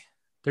way.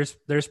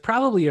 There's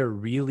probably a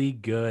really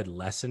good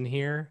lesson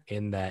here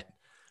in that,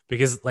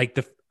 because like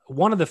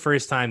one of the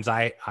first times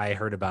I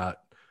heard about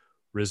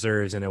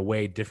reserves in a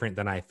way different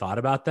than I thought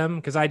about them,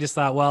 because I just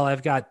thought, well,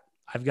 I've got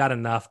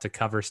enough to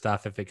cover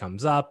stuff if it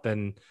comes up,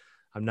 and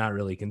I'm not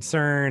really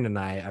concerned, and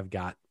I've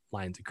got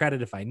lines of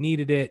credit if I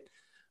needed it.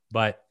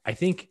 But I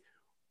think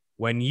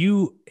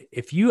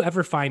if you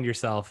ever find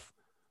yourself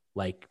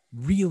like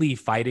really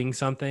fighting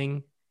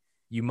something,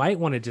 you might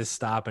want to just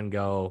stop and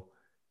go,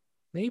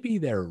 maybe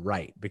they're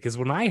right. Because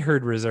when I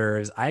heard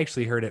reserves, I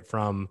actually heard it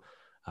from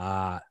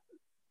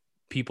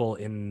people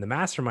in the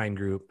mastermind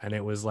group, and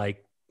it was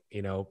like,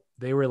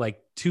 they were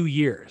like 2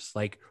 years,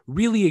 like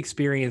really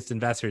experienced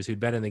investors who'd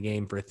been in the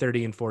game for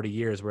 30 and 40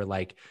 years were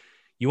like,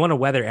 you want to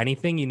weather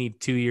anything, you need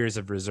 2 years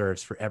of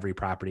reserves for every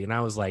property. And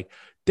I was like,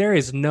 there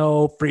is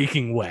no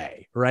freaking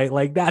way, right?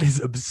 Like that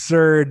is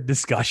absurd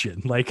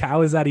discussion. Like,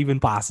 how is that even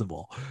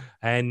possible?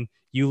 And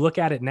you look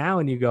at it now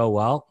and you go,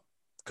 well,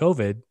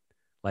 COVID,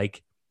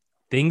 like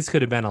things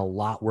could have been a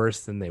lot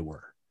worse than they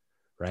were,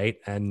 right?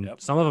 And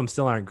some of them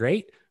still aren't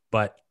great,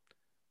 but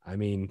I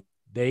mean,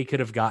 they could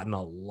have gotten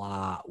a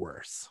lot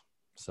worse.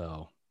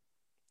 So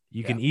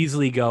you can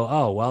easily go,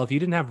 oh, well, if you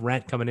didn't have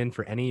rent coming in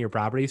for any of your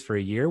properties for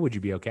a year, would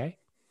you be okay?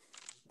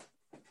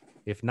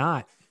 If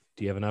not,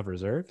 do you have enough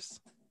reserves?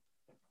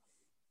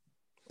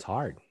 It's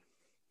hard.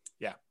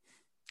 Yeah.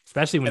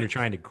 Especially when you're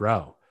trying to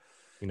grow.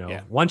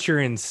 Once you're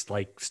in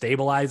like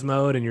stabilize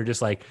mode and you're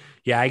just like,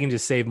 I can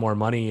just save more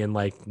money and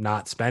like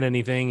not spend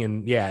anything.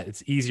 And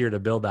it's easier to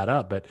build that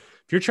up. But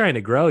if you're trying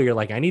to grow, you're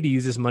like, I need to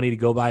use this money to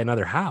go buy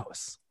another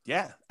house.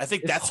 Yeah. I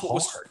think that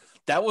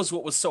was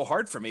what was so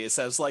hard for me. Is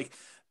I was like,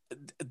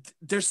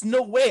 there's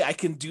no way I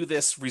can do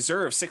this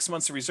 6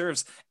 months of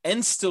reserves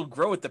and still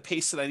grow at the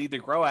pace that I need to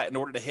grow at in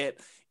order to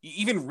hit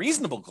even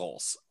reasonable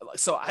goals.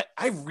 So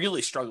I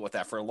really struggled with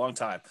that for a long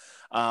time.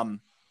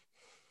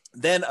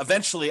 Then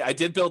eventually I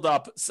did build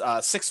up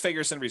 6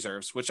 figures in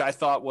reserves, which I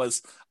thought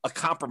was a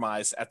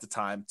compromise at the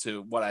time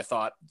to what I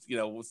thought,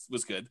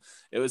 was good.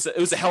 It was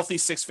a healthy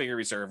 6-figure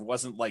reserve. It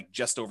wasn't like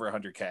just over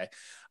 100K.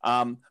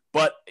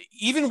 But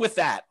even with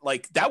that,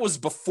 like that was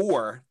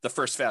before the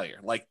first failure.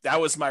 Like that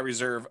was my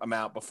reserve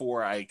amount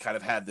before I kind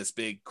of had this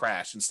big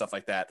crash and stuff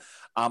like that.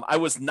 I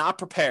was not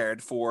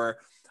prepared for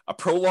a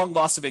prolonged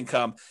loss of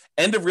income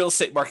and a real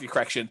estate market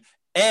correction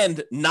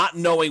and not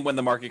knowing when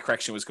the market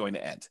correction was going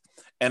to end.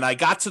 And I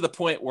got to the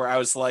point where I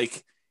was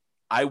like,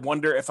 I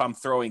wonder if I'm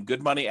throwing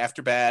good money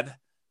after bad.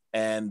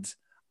 And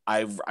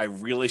I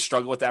really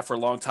struggled with that for a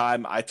long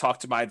time. I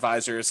talked to my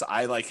advisors.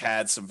 I like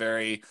had some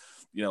very,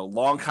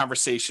 long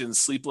conversations,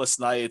 sleepless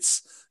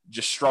nights,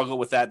 just struggle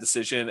with that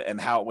decision and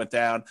how it went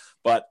down.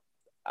 But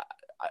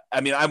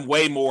I mean, I'm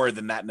way more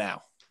than that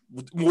now,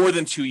 more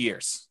than 2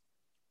 years,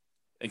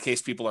 in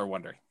case people are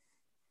wondering.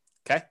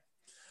 Okay.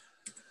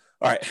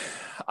 All right.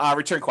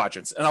 Return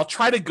quadrants. And I'll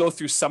try to go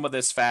through some of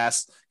this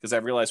fast because I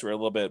realize we're a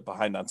little bit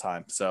behind on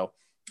time. So,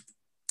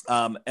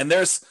 and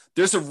there's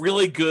a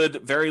really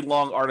good, very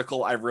long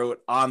article I wrote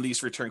on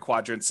these return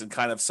quadrants and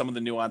kind of some of the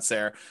nuance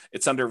there.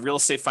 It's under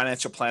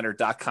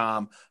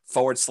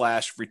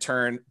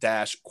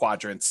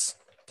realestatefinancialplanner.com/return-quadrants,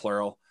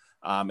 plural.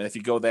 And if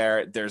you go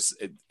there, there's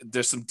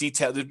some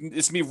detail.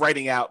 It's me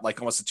writing out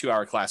like almost a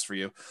 2-hour class for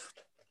you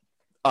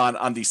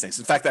on these things.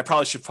 In fact, I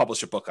probably should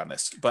publish a book on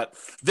this, but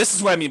this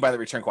is what I mean by the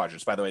return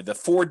quadrants, by the way. The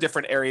 4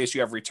 different areas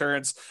you have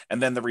returns,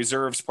 and then the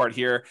reserves part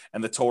here,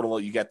 and the total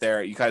you get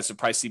there. You guys have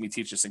probably seen me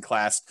teach this in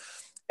class.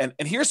 And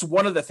here's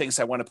one of the things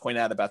I want to point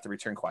out about the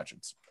return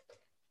quadrants.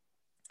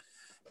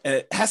 And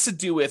it has to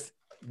do with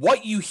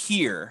what you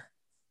hear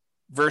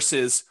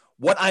versus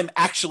what I'm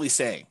actually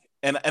saying.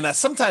 And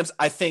sometimes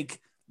I think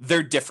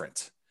they're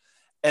different.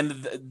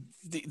 And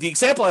the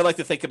example I like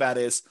to think about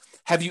is,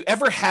 have you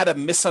ever had a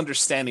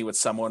misunderstanding with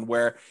someone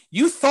where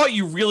you thought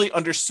you really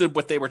understood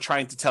what they were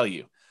trying to tell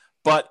you,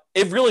 but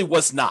it really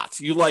was not?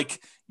 You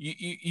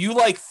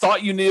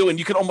thought you knew, and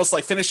you could almost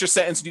like finish your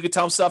sentence and you could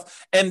tell them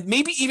stuff, and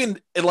maybe even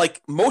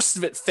like most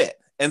of it fit.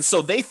 And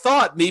so they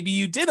thought maybe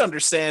you did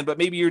understand, but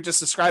maybe you're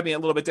just describing it a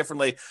little bit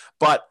differently.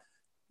 But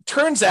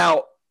turns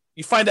out,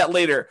 you find out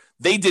later,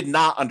 they did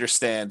not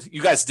understand.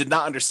 You guys did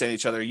not understand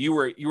each other. You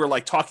were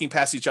like talking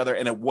past each other,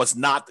 and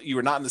you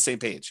were not on the same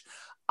page.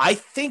 I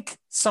think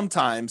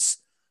sometimes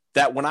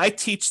that when I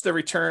teach the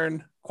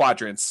return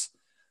quadrants,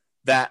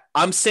 that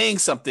I'm saying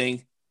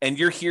something and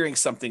you're hearing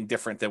something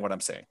different than what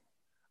I'm saying.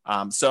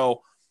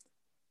 So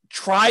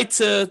try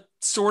to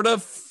sort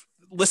of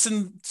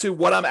listen to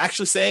what I'm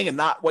actually saying and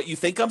not what you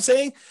think I'm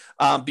saying,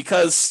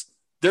 because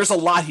there's a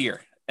lot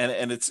here,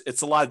 and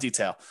it's a lot of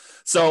detail.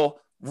 So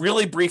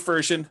really brief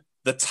version,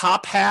 the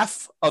top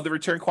half of the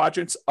return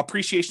quadrants,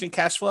 appreciation and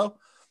cash flow,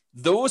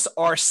 those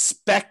are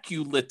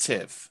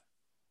speculative.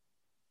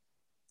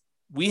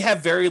 We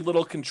have very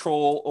little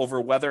control over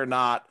whether or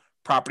not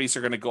properties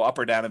are going to go up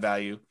or down in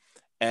value.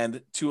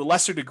 And to a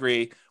lesser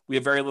degree, we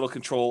have very little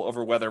control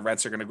over whether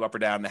rents are going to go up or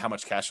down and how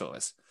much cash flow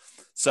is.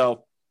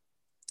 So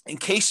in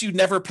case you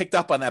never picked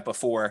up on that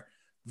before,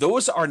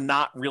 those are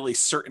not really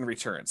certain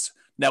returns.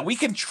 Now, we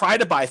can try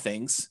to buy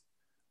things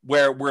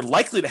where we're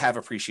likely to have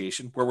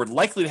appreciation, where we're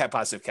likely to have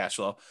positive cash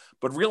flow,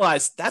 but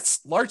realize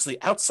that's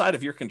largely outside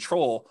of your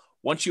control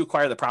once you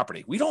acquire the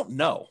property. We don't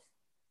know,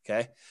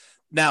 okay?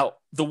 Now,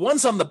 the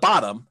ones on the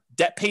bottom,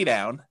 debt pay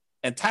down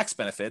and tax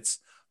benefits,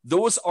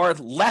 those are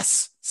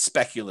less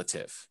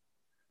speculative.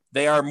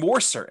 They are more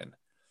certain.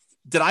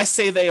 Did I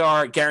say they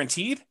are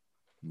guaranteed?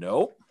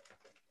 No.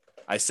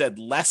 I said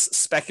less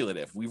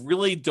speculative. We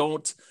really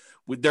don't,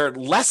 they're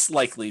less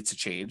likely to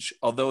change,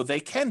 although they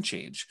can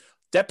change.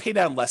 Debt pay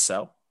down less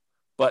so,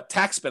 but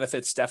tax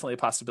benefits definitely a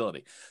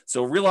possibility.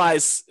 So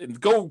realize, and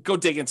go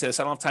dig into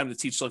this. I don't have time to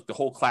teach like the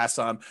whole class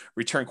on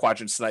return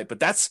quadrants tonight, but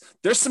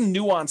there's some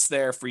nuance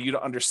there for you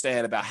to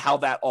understand about how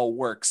that all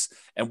works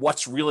and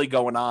what's really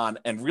going on,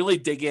 and really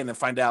dig in and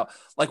find out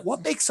like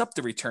what makes up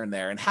the return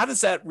there and how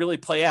does that really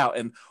play out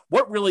and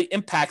what really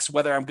impacts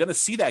whether I'm going to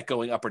see that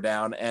going up or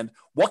down, and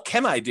what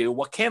can I do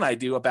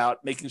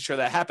about making sure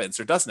that happens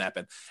or doesn't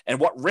happen, and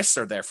what risks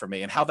are there for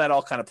me and how that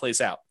all kind of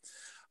plays out.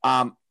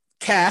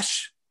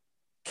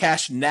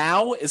 Cash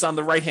now is on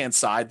the right-hand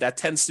side. That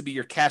tends to be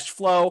your cash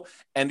flow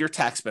and your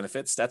tax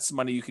benefits. That's the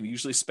money you can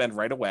usually spend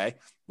right away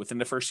within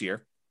the first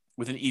year,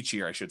 within each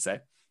year, I should say.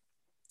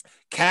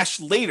 Cash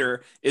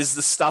later is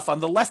the stuff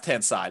on the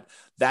left-hand side.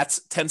 That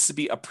tends to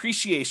be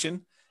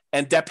appreciation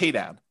and debt pay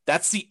down.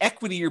 That's the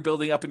equity you're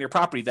building up in your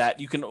property that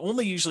you can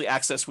only usually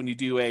access when you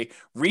do a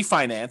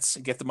refinance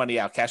and get the money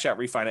out, cash out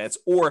refinance,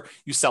 or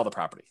you sell the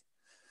property.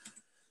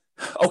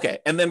 Okay,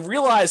 and then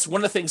realize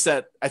one of the things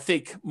that I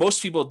think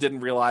most people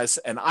didn't realize,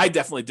 and I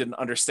definitely didn't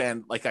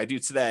understand like I do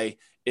today,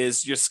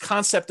 is this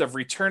concept of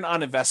return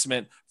on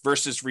investment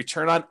versus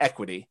return on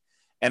equity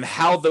and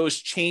how those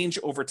change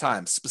over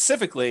time.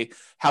 Specifically,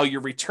 how your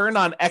return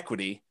on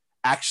equity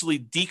actually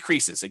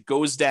decreases. It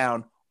goes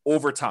down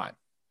over time.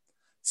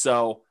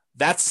 So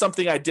that's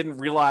something I didn't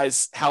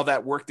realize how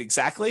that worked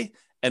exactly,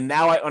 and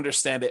now I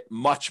understand it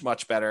much,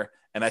 much better,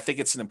 and I think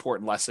it's an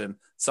important lesson,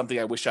 something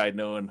I wish I had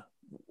known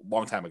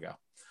long time ago.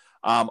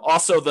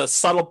 Also, the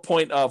subtle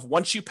point of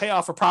once you pay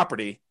off a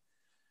property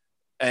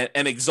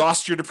and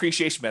exhaust your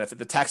depreciation benefit,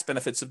 the tax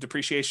benefits of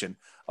depreciation,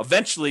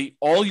 eventually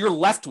all you're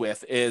left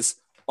with is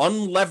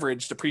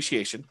unleveraged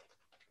depreciation,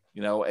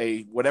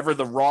 whatever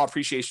the raw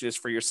appreciation is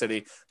for your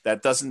city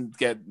that doesn't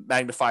get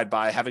magnified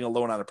by having a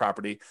loan on a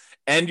property,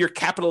 and your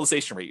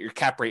capitalization rate, your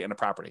cap rate on a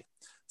property.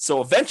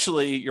 So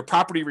eventually your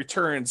property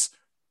returns,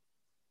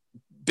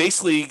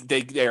 basically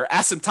they are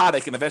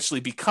asymptotic and eventually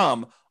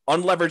become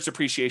unleveraged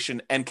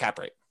depreciation and cap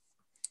rate.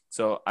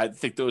 So I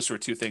think those were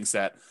two things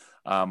that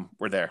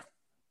were there.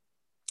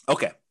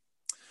 Okay.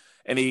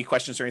 Any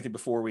questions or anything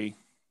before we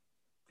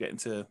get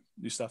into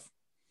new stuff?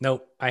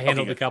 Nope. I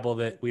handled a couple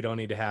that we don't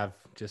need to have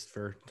just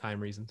for time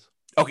reasons.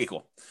 Okay,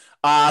 cool.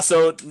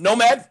 So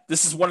Nomad,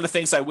 this is one of the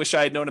things I wish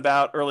I had known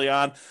about early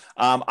on.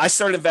 I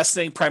started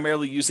investing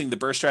primarily using the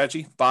BRRRR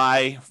strategy,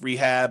 buy,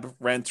 rehab,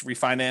 rent,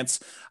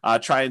 refinance,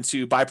 trying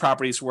to buy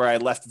properties where I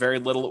left very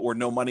little or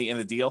no money in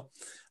a deal.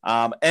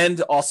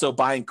 And also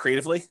buying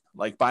creatively,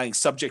 like buying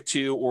subject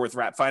to or with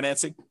wrap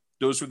financing.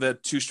 Those were the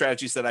two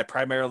strategies that I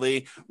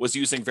primarily was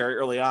using very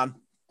early on.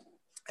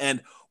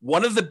 And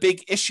one of the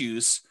big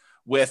issues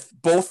with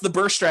both the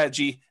BRRRR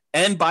strategy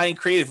and buying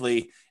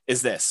creatively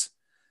is this: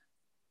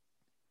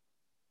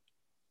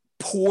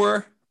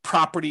 poor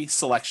property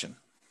selection.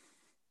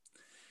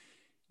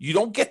 You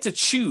don't get to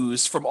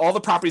choose from all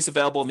the properties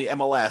available in the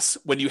MLS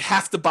when you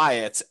have to buy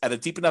it at a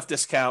deep enough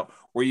discount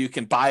where you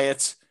can buy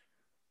it,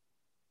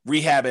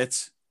 rehab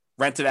it,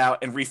 rent it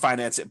out, and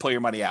refinance it and pull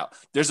your money out.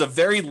 There's a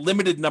very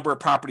limited number of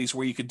properties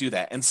where you could do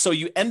that. And so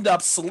you end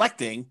up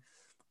selecting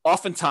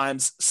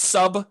oftentimes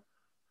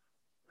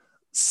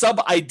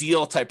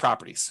sub-ideal type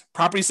properties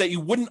that you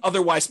wouldn't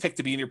otherwise pick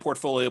to be in your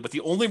portfolio, but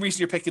the only reason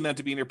you're picking them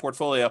to be in your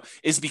portfolio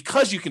is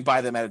because you can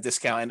buy them at a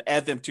discount and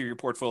add them to your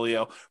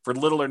portfolio for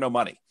little or no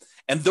money.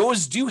 And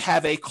those do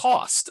have a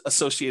cost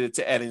associated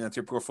to adding them to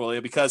your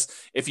portfolio, because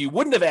if you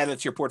wouldn't have added it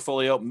to your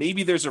portfolio,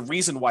 maybe there's a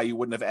reason why you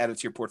wouldn't have added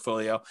to your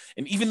portfolio.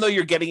 And even though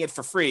you're getting it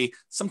for free,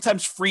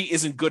 sometimes free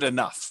isn't good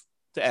enough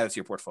to add it to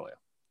your portfolio.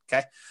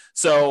 Okay.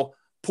 So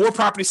poor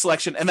property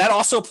selection. And that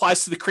also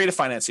applies to the creative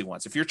financing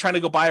ones. If you're trying to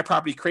go buy a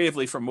property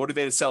creatively from a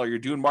motivated seller, you're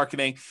doing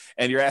marketing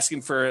and you're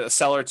asking for a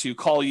seller to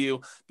call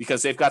you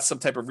because they've got some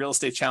type of real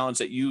estate challenge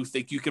that you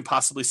think you can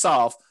possibly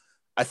solve.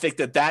 I think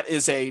that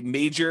is a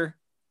major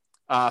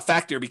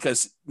factor,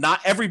 because not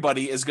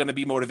everybody is going to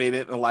be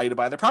motivated and allow you to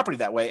buy their property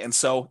that way. And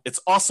so it's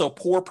also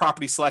poor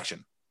property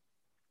selection.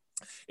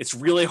 It's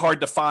really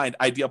hard to find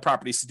ideal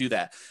properties to do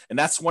that. And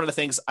that's one of the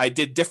things I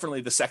did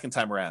differently the second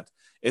time around,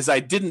 is I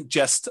didn't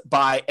just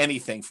buy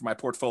anything for my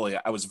portfolio.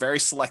 I was very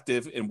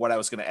selective in what I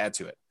was going to add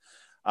to it.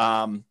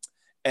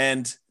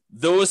 And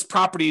those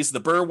properties,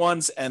 the BRRRR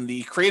ones and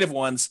the creative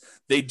ones,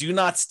 they do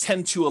not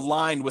tend to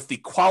align with the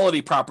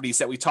quality properties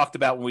that we talked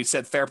about when we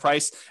said fair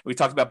price. We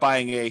talked about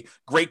buying a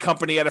great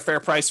company at a fair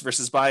price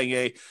versus buying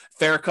a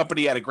fair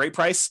company at a great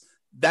price.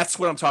 That's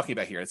what I'm talking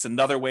about here. It's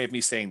another way of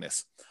me saying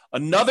this.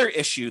 Another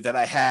issue that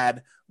I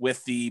had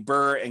with the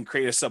BRRRR and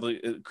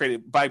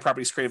creative buying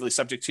properties creatively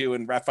subject to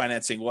and wrap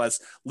financing was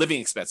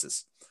living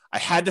expenses. I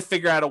had to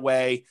figure out a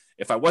way,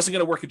 if I wasn't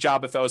going to work a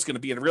job, if I was going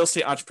to be a real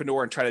estate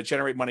entrepreneur and try to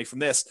generate money from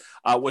this,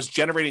 was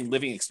generating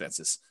living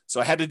expenses.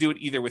 So I had to do it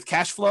either with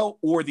cash flow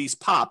or these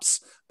pops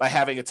by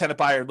having a tenant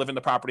buyer live in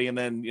the property. And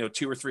then,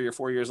 2 or 3 or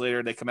 4 years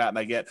later, they come out and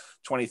I get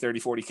 20,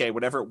 30, 40K,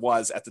 whatever it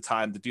was at the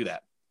time to do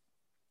that.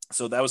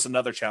 So that was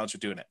another challenge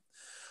of doing it.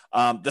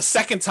 The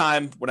second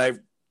time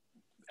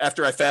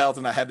after I failed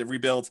and I had to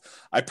rebuild,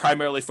 I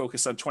primarily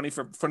focused on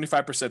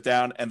 25%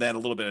 down and then a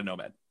little bit of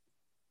Nomad.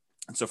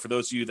 And so for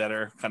those of you that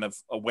are kind of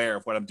aware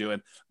of what I'm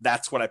doing,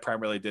 that's what I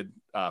primarily did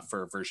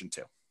for version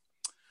 2.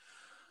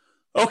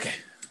 Okay.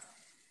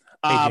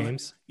 Hey,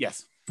 James.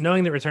 Yes.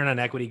 Knowing that return on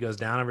equity goes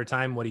down over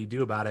time, what do you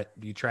do about it?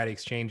 Do you try to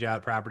exchange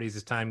out properties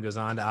as time goes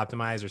on to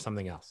optimize, or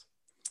something else?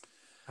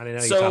 I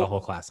know you taught a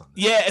whole class on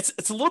this. Yeah,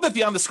 it's a little bit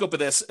beyond the scope of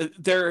this.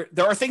 There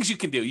are things you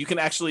can do. You can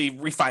actually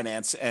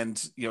refinance and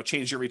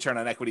change your return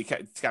on equity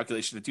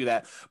calculation to do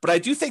that. But I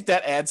do think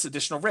that adds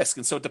additional risk,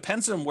 and so it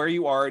depends on where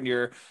you are in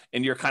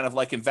your kind of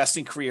like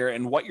investing career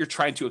and what you're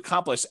trying to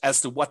accomplish as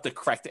to what the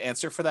correct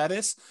answer for that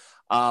is.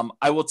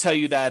 I will tell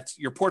you that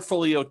your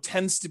portfolio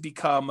tends to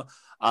become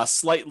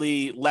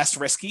slightly less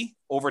risky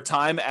over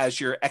time as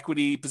your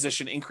equity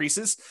position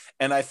increases.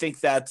 And I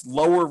think that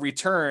lower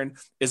return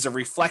is a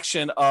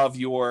reflection of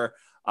your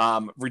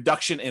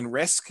reduction in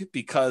risk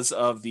because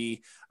of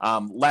the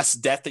less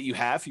debt that you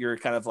have. Your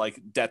kind of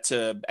like debt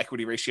to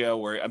equity ratio,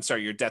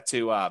 your debt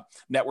to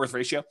net worth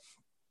ratio.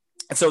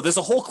 And so there's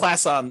a whole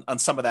class on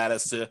some of that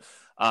as to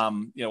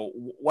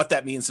what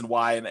that means and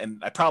why.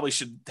 And I probably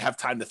should have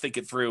time to think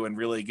it through and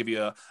really give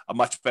you a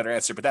much better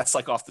answer. But that's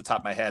like off the top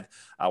of my head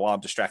while I'm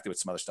distracted with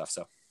some other stuff.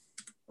 So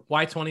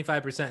why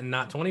 25% and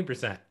not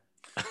 20%?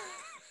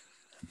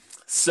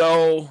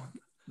 So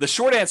the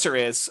short answer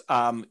is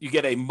you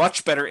get a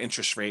much better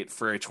interest rate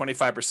for a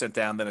 25%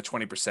 down than a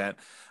 20%.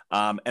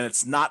 And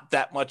it's not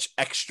that much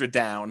extra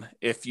down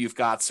if you've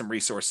got some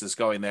resources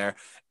going there,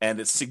 and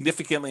it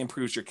significantly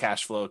improves your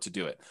cash flow to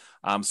do it.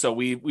 So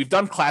we've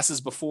done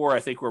classes before, I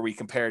think, where we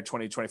compared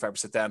 20 to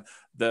 25% down.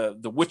 The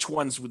which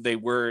ones they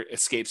were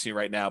escapes me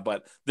right now,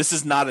 but this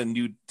is not a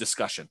new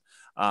discussion.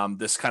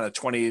 This kind of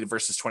 20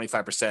 versus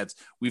 25%,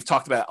 we've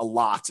talked about a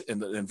lot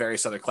in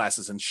various other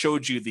classes and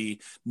showed you the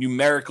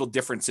numerical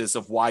differences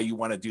of why you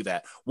want to do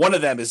that. One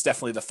of them is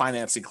definitely the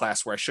financing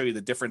class, where I show you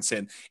the difference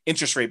in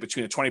interest rate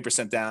between a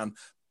 20% down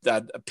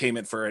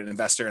payment for an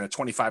investor and a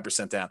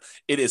 25% down.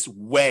 It is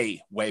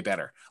way, way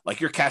better.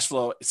 Like your cash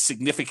flow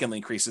significantly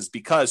increases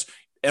because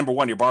number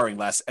one, you're borrowing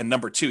less. And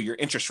number two, your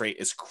interest rate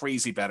is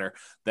crazy better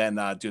than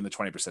doing the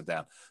 20%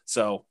 down.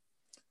 So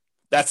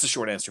that's the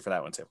short answer for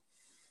that one too.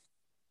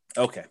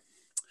 Okay.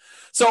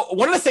 So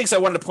one of the things I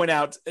wanted to point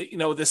out,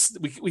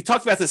 we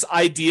talked about this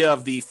idea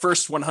of the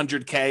first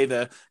 100K,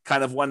 the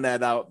kind of one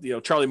that,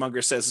 Charlie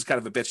Munger says is kind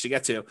of a bitch to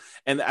get to.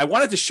 And I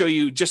wanted to show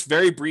you just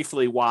very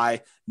briefly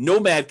why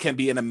Nomad can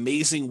be an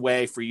amazing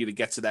way for you to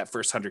get to that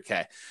first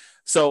 100K.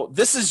 So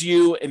this is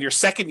you in your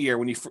second year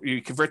when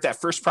you convert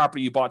that first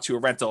property you bought to a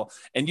rental.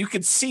 And you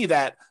can see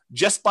that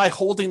just by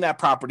holding that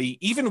property,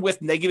 even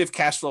with negative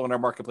cash flow in our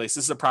marketplace,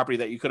 this is a property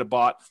that you could have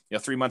bought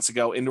 3 months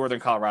ago in Northern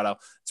Colorado.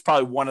 It's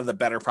probably one of the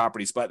better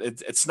properties, but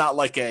it's not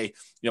like a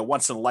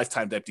once in a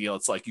lifetime type deal.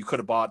 It's like you could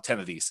have bought 10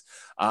 of these.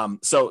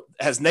 So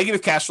it has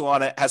negative cash flow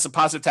on it, has some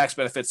positive tax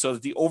benefits, so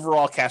that the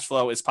overall cash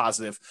flow is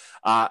positive.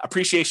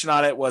 Appreciation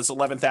on it was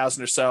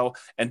 11,000 or so,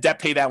 and debt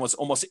pay down was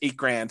almost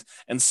 $8,000.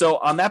 And so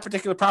on that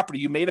particular property,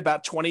 you made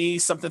about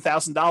 $20-something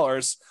thousand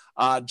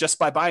just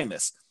by buying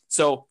this.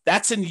 So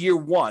that's in year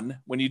one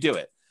when you do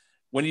it.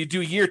 When you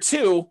do year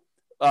two,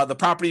 the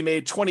property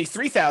made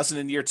 $23,000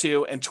 in year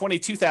two and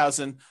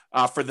 $22,000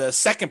 for the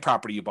second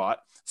property you bought.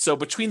 So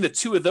between the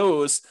two of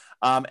those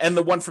and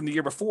the one from the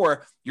year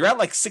before, you're at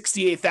like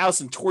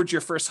 $68,000 towards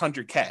your first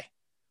 100K,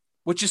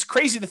 which is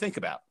crazy to think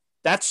about.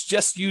 That's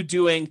just you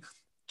doing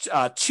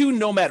 2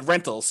 Nomad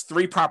rentals,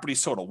 3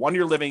 properties total, 1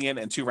 you're living in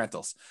and 2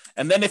 rentals.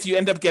 And then if you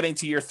end up getting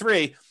to year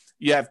 3,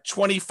 you have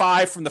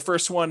 25 from the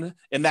first one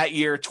in that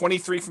year,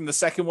 23 from the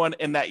second one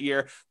in that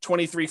year,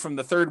 23 from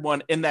the third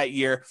one in that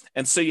year.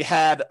 And so you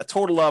had a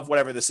total of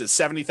whatever this is,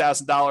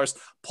 $70,000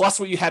 plus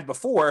what you had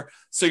before.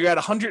 So you're at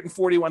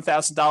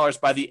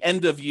 $141,000 by the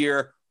end of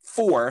year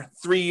 4,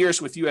 3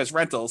 years with you as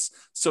rentals.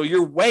 So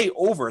you're way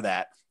over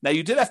that. Now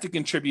you did have to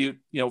contribute,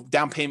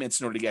 down payments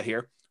in order to get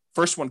here.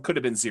 First one could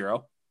have been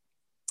 0.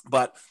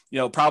 but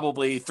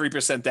probably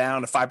 3%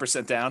 down to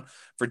 5% down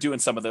for doing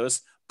some of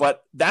those.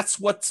 But that's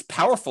what's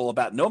powerful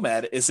about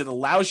Nomad is it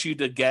allows you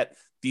to get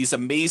these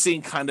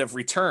amazing kind of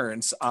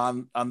returns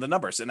on the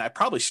numbers. And I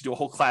probably should do a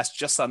whole class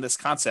just on this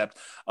concept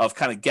of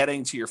kind of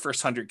getting to your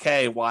first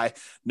 100K, why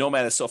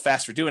Nomad is so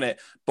fast for doing it.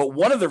 But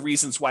one of the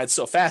reasons why it's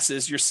so fast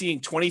is you're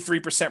seeing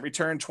 23%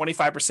 return,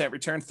 25%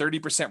 return,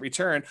 30%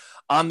 return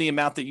on the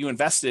amount that you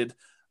invested,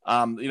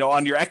 on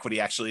your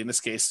equity, actually, in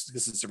this case,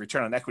 because it's a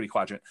return on equity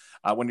quadrant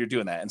when you're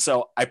doing that. And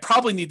so I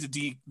probably need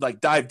to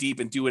dive deep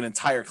and do an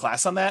entire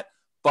class on that.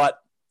 But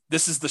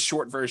this is the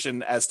short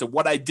version as to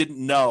what I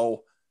didn't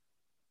know,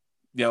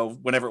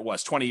 whenever it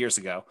was 20 years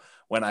ago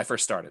when I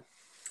first started.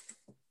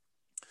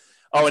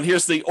 Oh, and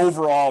here's the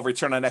overall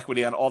return on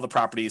equity on all the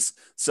properties.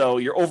 So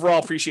your overall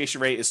appreciation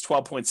rate is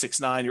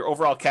 12.69. Your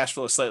overall cash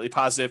flow is slightly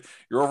positive.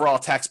 Your overall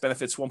tax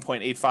benefits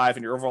 1.85,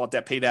 and your overall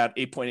debt pay down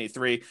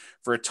 8.83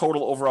 for a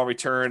total overall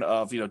return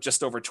of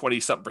just over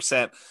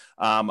 20-something%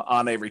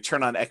 on a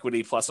return on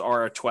equity plus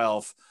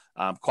R12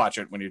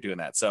 quadrant when you're doing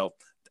that. So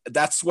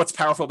that's what's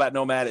powerful about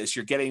Nomad is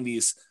you're getting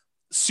these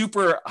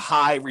super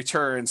high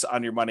returns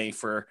on your money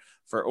for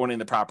owning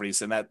the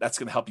properties, and that's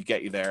going to help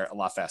you there a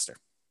lot faster.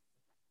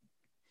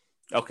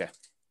 Okay.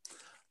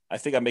 I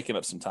think I'm making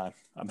up some time.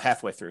 I'm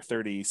halfway through,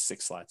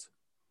 36 slides.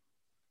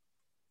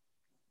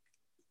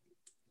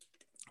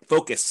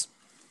 Focus.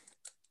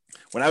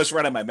 When I was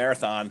running my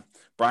marathon,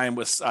 Brian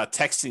was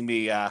texting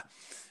me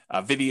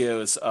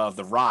videos of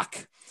The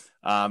Rock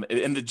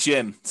in the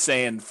gym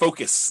saying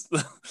focus.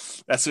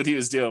 That's what he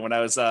was doing when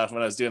I was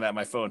doing that on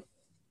my phone.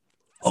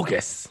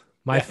 Focus.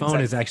 My phone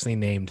is actually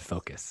named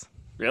Focus.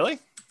 Really?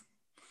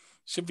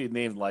 Should be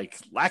named like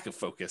lack of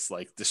focus,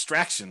 like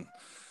distraction.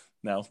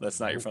 No, that's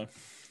not your phone.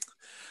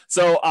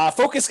 So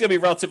focus is going to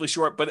be relatively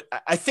short, but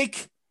I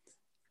think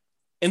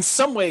in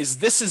some ways,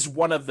 this is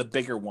one of the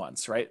bigger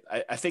ones, right?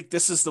 I think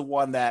this is the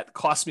one that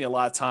cost me a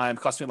lot of time,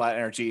 cost me a lot of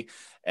energy,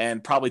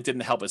 and probably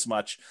didn't help as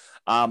much.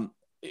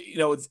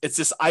 It's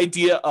this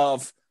idea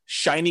of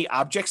shiny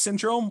object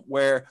syndrome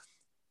where,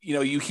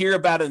 you hear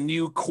about a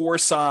new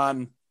course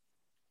on,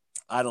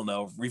 I don't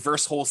know,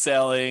 reverse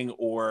wholesaling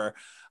or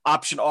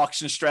option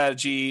auction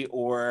strategy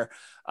or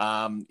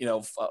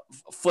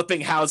flipping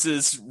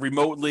houses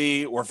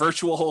remotely or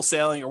virtual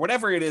wholesaling or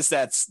whatever it is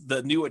that's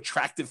the new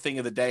attractive thing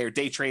of the day, or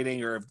day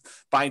trading or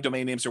buying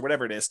domain names or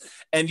whatever it is.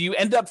 And you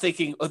end up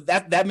thinking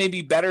that may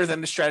be better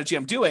than the strategy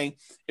I'm doing.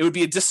 It would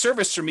be a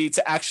disservice for me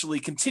to actually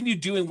continue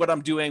doing what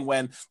I'm doing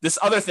when this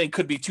other thing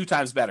could be 2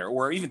 times better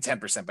or even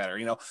 10% better.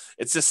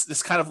 It's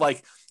this kind of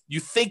like, you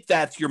think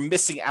that you're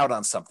missing out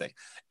on something.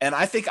 And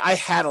I think I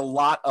had a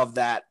lot of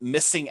that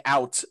missing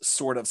out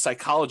sort of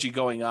psychology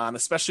going on,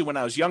 especially when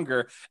I was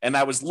younger, and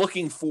I was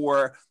looking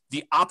for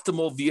the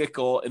optimal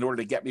vehicle in order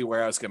to get me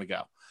where I was going to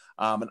go.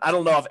 And I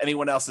don't know if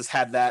anyone else has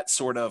had that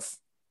sort of,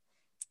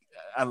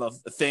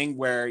 thing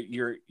where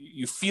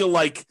you feel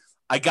like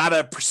I got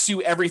to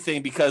pursue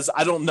everything because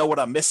I don't know what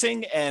I'm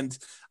missing. And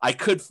I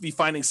could be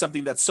finding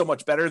something that's so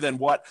much better than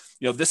what,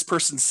 this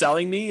person's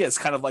selling me as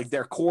kind of like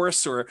their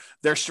course or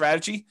their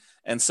strategy.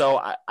 And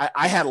so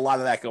I had a lot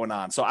of that going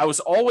on. So I was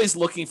always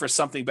looking for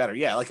something better.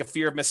 Yeah. Like a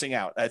fear of missing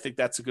out. I think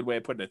that's a good way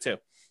of putting it too.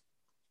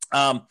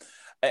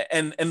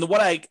 And what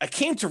I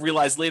came to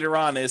realize later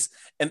on is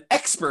an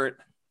expert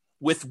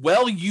with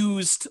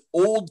well-used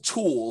old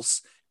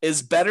tools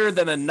is better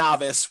than a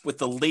novice with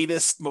the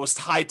latest, most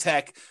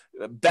high-tech,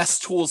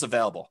 best tools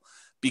available.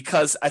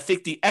 Because I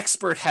think the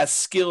expert has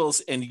skills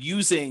in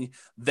using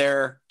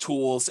their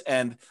tools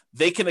and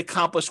they can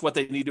accomplish what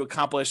they need to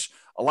accomplish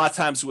a lot of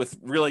times with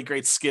really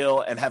great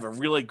skill and have a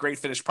really great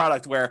finished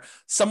product, where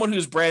someone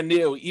who's brand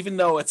new, even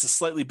though it's a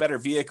slightly better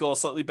vehicle,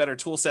 slightly better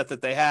tool set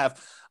that they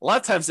have, a lot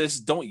of times they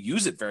just don't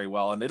use it very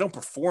well and they don't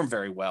perform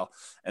very well.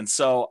 And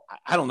so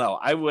I don't know.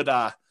 I would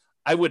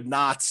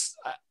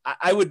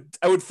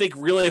think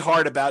really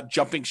hard about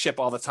jumping ship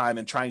all the time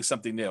and trying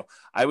something new.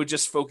 I would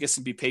just focus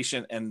and be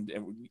patient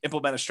and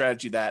implement a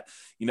strategy that,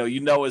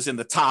 is in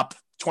the top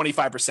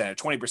 25%,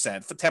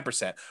 20%,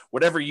 10%,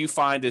 whatever you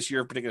find is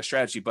your particular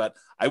strategy. But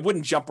I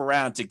wouldn't jump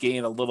around to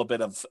gain a little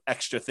bit of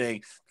extra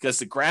thing, because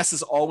the grass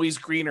is always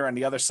greener on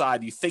the other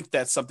side. You think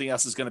that something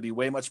else is going to be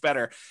way much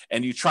better,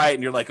 and you try it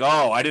and you're like,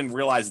 oh, I didn't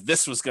realize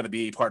this was going to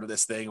be part of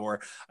this thing,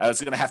 or I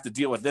was going to have to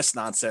deal with this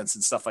nonsense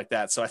and stuff like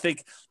that. So I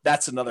think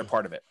that's another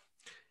part of it.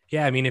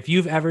 Yeah. I mean, if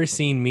you've ever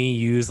seen me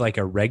use like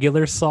a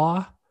regular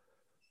saw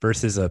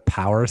versus a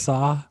power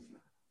saw,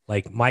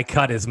 like my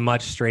cut is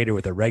much straighter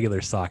with a regular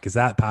saw, because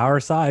that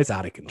power saw is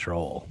out of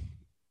control.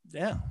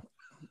 Yeah.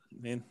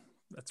 I mean,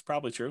 that's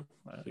probably true,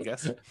 I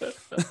guess.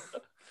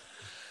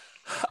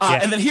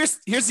 And then here's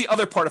the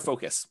other part of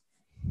focus.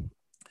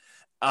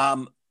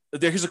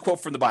 Here's a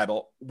quote from the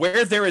Bible: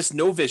 "Where there is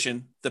no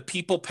vision, the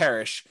people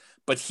perish,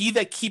 but he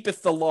that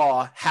keepeth the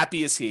law,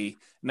 happy is he."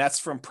 And that's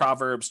from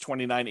Proverbs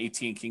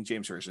 29:18, King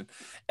James Version.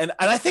 And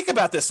I think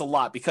about this a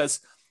lot, because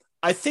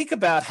I think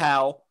about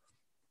how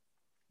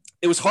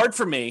it was hard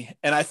for me,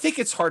 and I think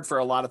it's hard for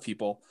a lot of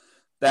people,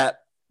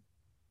 that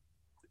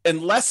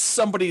unless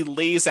somebody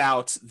lays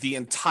out the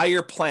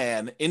entire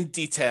plan in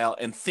detail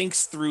and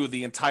thinks through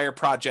the entire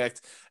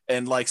project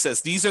and like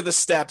says, these are the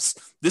steps,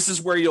 this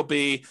is where you'll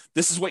be,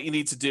 this is what you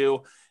need to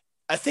do.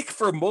 I think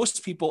for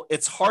most people,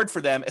 it's hard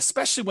for them,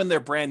 especially when they're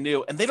brand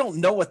new and they don't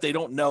know what they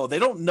don't know. They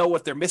don't know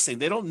what they're missing.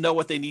 They don't know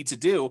what they need to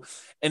do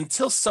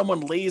until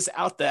someone lays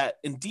out that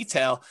in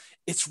detail.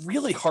 It's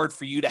really hard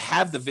for you to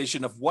have the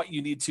vision of what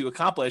you need to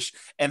accomplish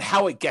and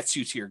how it gets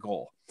you to your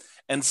goal.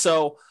 And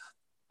so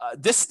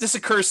this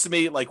occurs to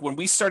me, like when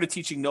we started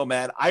teaching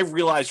Nomad, I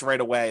realized right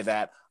away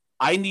that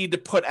I need to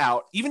put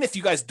out, even if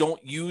you guys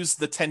don't use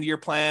the 10-year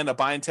plan of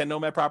buying 10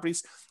 Nomad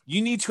properties,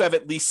 you need to have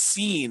at least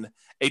seen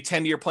a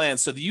 10-year plan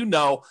so that you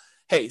know,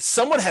 hey,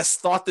 someone has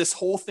thought this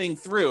whole thing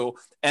through,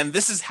 and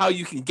this is how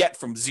you can get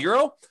from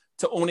 0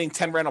 to owning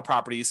 10 rental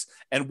properties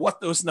and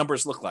what those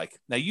numbers look like.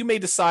 Now, you may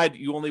decide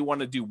you only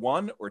want to do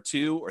 1 or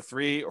 2 or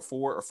 3 or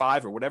 4 or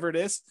 5 or whatever it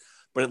is,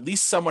 but at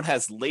least someone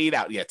has laid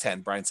out,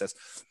 10, Brian says,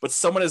 but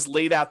someone has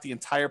laid out the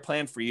entire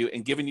plan for you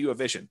and given you a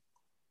vision.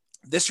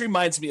 This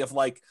reminds me of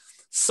like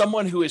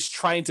someone who is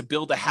trying to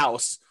build a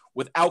house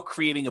without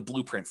creating a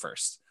blueprint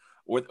first,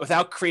 or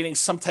without creating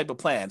some type of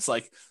plan. It's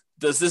like,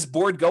 does this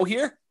board go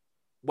here?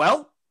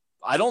 Well,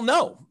 I don't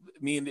know.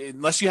 I mean,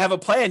 unless you have a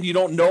plan, you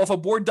don't know if a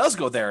board does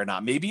go there or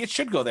not. Maybe it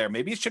should go there.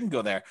 Maybe it shouldn't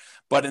go there.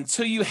 But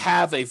until you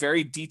have a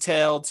very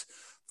detailed,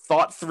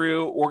 thought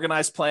through,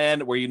 organized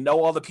plan where you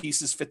know all the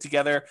pieces fit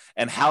together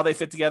and how they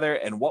fit together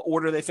and what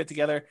order they fit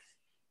together,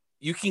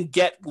 you can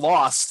get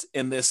lost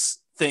in this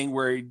thing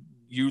where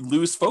you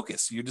lose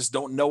focus. You just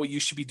don't know what you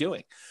should be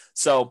doing.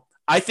 So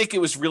I think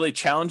it was really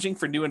challenging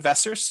for new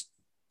investors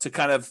to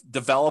kind of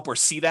develop or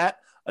see that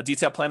a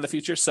detailed plan in the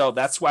future. So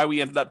that's why we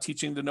ended up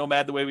teaching the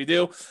Nomad the way we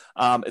do.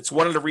 It's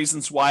one of the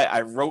reasons why I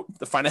wrote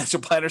the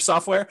financial planner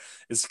software,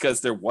 is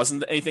because there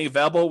wasn't anything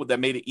available that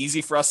made it easy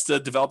for us to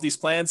develop these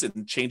plans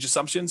and change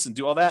assumptions and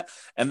do all that.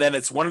 And then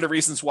it's one of the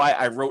reasons why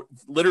I wrote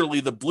literally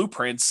the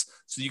blueprints,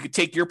 so you could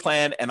take your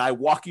plan and I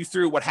walk you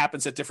through what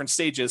happens at different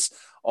stages,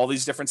 all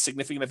these different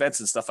significant events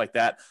and stuff like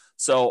that.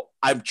 So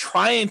I'm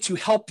trying to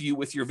help you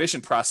with your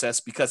vision process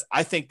because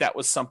I think that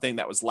was something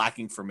that was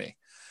lacking for me.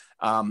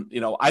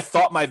 I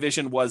thought my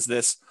vision was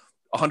this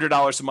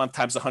 $100 a month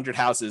times 100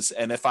 houses.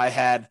 And if I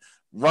had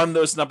run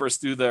those numbers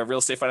through the real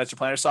estate financial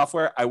planner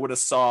software, I would have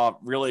saw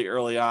really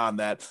early on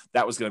that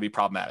was going to be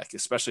problematic,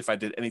 especially if I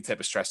did any type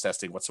of stress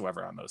testing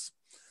whatsoever on those.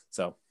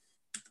 So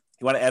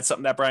you want to add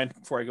something to that, Brian,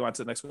 before I go on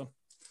to the next one?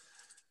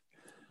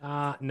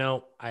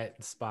 No,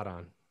 spot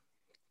on.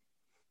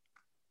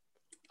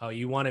 Oh,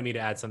 you wanted me to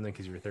add something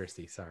because you were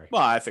thirsty. Sorry.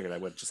 Well, I figured I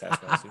would just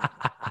ask.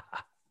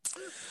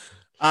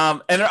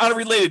 And on a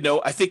related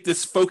note, I think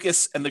this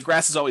focus and the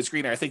grass is always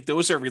greener, I think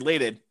those are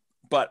related.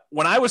 But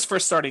when I was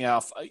first starting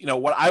off,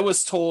 what I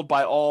was told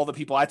by all the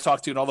people I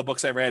talked to and all the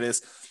books I read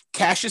is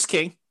cash is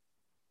king.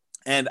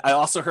 And I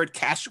also heard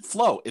cash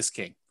flow is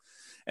king.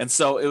 And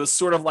so it was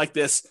sort of like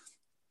this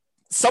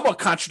somewhat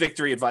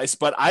contradictory advice,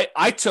 but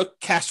I took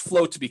cash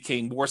flow to be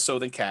king more so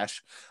than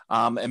cash.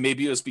 And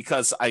maybe it was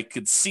because I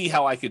could see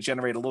how I could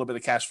generate a little bit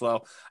of cash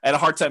flow. I had a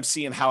hard time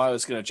seeing how I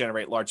was going to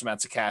generate large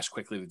amounts of cash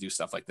quickly to do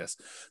stuff like this.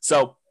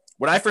 So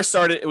when I first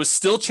started, it was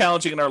still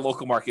challenging in our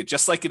local market,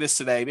 just like it is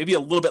today, maybe a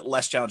little bit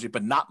less challenging,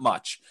 but not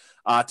much,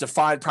 to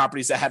find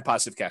properties that had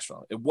positive cash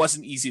flow. It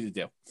wasn't easy to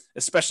do,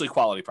 especially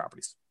quality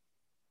properties.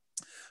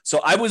 So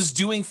I was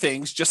doing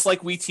things just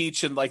like we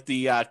teach in like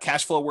the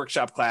cash flow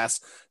workshop class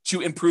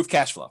to improve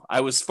cash flow. I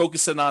was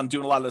focusing on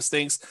doing a lot of those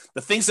things.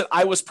 The things that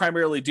I was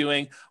primarily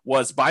doing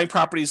was buying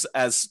properties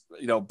as,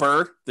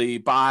 BRRRR, the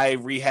buy,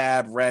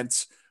 rehab,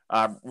 rent,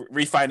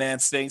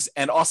 refinance things,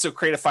 and also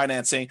creative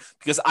financing,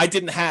 because I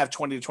didn't have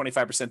 20 to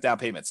 25% down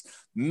payments.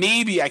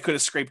 Maybe I could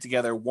have scraped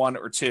together 1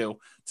 or 2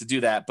 to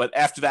do that. But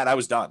after that, I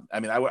was done. I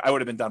mean, I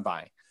would have been done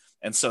buying.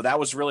 And so that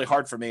was really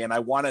hard for me. And I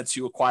wanted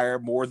to acquire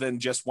more than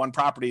just one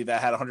property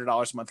that had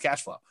 $100 a month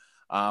cash flow.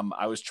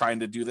 I was trying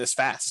to do this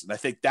fast. And I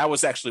think that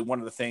was actually one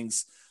of the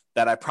things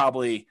that I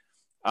probably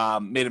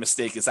made a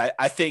mistake is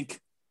I think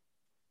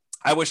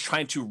I was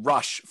trying to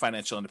rush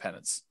financial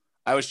independence.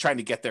 I was trying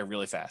to get there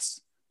really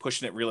fast,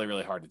 pushing it really,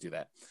 really hard to do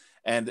that.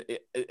 And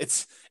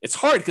it's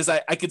hard because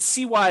I could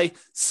see why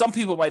some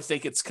people might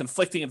think it's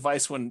conflicting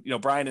advice when,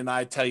 Brian and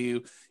I tell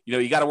you,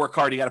 you got to work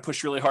hard, you got to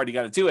push really hard, you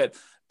got to do it.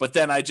 But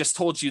then I just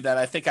told you that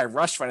I think I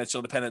rushed financial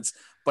independence,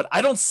 but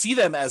I don't see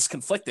them as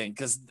conflicting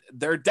because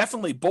they're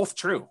definitely both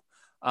true.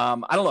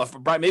 I don't know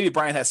if maybe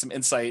Brian has some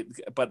insight,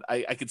 but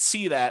I could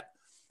see that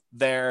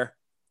they're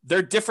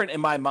different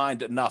in my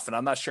mind enough, and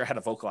I'm not sure how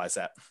to vocalize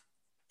that.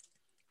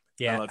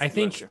 Yeah, I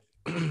think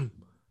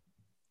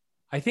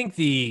I think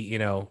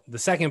the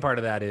second part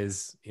of that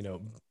is,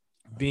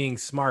 being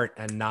smart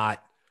and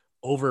not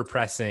over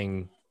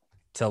pressing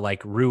to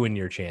like ruin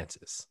your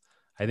chances.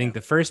 I think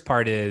the first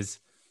part is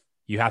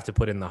you have to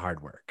put in the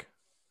hard work,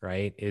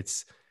 right?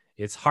 It's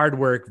hard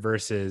work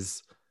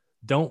versus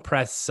don't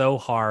press so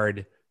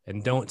hard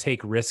and don't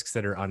take risks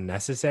that are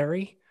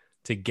unnecessary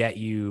to get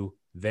you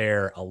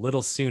there a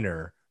little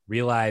sooner.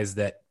 Realize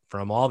that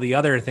from all the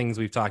other things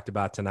we've talked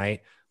about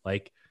tonight,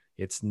 like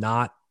it's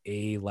not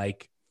a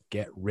like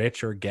get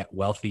rich or get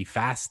wealthy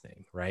fast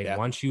thing, right? Yeah.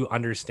 Once you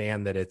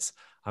understand that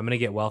I'm going to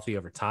get wealthy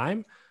over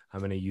time, I'm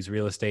going to use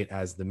real estate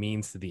as the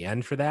means to the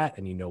end for that,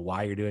 and you know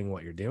why you're doing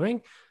what you're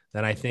doing,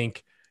 then I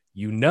think,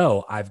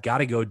 I've got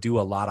to go do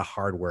a lot of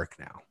hard work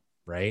now,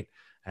 right?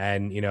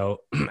 And,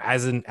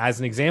 as an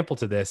example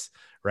to this,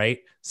 right?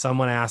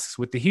 Someone asks,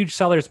 with the huge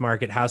seller's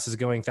market, houses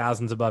going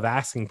thousands above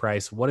asking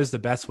price, what is the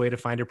best way to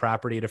find a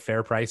property at a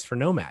fair price for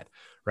Nomad,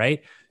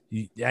 right?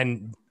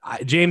 And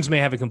James may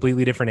have a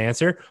completely different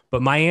answer,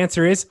 but my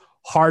answer is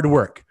hard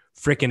work.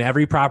 Freaking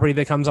every property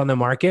that comes on the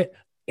market,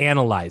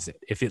 analyze it.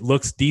 If it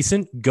looks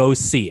decent, go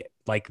see it.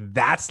 Like,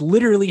 that's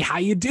literally how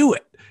you do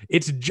it.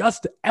 It's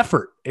just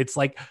effort. It's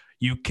like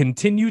you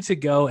continue to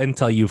go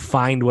until you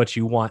find what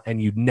you want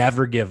and you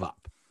never give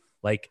up.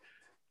 Like,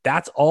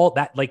 that's all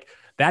that, like,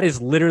 that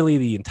is literally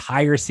the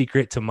entire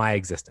secret to my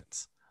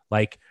existence.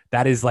 Like,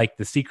 that is like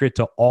the secret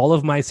to all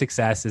of my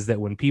success, is that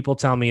when people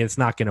tell me it's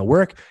not going to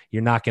work,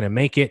 you're not going to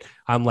make it,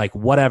 I'm like,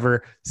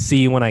 whatever, see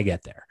you when I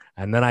get there.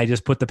 And then I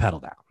just put the pedal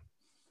down.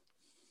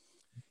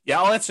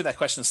 Yeah, I'll answer that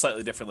question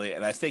slightly differently.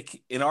 And I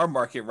think in our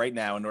market right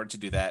now, in order to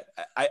do that,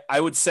 I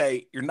would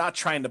say you're not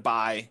trying to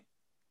buy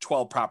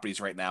 12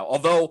 properties right now.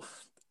 Although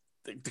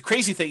the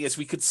crazy thing is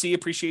we could see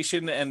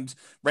appreciation and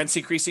rents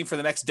increasing for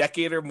the next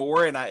decade or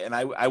more. And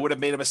I would have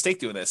made a mistake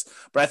doing this.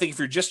 But I think if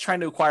you're just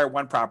trying to acquire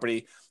one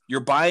property, you're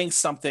buying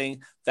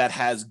something that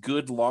has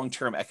good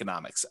long-term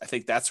economics. I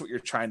think that's what you're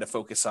trying to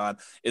focus on,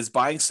 is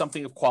buying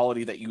something of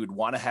quality that you would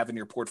want to have in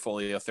your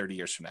portfolio 30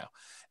 years from now.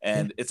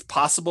 And it's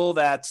possible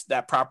that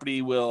that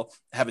property will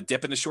have a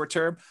dip in the short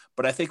term,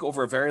 but I think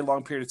over a very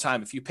long period of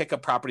time, if you pick a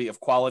property of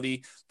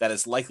quality that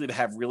is likely to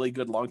have really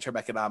good long-term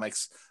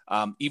economics,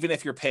 even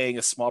if you're paying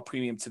a small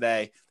premium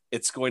today,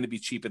 it's going to be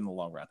cheap in the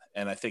long run.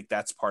 And I think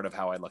that's part of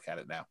how I look at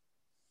it now.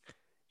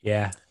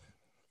 Yeah.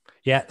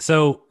 Yeah.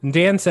 So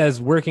Dan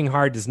says working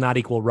hard does not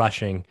equal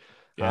rushing.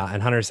 Yeah.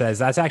 And Hunter says,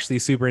 that's actually a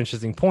super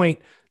interesting point.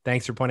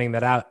 Thanks for pointing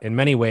that out. In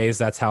many ways,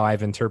 that's how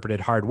I've interpreted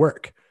hard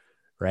work.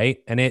 Right.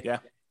 And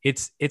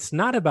it's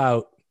not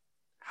about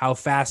how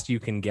fast you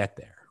can get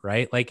there.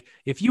 Right. Like,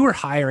 if you were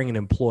hiring an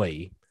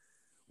employee,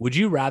 would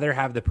you rather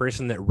have the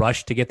person that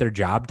rushed to get their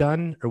job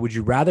done, or would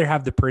you rather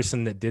have the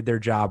person that did their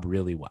job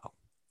really well,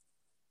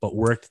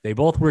 but they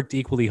both worked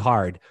equally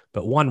hard,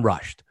 but one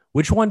rushed?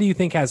 Which one do you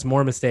think has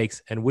more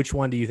mistakes, and which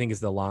one do you think is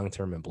the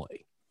long-term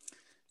employee?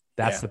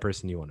 That's the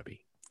person you want to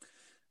be.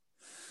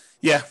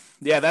 Yeah.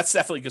 Yeah. That's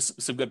definitely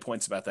some good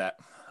points about that.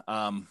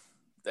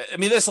 I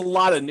mean, there's a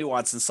lot of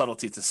nuance and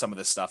subtlety to some of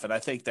this stuff. And I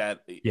think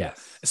that,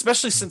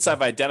 especially since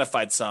I've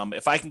identified some,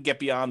 if I can get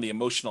beyond the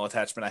emotional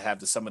attachment I have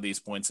to some of these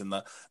points and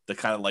the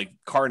kind of like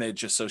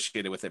carnage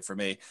associated with it for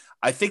me,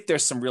 I think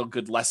there's some real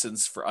good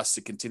lessons for us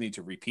to continue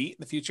to repeat in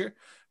the future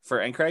for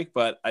NCRAG.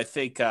 But I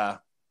think, I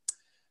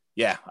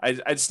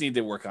just need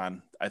to work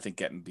on, I think,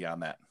 getting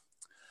beyond that.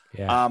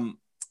 Yeah.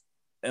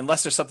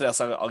 Unless there's something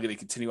else, I'm going to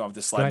continue on with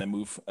this slide and then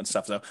move and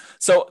stuff.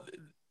 So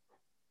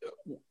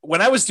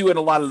when I was doing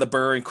a lot of the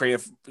BRRRR and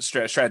creative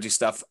strategy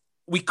stuff,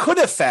 we could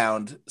have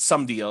found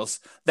some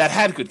deals that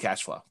had good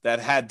cash flow, that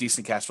had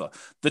decent cash flow.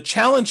 The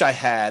challenge I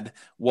had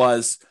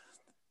was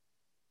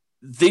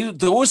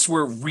those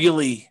were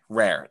really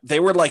rare. They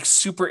were like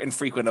super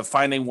infrequent of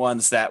finding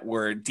ones that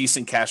were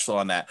decent cash flow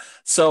on that.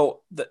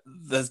 So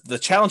the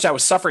challenge I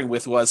was suffering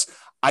with was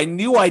I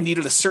knew I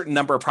needed a certain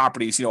number of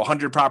properties,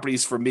 100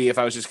 properties for me if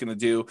I was just going to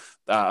do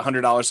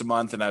 $100 a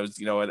month, and I was,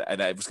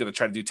 and I was going to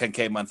try to do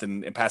 10K a month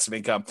in passive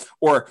income,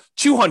 or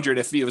 200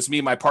 if it was me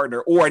and my partner,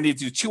 or I need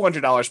to do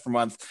 $200 per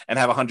month and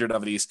have 100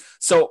 of these.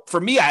 So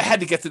for me, I had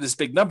to get to this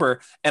big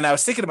number, and I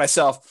was thinking to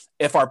myself,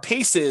 if our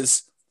pace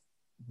is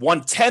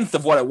 1/10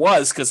 of what it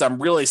was, because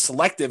I'm really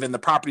selective in the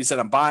properties that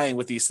I'm buying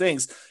with these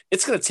things,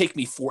 it's going to take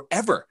me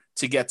forever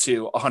to get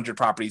to 100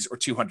 properties or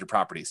 200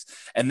 properties.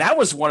 And that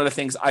was one of the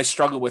things I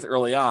struggled with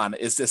early on,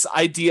 is this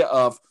idea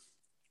of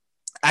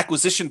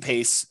acquisition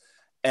pace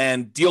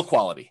and deal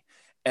quality.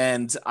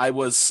 And I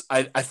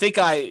think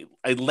I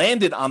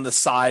landed on the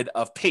side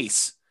of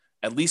pace,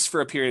 at least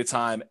for a period of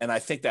time. And I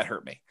think that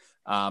hurt me.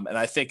 And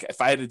I think if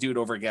I had to do it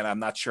over again, I'm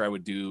not sure I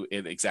would do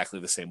it exactly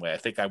the same way. I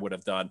think I would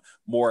have done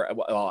more,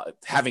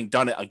 having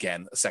done it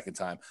again a second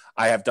time.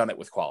 I have done it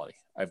with quality.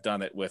 I've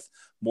done it with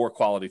more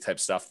quality type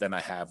stuff than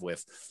I have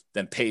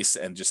than pace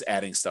and just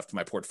adding stuff to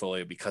my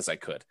portfolio because I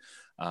could.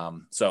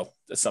 So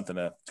that's something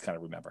to kind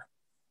of remember.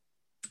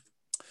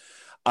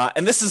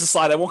 And this is a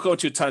slide. I won't go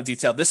into a ton of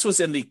detail. This was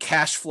in the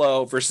cash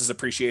flow versus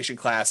appreciation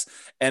class.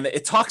 And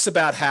it talks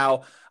about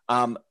how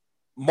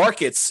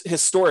markets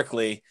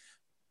historically,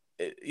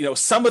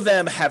 some of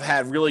them have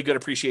had really good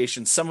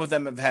appreciation. Some of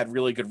them have had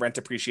really good rent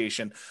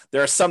appreciation.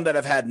 There are some that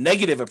have had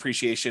negative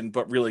appreciation,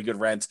 but really good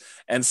rent.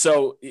 And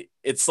so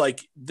it's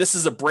like, this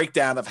is a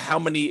breakdown of how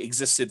many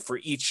existed for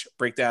each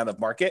breakdown of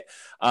market.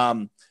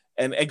 And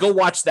and go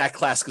watch that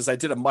class, because I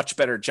did a much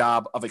better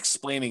job of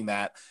explaining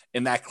that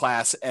in that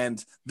class.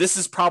 And this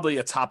is probably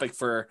a topic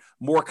for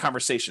more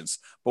conversations.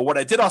 But what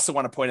I did also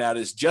want to point out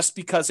is just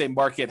because a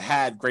market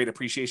had great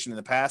appreciation in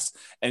the past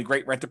and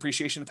great rent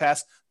appreciation in the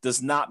past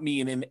does not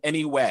mean in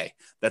any way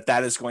that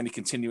that is going to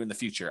continue in the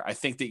future. I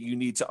think that you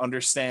need to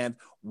understand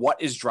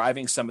what is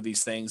driving some of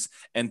these things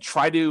and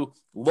try to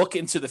look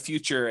into the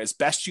future as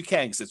best you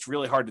can, because it's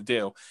really hard to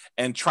do,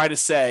 and try to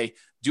say,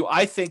 do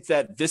I think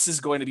that this is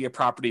going to be a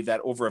property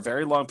that over a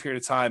very long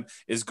period of time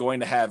is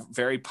going to have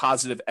very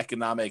positive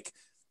economic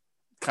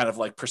kind of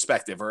like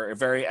perspective, or a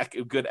very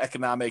good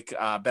economic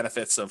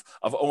benefits of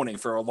owning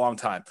for a long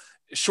time?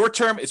 Short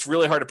term, it's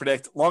really hard to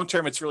predict. Long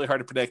term, it's really hard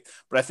to predict.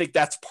 But I think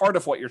that's part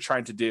of what you're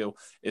trying to do,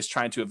 is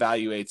trying to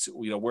evaluate,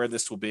 where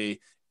this will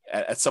be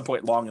at some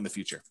point long in the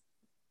future.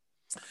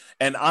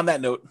 And on that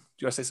note, do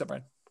you want to say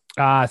something,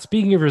 Brian?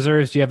 Speaking of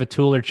reserves, do you have a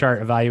tool or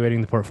chart evaluating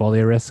the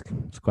portfolio risk?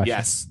 That's a question.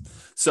 Yes.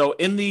 So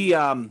in the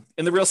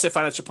Real Estate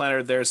Financial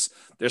Planner, there's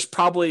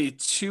probably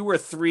 2 or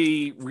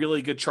 3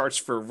 really good charts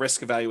for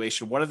risk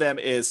evaluation. One of them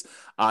is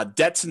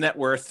debt to net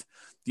worth.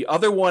 The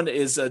other one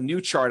is a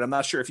new chart. I'm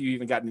not sure if you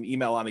even gotten an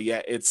email on it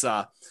yet. It's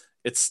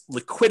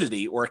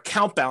liquidity, or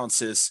account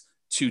balances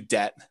to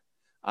debt.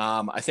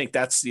 I think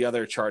that's the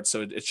other chart.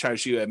 So it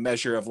shows you a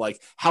measure of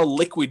like how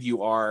liquid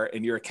you are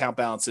in your account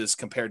balances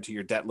compared to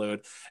your debt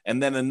load.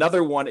 And then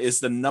another one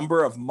is the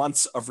number of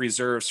months of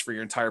reserves for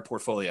your entire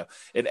portfolio.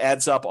 It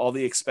adds up all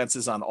the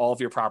expenses on all of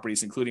your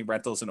properties, including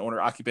rentals and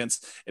owner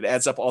occupants. It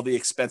adds up all the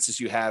expenses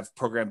you have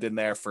programmed in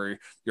there for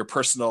your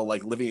personal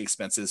like living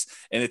expenses.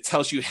 And it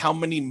tells you how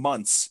many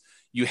months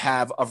you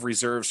have of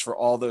reserves for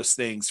all those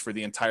things for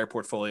the entire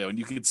portfolio. And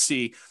you can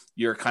see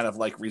your kind of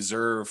like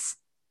reserve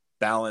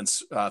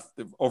balance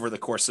over the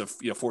course of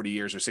 40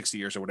 years or 60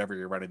 years or whatever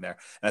you're running there.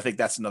 And I think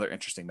that's another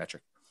interesting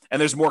metric.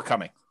 And there's more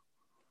coming.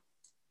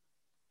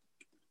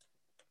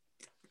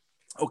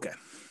 Okay.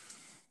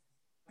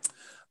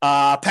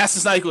 Past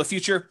is not equal to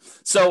future.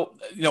 So,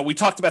 we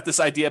talked about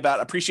this idea about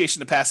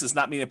appreciation in the past does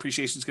not mean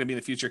appreciation is going to be in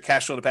the future.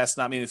 Cash flow in the past does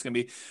not mean it's going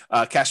to be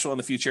cash flow in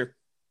the future.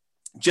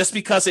 Just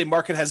because a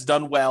market has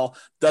done well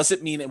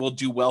doesn't mean it will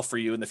do well for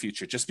you in the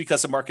future. Just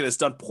because a market has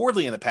done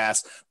poorly in the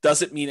past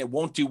doesn't mean it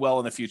won't do well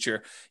in the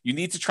future. You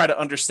need to try to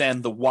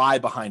understand the why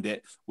behind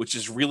it, which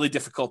is really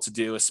difficult to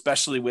do,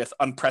 especially with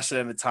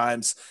unprecedented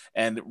times.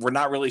 And we're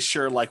not really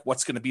sure like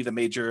what's going to be the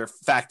major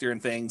factor in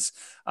things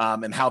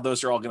and how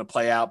those are all going to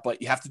play out,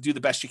 but you have to do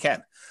the best you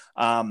can.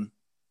 And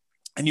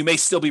you may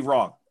still be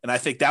wrong. And I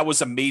think that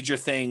was a major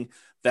thing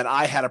that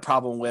I had a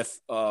problem with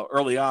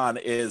early on,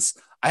 is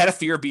I had a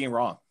fear of being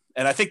wrong.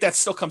 And I think that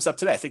still comes up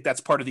today. I think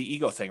that's part of the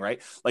ego thing, right?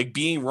 Like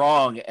being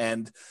wrong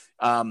and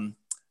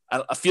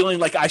a feeling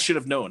like I should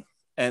have known.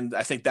 And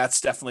I think that's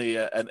definitely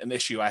an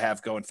issue I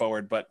have going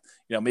forward. But,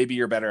 maybe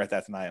you're better at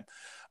that than I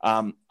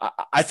am.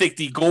 I think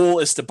the goal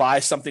is to buy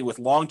something with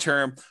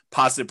long-term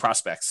positive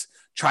prospects.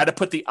 Try to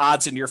put the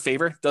odds in your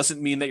favor.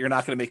 Doesn't mean that you're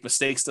not going to make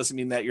mistakes. Doesn't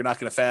mean that you're not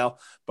going to fail.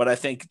 But I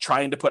think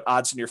trying to put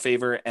odds in your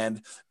favor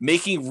and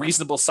making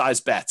reasonable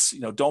size bets.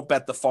 Don't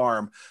bet the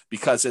farm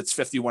because it's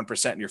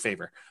 51% in your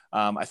favor.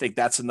 I think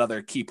that's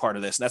another key part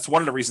of this. And that's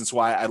one of the reasons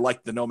why I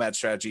like the nomad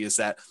strategy, is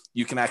that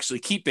you can actually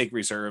keep big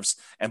reserves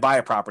and buy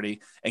a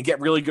property and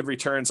get really good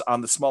returns on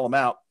the small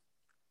amount.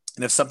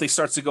 And if something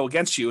starts to go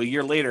against you a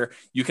year later,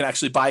 you can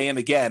actually buy in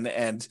again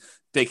and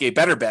take a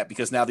better bet,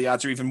 because now the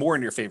odds are even more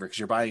in your favor because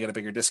you're buying at a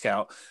bigger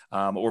discount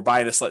or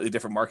buying a slightly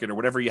different market, or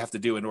whatever you have to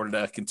do in order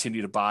to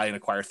continue to buy and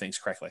acquire things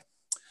correctly.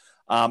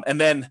 And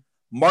then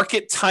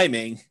market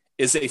timing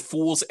is a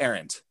fool's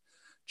errand.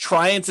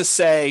 Trying to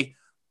say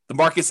the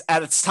market's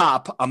at its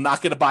top, I'm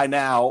not going to buy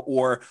now,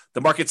 or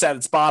the market's at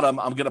its bottom,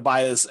 I'm going to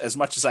buy as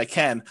much as I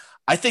can.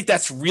 I think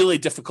that's really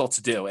difficult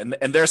to do. And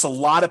there's a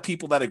lot of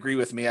people that agree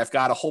with me. I've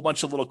got a whole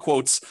bunch of little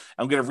quotes.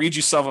 I'm going to read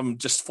you some of them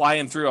just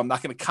flying through. I'm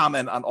not going to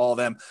comment on all of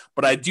them,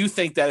 but I do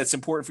think that it's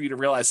important for you to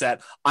realize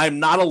that I'm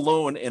not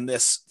alone in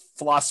this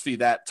philosophy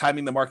that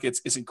timing the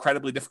markets is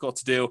incredibly difficult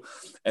to do.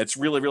 It's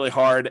really, really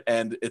hard,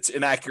 and it's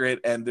inaccurate,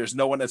 and there's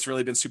no one that's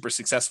really been super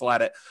successful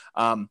at it.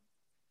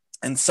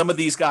 And some of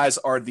these guys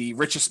are the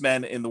richest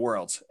men in the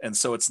world. And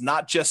so it's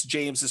not just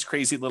James's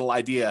crazy little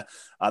idea.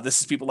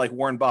 This is people like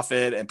Warren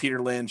Buffett and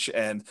Peter Lynch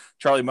and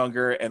Charlie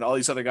Munger and all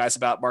these other guys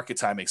about market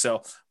timing.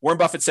 So Warren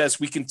Buffett says,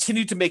 we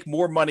continue to make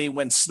more money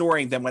when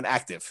snoring than when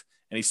active.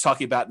 And he's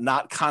talking about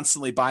not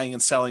constantly buying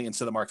and selling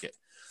into the market.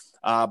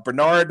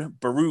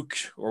 Bernard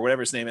Baruch, or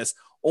whatever his name is,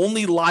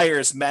 only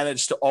liars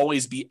manage to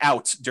always be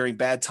out during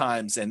bad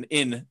times and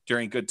in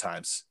during good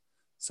times.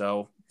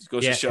 So it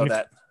goes to show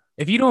that.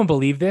 If you don't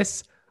believe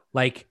this,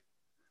 like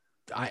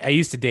I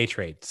used to day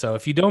trade. So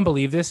if you don't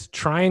believe this,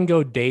 try and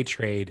go day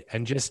trade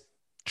and just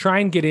try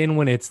and get in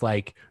when it's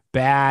like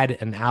bad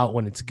and out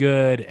when it's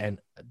good, and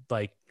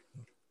like,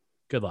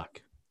 good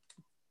luck.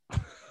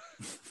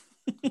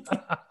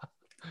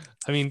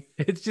 I mean,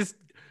 it's just,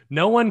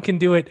 no one can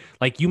do it.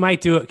 Like, you might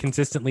do it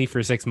consistently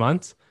for 6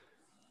 months,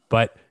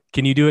 but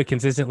can you do it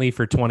consistently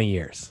for 20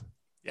 years?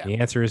 Yeah. The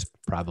answer is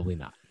probably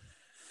not.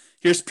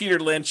 Here's Peter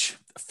Lynch.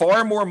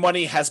 Far more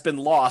money has been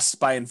lost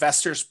by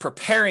investors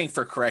preparing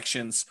for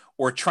corrections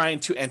or trying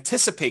to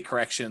anticipate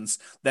corrections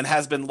than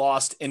has been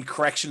lost in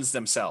corrections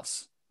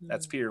themselves.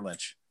 That's Peter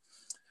Lynch.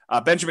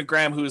 Benjamin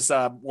Graham, who's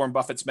Warren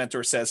Buffett's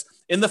mentor, says,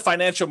 in the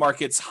financial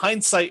markets,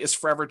 hindsight is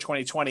forever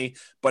 2020,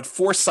 but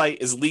foresight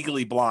is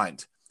legally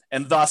blind.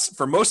 And thus,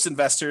 for most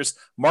investors,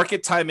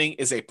 market timing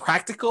is a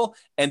practical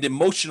and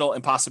emotional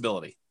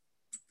impossibility.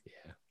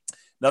 Yeah.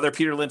 Another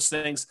Peter Lynch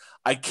things.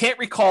 I can't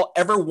recall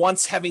ever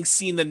once having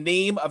seen the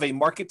name of a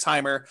market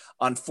timer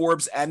on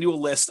Forbes'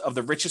 annual list of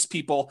the richest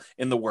people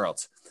in the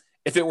world.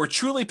 If it were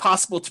truly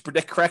possible to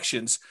predict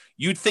corrections,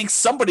 you'd think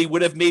somebody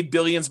would have made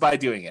billions by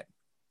doing it.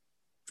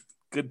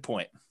 Good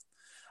point.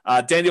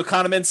 Daniel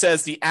Kahneman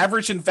says the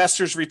average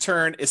investor's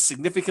return is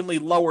significantly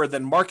lower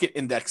than market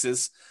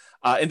indices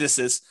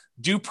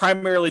due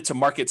primarily to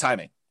market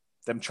timing,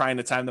 them trying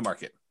to time the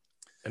market.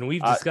 And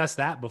we've discussed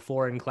that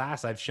before in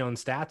class. I've shown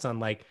stats on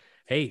like,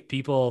 hey,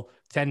 people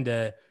tend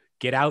to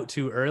get out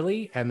too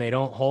early and they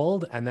don't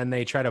hold, and then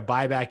they try to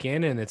buy back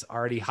in and it's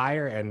already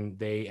higher and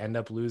they end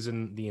up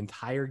losing the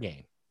entire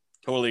game.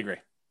 Totally agree.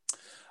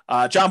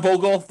 John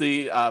Bogle,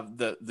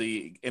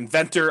 the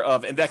inventor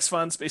of index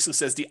funds, basically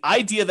says the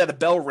idea that a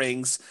bell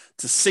rings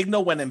to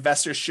signal when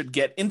investors should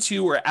get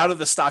into or out of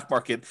the stock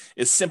market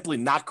is simply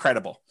not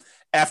credible.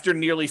 After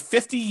nearly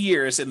 50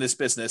 years in this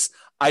business,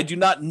 I do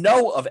not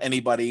know of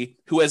anybody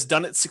who has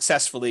done it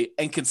successfully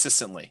and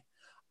consistently.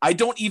 I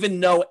don't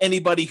even know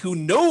anybody who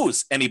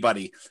knows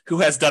anybody who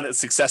has done it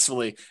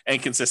successfully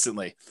and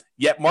consistently.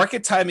 Yet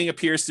market timing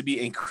appears to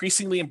be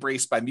increasingly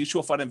embraced by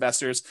mutual fund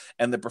investors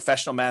and the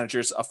professional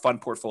managers of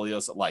fund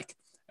portfolios alike.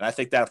 And I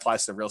think that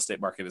applies to the real estate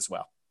market as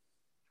well.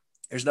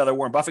 Here's another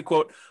Warren Buffett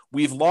quote.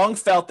 We've long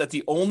felt that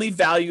the only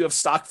value of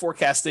stock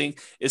forecasting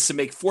is to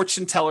make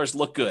fortune tellers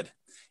look good.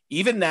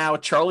 Even now,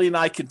 Charlie and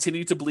I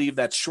continue to believe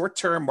that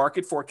short-term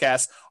market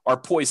forecasts are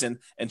poison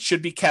and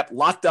should be kept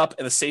locked up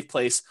in a safe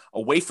place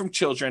away from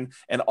children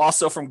and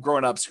also from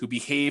grown-ups who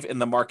behave in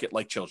the market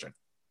like children.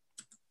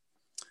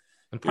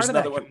 And part of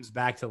that comes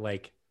back to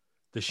like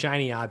the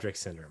shiny object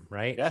syndrome,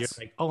 right? Yes.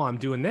 You're like, oh, I'm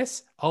doing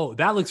this. Oh,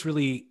 that looks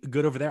really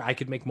good over there. I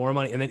could make more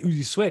money. And then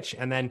you switch.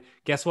 And then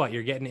guess what?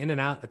 You're getting in and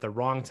out at the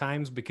wrong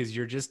times because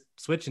you're just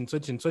switching.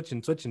 Right?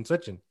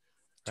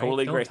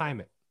 Totally agree. Don't time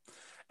it.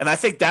 And I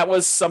think that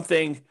was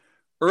something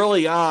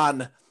early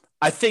on.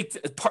 I think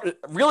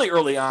really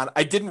early on,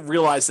 I didn't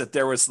realize that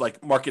there was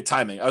like market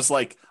timing. I was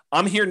like,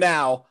 I'm here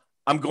now.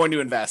 I'm going to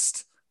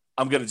invest.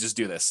 I'm going to just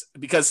do this,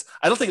 because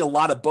I don't think a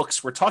lot of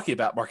books were talking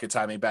about market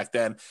timing back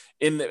then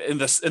in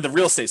the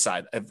real estate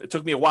side. It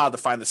took me a while to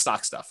find the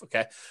stock stuff.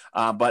 Okay.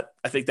 But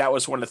I think that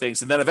was one of the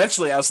things. And then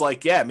eventually I was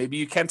like, yeah, maybe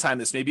you can time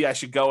this. Maybe I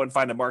should go and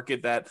find a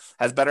market that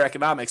has better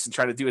economics and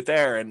try to do it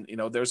there. And,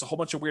 there's a whole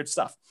bunch of weird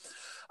stuff.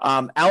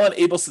 Alan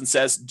Abelson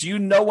says, do you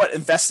know what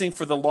investing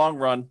for the long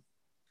run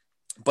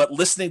but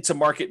listening to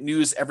market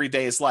news every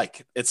day is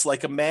like? It's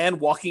like a man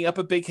walking up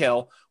a big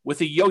hill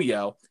with a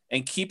yo-yo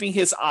and keeping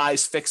his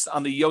eyes fixed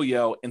on the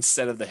yo-yo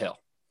instead of the hill.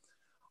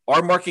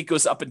 Our market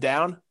goes up and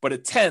down, but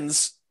it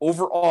tends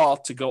overall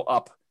to go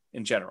up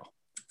in general.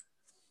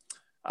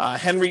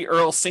 Henry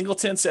Earl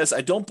Singleton says,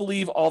 I don't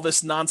believe all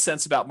this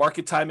nonsense about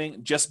market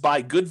timing. Just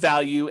buy good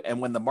value, and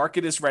when the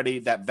market is ready,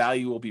 that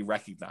value will be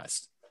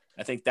recognized.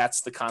 I think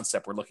that's the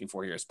concept we're looking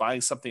for here, is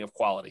buying something of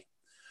quality.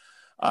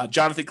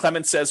 Jonathan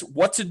Clements says,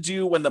 what to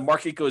do when the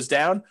market goes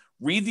down?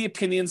 Read the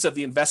opinions of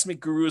the investment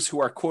gurus who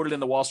are quoted in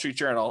the Wall Street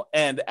Journal.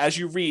 And as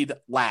you read,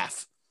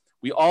 laugh.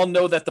 We all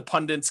know that the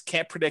pundits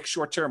can't predict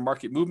short-term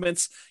market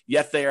movements,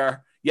 yet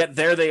there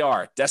they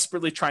are,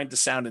 desperately trying to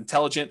sound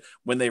intelligent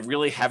when they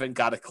really haven't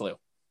got a clue.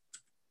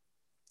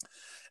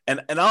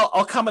 And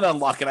I'll comment on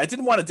luck. And I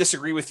didn't want to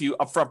disagree with you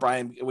up front,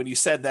 Brian, when you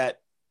said that.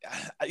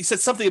 You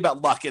said something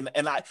about luck, and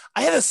I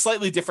had a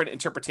slightly different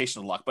interpretation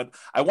of luck, but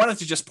I wanted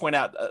to just point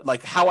out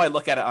like how I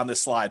look at it on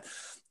this slide.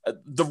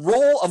 The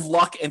role of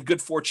luck and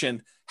good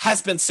fortune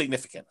has been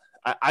significant.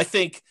 I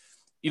think,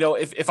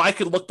 if I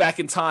could look back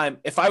in time,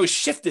 if I was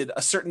shifted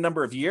a certain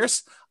number of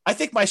years, I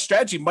think my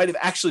strategy might have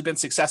actually been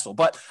successful.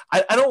 But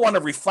I don't want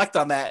to reflect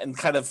on that and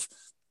kind of,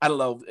 I don't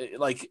know,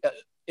 like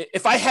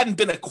if I hadn't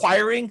been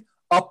acquiring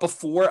up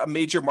before a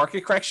major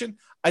market correction,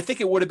 I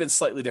think it would have been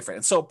slightly different.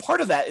 And so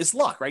part of that is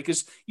luck, right?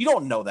 Because you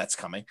don't know that's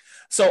coming.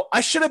 So I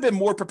should have been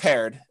more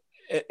prepared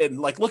and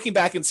like looking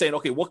back and saying,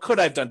 okay, what could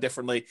I have done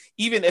differently?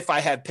 Even if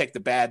I had picked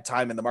a bad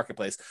time in the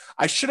marketplace,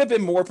 I should have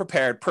been more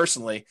prepared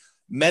personally,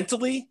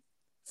 mentally,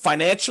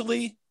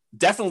 financially,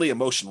 definitely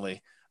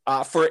emotionally,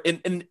 for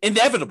an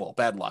inevitable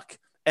bad luck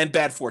and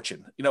bad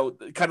fortune,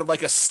 kind of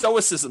like a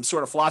stoicism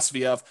sort of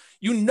philosophy of,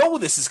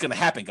 this is going to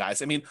happen,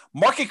 guys. I mean,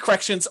 market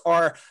corrections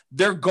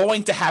they're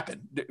going to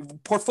happen.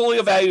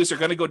 Portfolio values are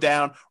going to go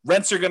down.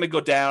 Rents are going to go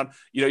down.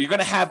 You're going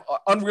to have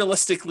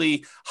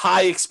unrealistically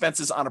high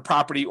expenses on a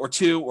property or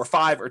 2 or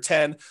 5 or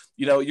 10.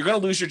 You're going to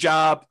lose your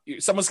job.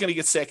 Someone's going to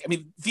get sick. I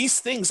mean,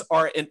 these things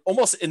are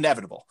almost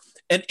inevitable.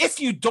 And if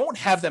you don't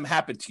have them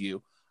happen to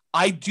you,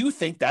 I do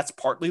think that's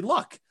partly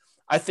luck.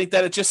 I think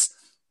that it just,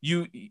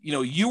 you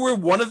were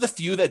one of the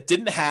few that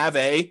didn't have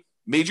a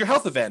major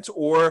health event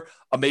or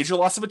a major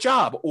loss of a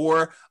job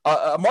or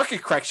a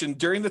market correction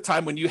during the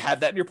time when you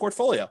had that in your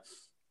portfolio.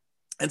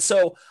 And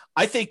so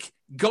I think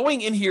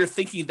going in here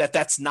thinking that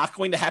that's not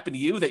going to happen to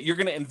you, that you're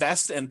going to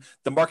invest and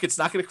the market's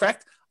not going to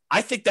correct,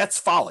 I think that's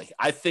folly.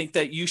 I think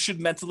that you should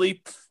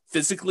mentally,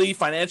 physically,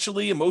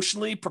 financially,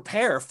 emotionally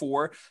prepare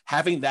for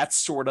having that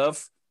sort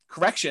of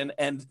correction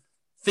and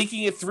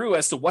thinking it through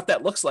as to what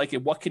that looks like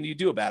and what can you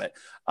do about it.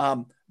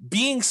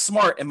 Being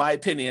smart, in my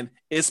opinion,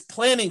 is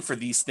planning for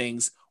these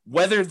things,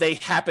 whether they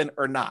happen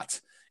or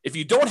not. If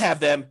you don't have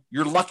them,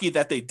 you're lucky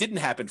that they didn't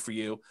happen for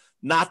you,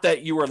 not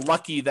that you were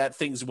lucky that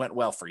things went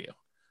well for you.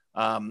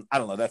 I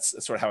don't know.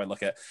 That's sort of how I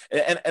look at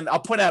it. And I'll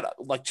point out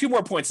like two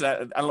more points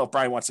that I don't know if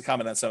Brian wants to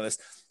comment on some of this.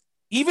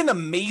 Even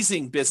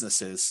amazing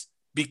businesses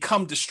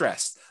become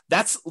distressed.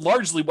 That's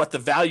largely what the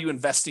value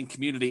investing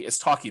community is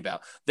talking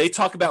about. They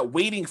talk about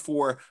waiting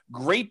for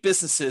great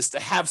businesses to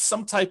have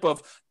some type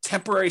of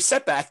temporary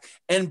setback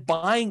and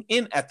buying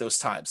in at those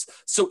times.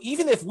 So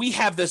even if we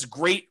have this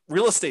great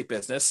real estate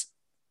business,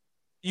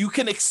 you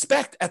can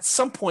expect at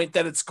some point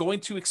that it's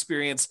going to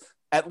experience,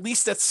 at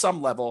least at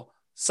some level,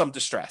 some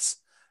distress.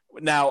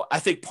 Now, I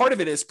think part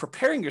of it is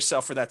preparing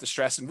yourself for that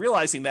distress and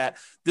realizing that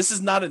this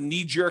is not a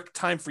knee-jerk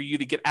time for you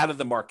to get out of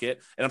the market.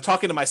 And I'm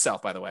talking to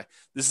myself, by the way.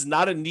 This is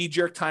not a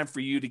knee-jerk time for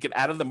you to get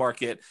out of the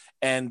market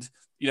and,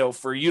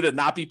 for you to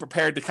not be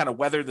prepared to kind of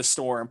weather the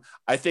storm.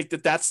 I think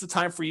that that's the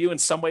time for you in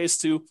some ways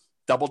to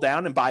double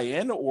down and buy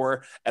in,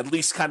 or at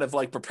least kind of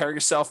like prepare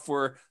yourself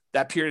for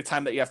that period of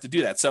time that you have to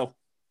do that. So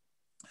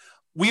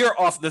we are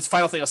off. The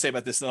final thing I'll say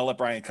about this, and I'll let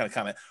Brian kind of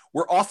comment.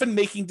 We're often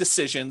making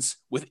decisions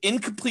with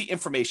incomplete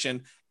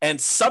information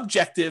and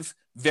subjective,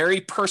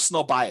 very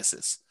personal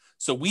biases.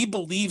 So we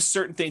believe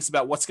certain things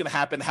about what's going to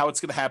happen, how it's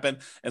going to happen,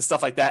 and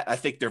stuff like that. I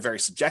think they're very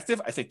subjective.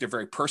 I think they're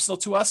very personal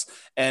to us,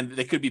 and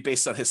they could be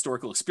based on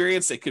historical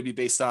experience. They could be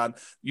based on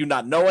you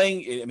not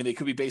knowing. I mean, they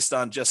could be based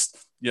on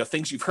just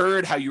things you've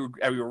heard, how you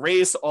were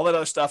raised, all that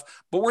other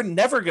stuff. But we're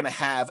never going to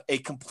have a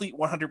complete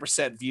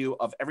 100% view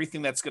of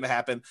everything that's going to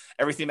happen,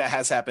 everything that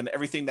has happened,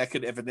 everything that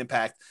could have an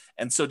impact.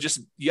 And so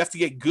you have to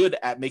get good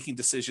at making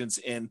decisions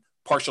in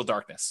partial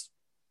darkness.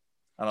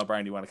 I don't know,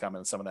 Brian, do you want to comment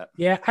on some of that?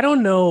 Yeah, I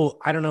don't know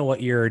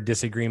what your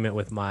disagreement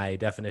with my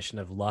definition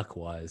of luck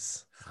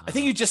was. I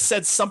think you just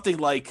said something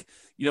like,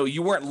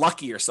 you weren't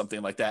lucky or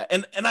something like that.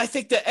 And I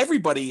think that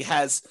everybody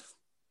has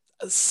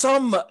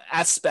some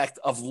aspect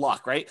of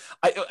luck, right?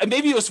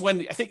 Maybe it was when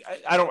we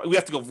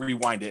have to go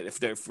rewind it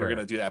if we're going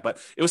to do that, but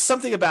it was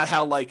something about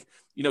how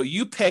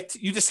you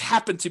just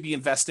happened to be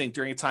investing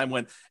during a time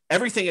when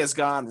everything has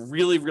gone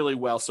really, really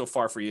well so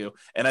far for you.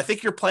 And I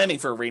think you're planning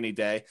for a rainy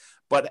day,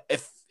 but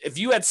if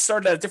you had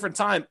started at a different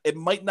time, it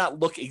might not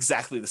look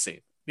exactly the same.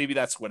 Maybe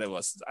that's what it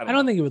was. I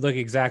don't think it would look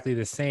exactly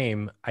the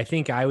same. I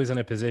think I was in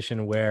a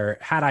position where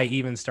had I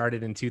even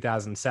started in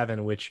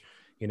 2007, which,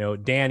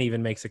 Dan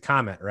even makes a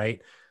comment,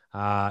 right?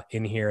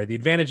 In here, the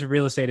advantage of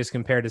real estate as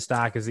compared to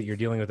stock is that you're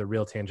dealing with a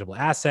real tangible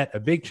asset. A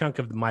big chunk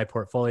of my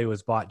portfolio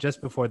was bought just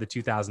before the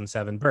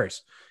 2007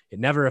 burst. It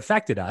never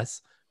affected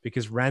us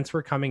because rents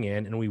were coming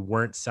in and we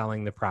weren't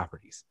selling the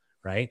properties,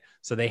 right?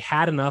 So they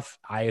had enough,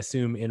 I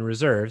assume, in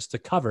reserves to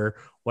cover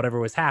whatever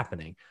was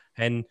happening.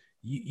 And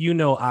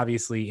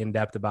obviously in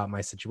depth about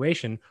my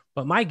situation,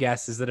 but my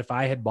guess is that if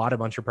I had bought a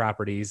bunch of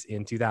properties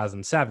in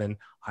 2007,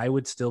 I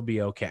would still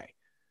be okay,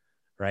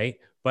 right?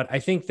 But I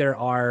think there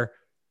are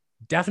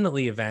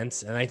definitely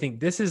events. And I think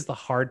this is the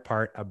hard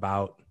part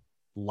about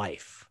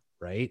life,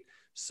 right?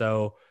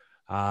 So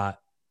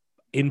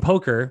in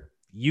poker,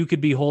 you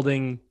could be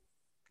holding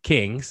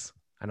kings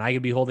and I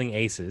could be holding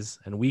aces.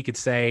 And we could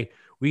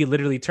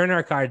literally turn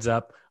our cards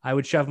up. I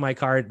would shove my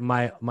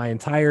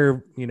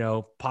entire,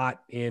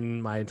 pot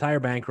in, my entire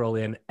bankroll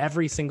in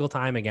every single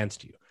time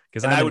against you.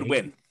 Because I would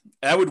win.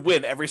 And I would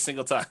win every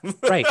single time.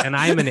 Right. And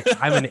I'm an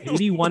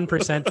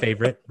 81%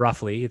 favorite,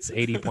 roughly. It's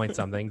 80 point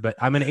something, but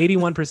I'm an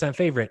 81%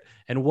 favorite.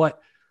 And what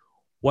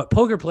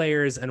poker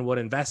players and what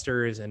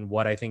investors and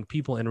what I think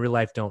people in real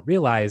life don't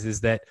realize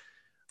is that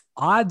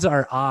odds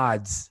are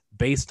odds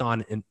based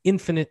on an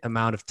infinite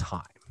amount of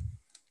time.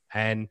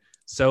 And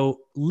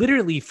so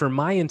literally for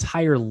my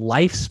entire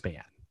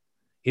lifespan,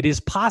 it is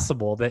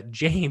possible that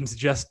James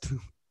just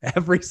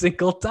every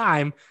single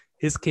time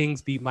his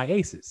kings beat my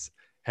aces.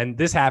 And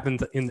this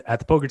happened at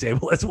the poker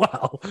table as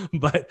well.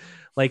 But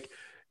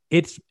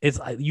it's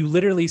you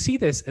literally see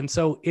this. And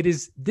so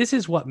this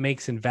is what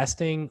makes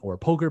investing or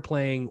poker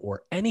playing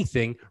or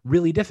anything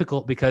really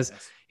difficult, because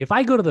if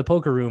I go to the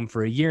poker room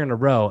for a year in a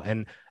row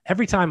and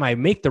every time I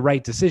make the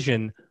right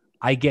decision,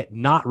 I get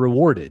not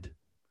rewarded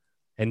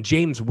and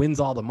James wins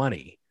all the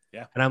money.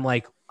 Yeah. And I'm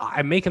like,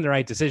 I'm making the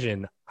right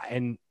decision.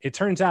 And it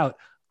turns out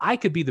I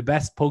could be the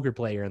best poker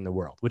player in the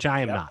world, which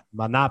I am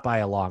not by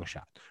a long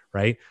shot.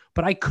 Right.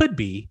 But I could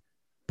be,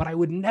 but I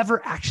would never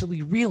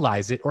actually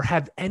realize it or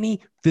have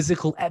any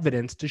physical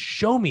evidence to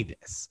show me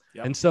this.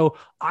 Yep. And so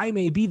I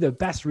may be the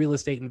best real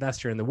estate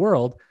investor in the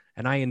world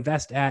and I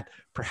invest at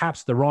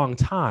perhaps the wrong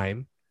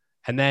time.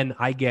 And then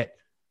I get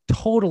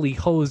totally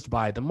hosed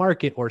by the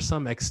market or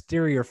some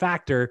exterior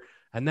factor.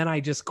 And then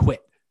I just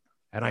quit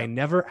And I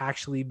never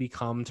actually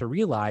become to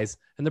realize.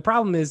 And the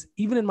problem is,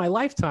 even in my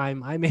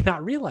lifetime, I may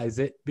not realize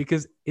it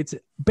because it's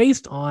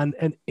based on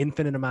an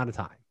infinite amount of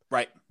time.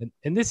 Right.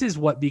 And this is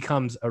what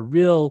becomes a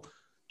real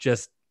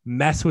just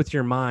mess with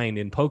your mind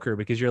in poker,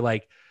 because you're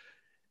like,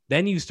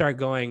 then you start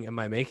going, am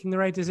I making the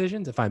right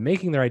decisions? If I'm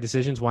making the right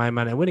decisions, why am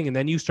I not winning? And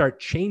then you start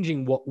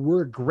changing what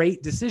were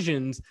great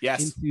decisions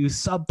into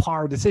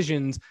subpar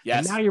decisions.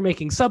 And now you're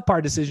making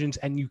subpar decisions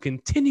and you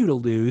continue to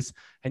lose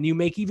and you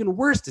make even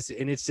worse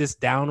decisions. And it's just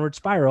downward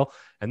spiral.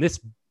 And this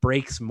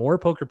breaks more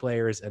poker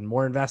players and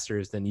more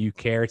investors than you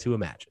care to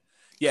imagine.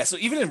 Yeah. So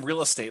even in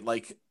real estate,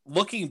 like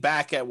looking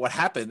back at what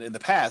happened in the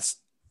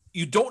past,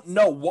 you don't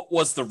know what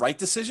was the right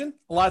decision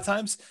a lot of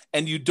times.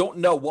 And you don't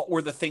know what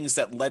were the things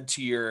that led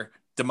to your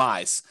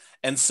demise.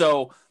 And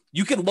so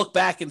you can look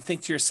back and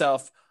think to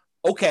yourself,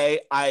 okay,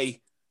 I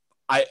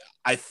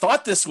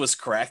thought this was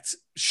correct.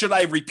 Should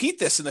I repeat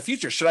this in the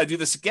future? Should I do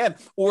this again?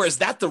 Or is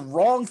that the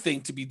wrong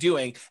thing to be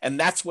doing? And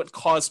that's what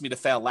caused me to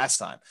fail last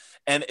time.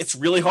 And it's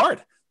really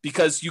hard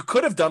because you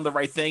could have done the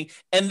right thing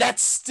and that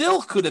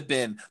still could have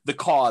been the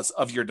cause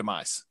of your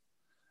demise.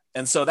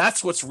 And so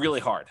that's what's really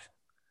hard.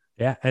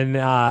 Yeah. And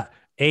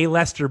A.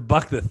 Lester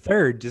Buck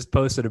III just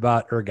posted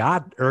about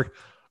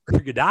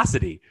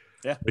ergodicity.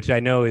 Yeah, which I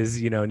know is,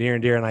 near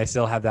and dear. And I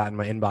still have that in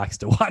my inbox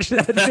to watch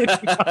that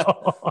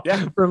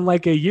video from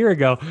like a year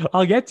ago.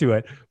 I'll get to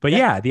it. But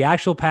the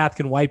actual path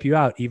can wipe you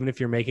out, even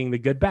if you're making the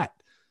good bet.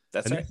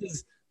 That's right.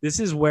 This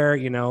is where,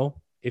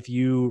 if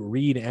you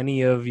read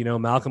any of,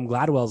 Malcolm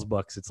Gladwell's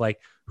books, it's like,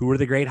 who are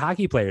the great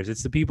hockey players?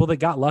 It's the people that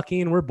got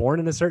lucky and were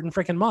born in a certain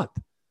freaking month.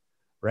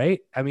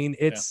 Right. I mean,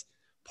 it's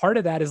part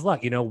of that is luck.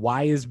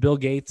 Why is Bill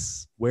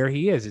Gates where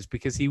he is? It's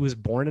because he was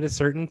born at a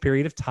certain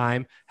period of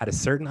time, had a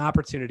certain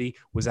opportunity,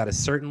 was at a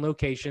certain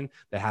location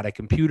that had a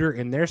computer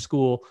in their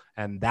school,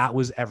 and that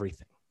was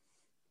everything.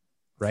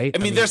 Right?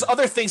 I mean, there's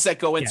other things that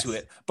go into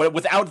it, but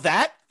without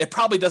that, it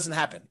probably doesn't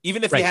happen,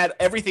 even if you had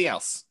everything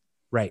else.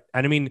 Right.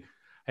 And I mean,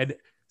 and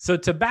so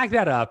to back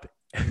that up,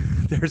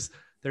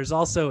 there's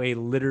also a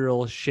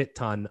literal shit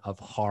ton of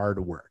hard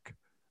work,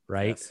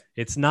 right? Yes.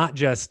 It's not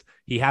just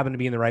he happened to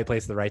be in the right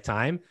place at the right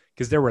time,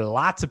 because there were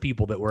lots of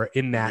people that were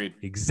in that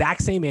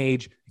exact same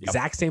age,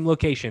 exact same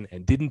location,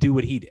 and didn't do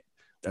what he did.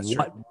 That's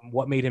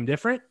what made him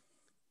different?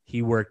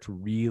 He worked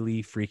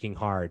really freaking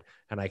hard,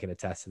 and I can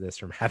attest to this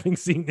from having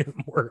seen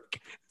him work.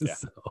 Yeah.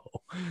 So,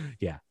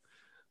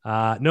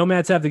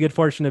 nomads have the good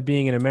fortune of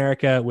being in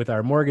America with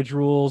our mortgage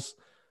rules.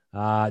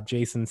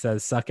 Jason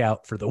says, "Suck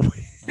out for the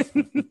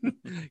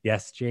win."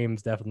 Yes,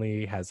 James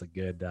definitely has a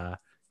good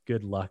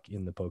luck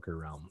in the poker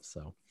realm.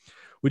 So.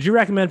 Would you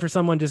recommend for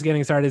someone just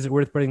getting started, is it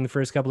worth putting the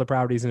first couple of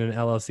properties in an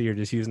LLC or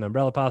just use an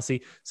umbrella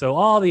policy? So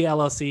all the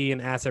LLC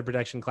and asset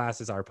protection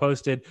classes are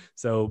posted.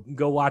 So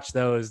go watch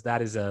those.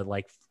 That is a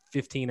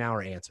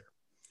 15-hour answer.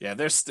 Yeah,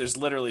 there's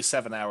literally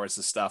 7 hours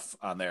of stuff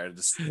on there.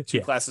 Just 2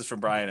 classes from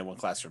Brian and 1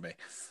 class from me.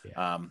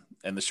 Yeah.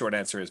 And the short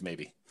answer is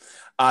maybe.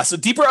 So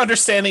deeper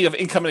understanding of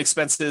income and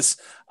expenses,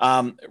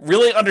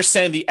 really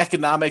understanding the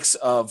economics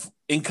of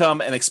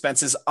income and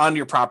expenses on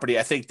your property.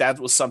 I think that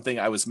was something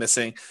I was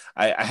missing.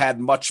 I had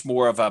much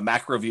more of a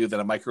macro view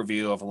than a micro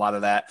view of a lot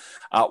of that.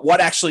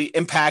 What actually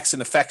impacts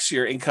and affects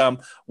your income?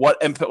 What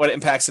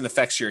impacts and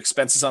affects your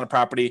expenses on a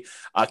property?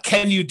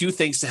 Can you do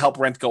things to help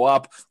rent go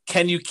up?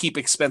 Can you keep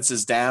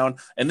expenses down?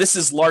 And this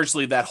is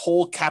largely that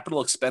whole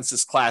capital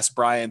expenses class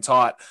Brian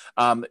taught.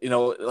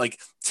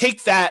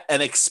 Take that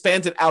and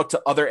expand it out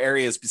to other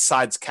areas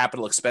besides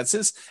capital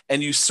expenses.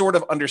 And you sort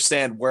of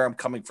understand where I'm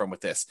coming from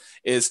with this.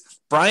 Is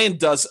Brian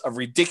does a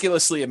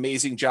ridiculously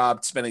amazing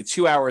job spending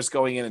 2 hours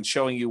going in and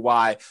showing you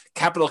why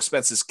capital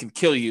expenses can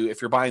kill you if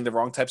you're buying the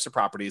wrong types of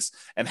properties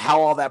and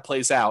how all that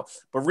plays out.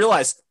 But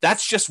realize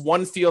that's just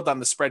one field on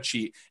the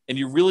spreadsheet. And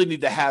you really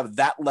need to have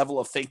that level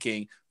of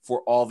thinking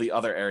for all the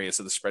other areas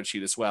of the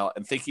spreadsheet as well.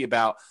 And thinking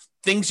about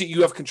things that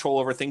you have control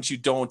over, things you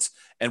don't,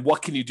 and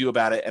what can you do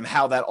about it and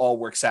how that all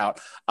works out.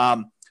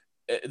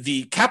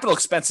 The capital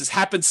expenses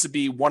happens to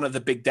be one of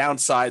the big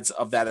downsides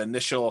of that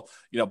initial,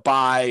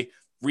 buy,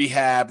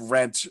 rehab,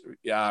 rent,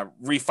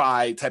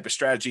 refi type of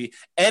strategy,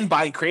 and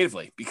buying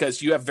creatively,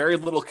 because you have very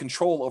little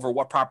control over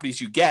what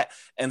properties you get.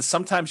 And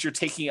sometimes you're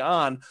taking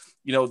on,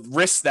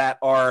 risks that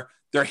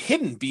they're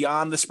hidden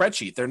beyond the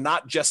spreadsheet. They're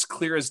not just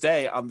clear as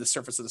day on the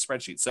surface of the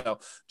spreadsheet. So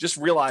just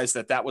realize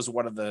that was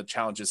one of the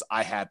challenges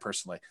I had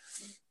personally.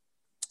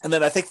 And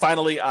then I think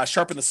finally,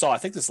 sharpen the saw. I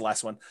think this is the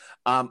last one.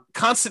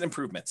 Constant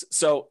improvements.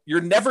 So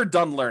you're never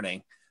done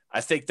learning. I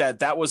think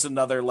that was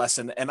another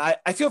lesson. And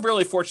I feel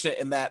really fortunate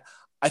in that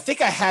I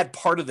think I had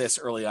part of this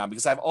early on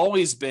because I've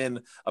always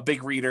been a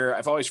big reader.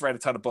 I've always read a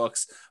ton of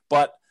books,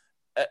 but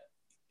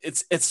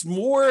it's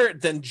more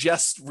than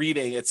just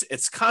reading.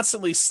 It's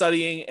constantly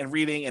studying and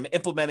reading and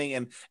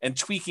implementing and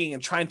tweaking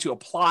and trying to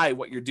apply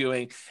what you're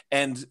doing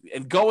and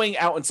going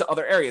out into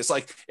other areas.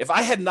 Like if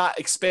I had not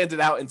expanded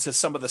out into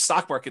some of the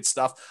stock market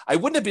stuff, I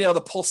wouldn't have been able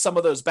to pull some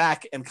of those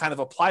back and kind of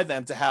apply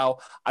them to how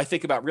I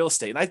think about real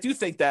estate. And I do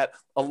think that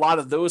a lot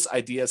of those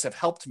ideas have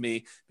helped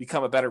me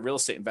become a better real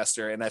estate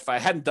investor. And if I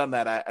hadn't done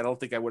that, I don't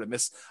think I would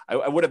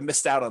have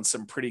missed out on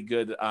some pretty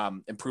good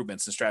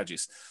improvements and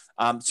strategies.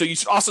 So you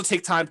should also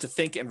take time to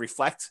think and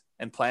reflect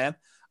and plan.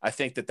 I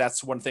think that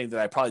that's one thing that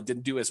I probably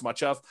didn't do as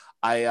much of.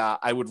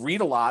 I would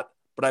read a lot,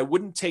 but I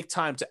wouldn't take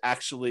time to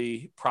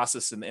actually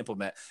process and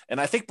implement. And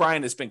I think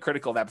Brian has been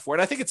critical of that before.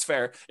 And I think it's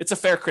fair. It's a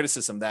fair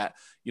criticism that,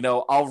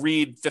 I'll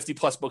read 50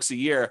 plus books a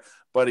year,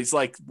 but he's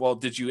like, well,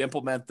 did you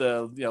implement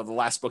the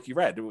last book you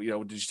read?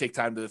 Did you take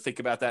time to think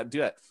about that and do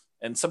that?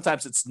 And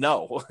sometimes it's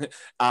no,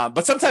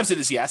 but sometimes it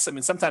is yes. I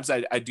mean, sometimes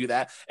I do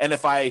that. And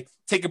if I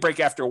take a break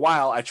after a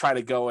while, I try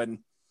to go and,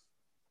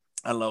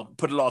 I don't know,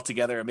 put it all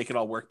together and make it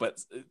all work. But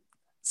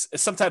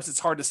sometimes it's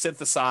hard to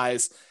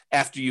synthesize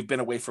after you've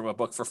been away from a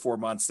book for 4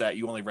 months that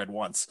you only read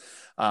once.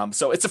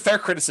 So it's a fair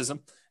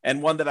criticism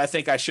and one that I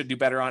think I should do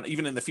better on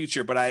even in the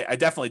future, but I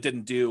definitely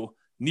didn't do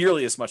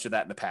nearly as much of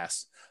that in the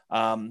past.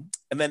 And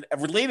then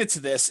related to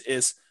this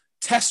is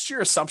test your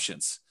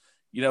assumptions.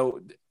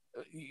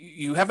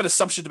 You have an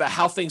assumption about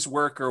how things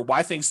work or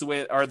why things the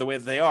way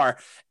that they are.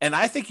 And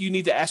I think you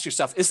need to ask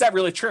yourself, is that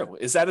really true?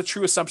 Is that a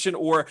true assumption?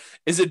 Or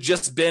is it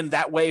just been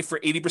that way for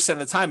 80% of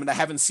the time and I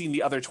haven't seen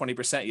the other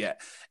 20%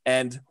 yet?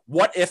 And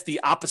what if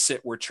the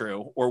opposite were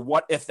true? Or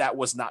what if that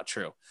was not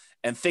true?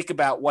 And think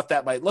about what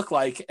that might look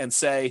like and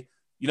say,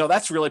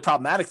 that's really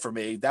problematic for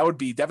me. That would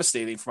be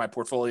devastating for my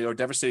portfolio or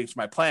devastating for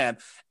my plan,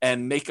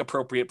 and make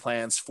appropriate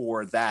plans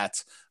for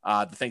that,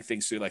 to think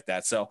things through like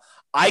that. So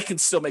I can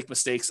still make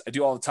mistakes. I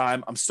do all the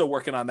time. I'm still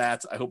working on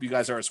that. I hope you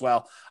guys are as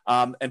well.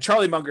 And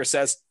Charlie Munger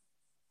says,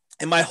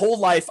 in my whole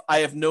life, I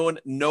have known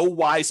no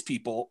wise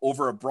people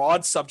over a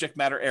broad subject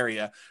matter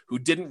area who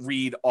didn't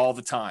read all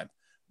the time.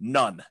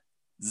 None.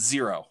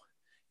 Zero.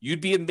 You'd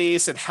be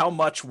amazed at how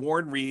much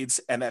Warren reads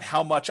and at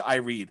how much I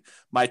read.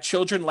 My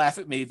children laugh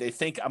at me. They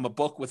think I'm a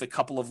book with a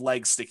couple of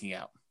legs sticking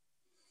out.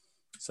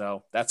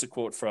 So that's a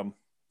quote from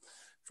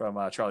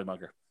Charlie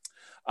Munger.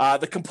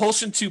 The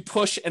compulsion to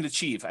push and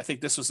achieve. I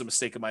think this was a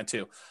mistake of mine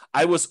too.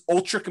 I was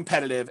ultra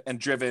competitive and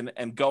driven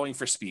and going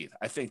for speed.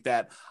 I think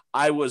that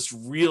I was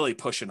really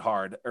pushing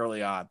hard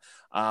early on.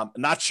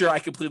 Not sure I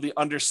completely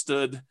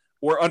understood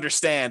or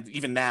understand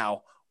even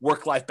now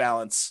work-life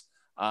balance.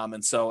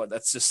 And so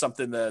that's just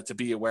something to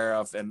be aware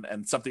of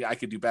and something I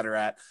could do better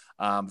at.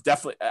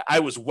 Definitely, I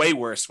was way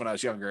worse when I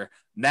was younger.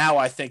 Now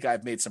I think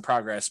I've made some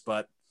progress,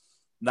 but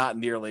not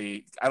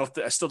nearly. I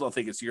still don't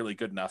think it's nearly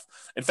good enough.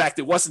 In fact,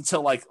 it wasn't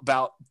until like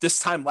about this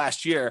time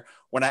last year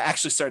when I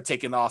actually started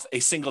taking off a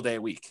single day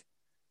a week,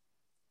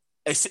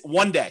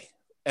 one day,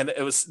 and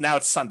now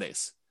it's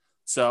Sundays.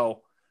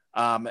 So,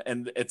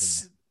 and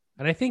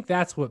I think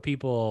that's what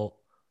people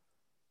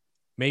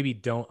maybe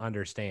don't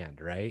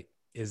understand, right?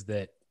 Is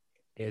that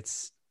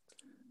it's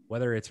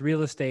whether it's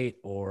real estate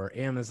or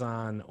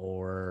Amazon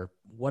or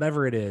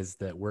whatever it is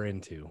that we're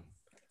into,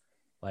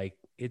 like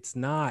it's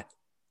not,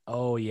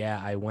 oh yeah,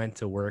 I went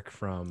to work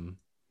from,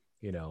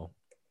 9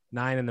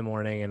 a.m.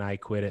 and I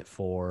quit at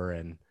 4.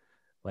 And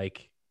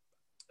like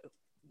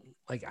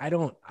I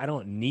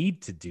don't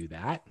need to do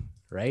that.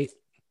 Right.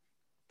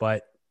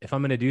 But if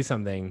I'm going to do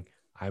something,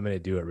 I'm going to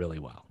do it really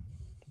well.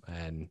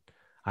 And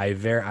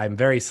I'm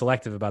very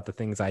selective about the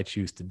things I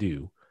choose to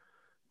do,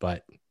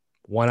 but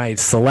when I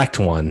select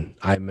one,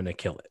 I'm going to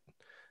kill it.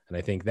 And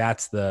I think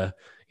that's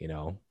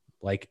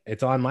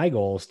it's on my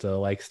goals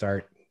to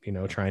start,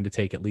 trying to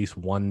take at least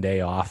one day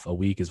off a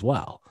week as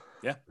well.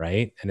 Yeah.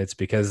 Right. And it's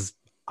because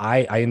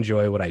I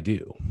enjoy what I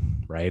do.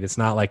 Right. It's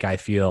not like I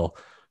feel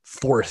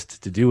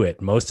forced to do it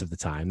most of the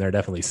time. There are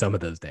definitely some of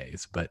those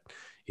days, but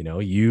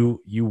you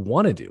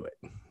want to do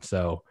it.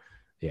 So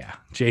yeah.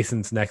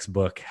 Jason's next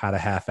book, How to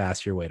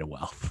Half-Ass Your Way to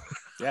Wealth.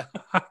 Yeah.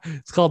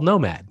 It's called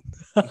Nomad.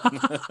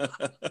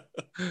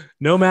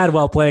 Nomad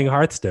while playing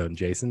Hearthstone,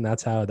 Jason.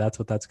 That's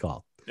what that's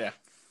called.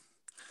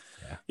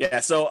 Yeah.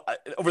 So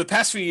over the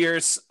past few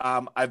years,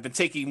 I've been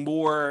taking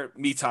more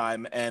me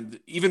time, and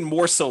even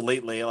more so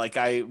lately. Like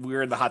we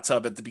were in the hot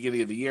tub at the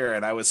beginning of the year,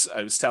 and I was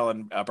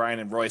telling Brian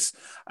and Royce,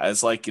 I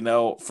was like,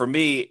 for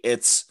me,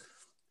 if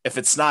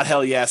it's not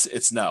hell yes,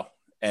 it's no.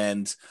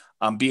 And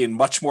I'm being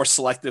much more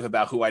selective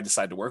about who I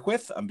decide to work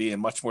with. I'm being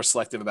much more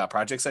selective about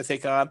projects I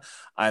take on.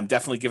 I'm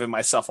definitely giving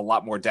myself a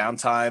lot more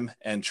downtime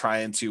and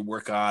trying to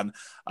work on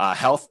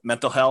health,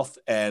 mental health,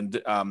 and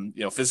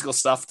physical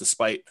stuff,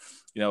 despite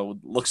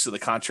looks to the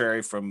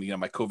contrary from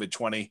my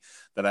COVID-20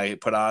 that I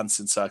put on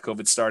since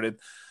COVID started.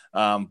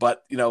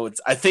 But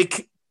I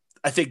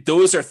think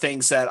those are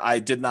things that I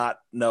did not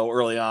know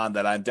early on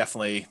that I'm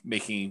definitely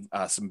making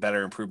some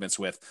better improvements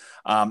with.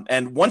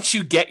 And once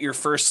you get your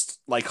first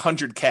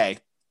 100K,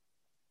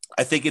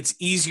 I think it's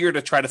easier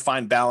to try to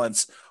find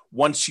balance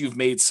once you've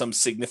made some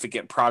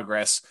significant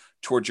progress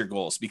towards your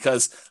goals,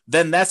 because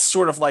then that's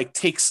sort of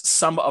takes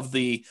some of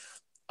the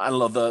I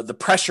don't know, the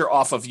pressure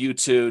off of you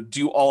to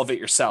do all of it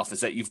yourself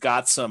is that you've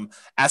got some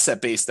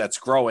asset base that's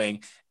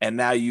growing, and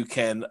now you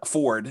can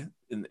afford,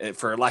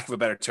 for lack of a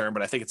better term,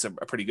 but I think it's a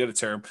pretty good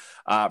term,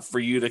 for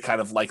you to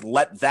kind of like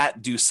let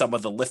that do some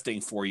of the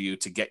lifting for you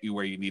to get you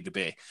where you need to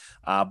be.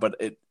 But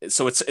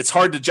it's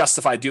hard to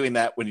justify doing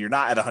that when you're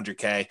not at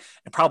 100K,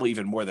 and probably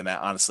even more than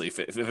that, honestly. If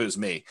it was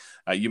me,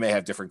 you may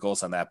have different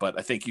goals on that, but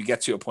I think you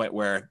get to a point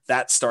where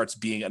that starts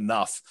being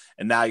enough,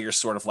 and now you're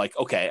sort of like,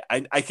 okay,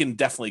 I can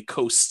definitely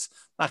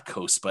not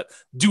coast, but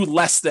do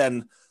less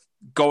than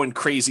going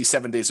crazy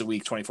 7 days a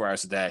week, 24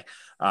 hours a day,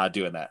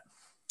 doing that.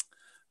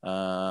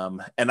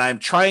 And I'm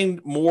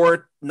trying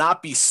more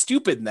not be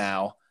stupid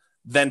now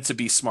than to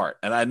be smart.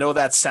 And I know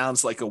that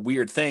sounds like a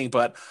weird thing,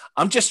 but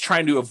I'm just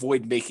trying to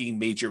avoid making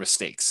major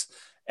mistakes.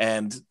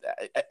 And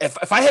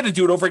if I had to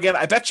do it over again,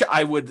 I bet you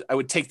I would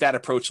take that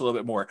approach a little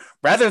bit more,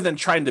 rather than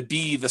trying to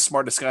be the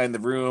smartest guy in the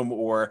room,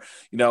 or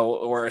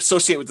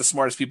associate with the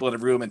smartest people in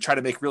the room and try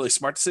to make really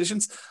smart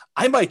decisions.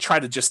 I might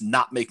try to just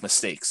not make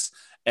mistakes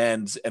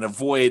and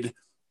avoid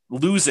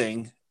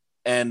losing,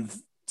 and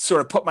sort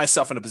of put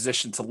myself in a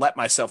position to let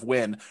myself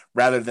win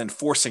rather than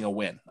forcing a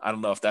win. I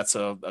don't know if that's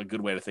a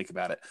good way to think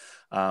about it.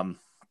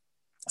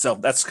 So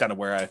that's kind of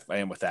where I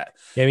am with that.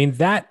 Yeah, I mean,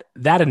 that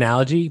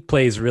analogy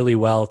plays really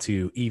well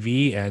to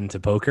EV and to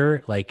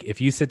poker. Like,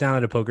 if you sit down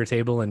at a poker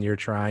table and you're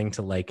trying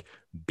to like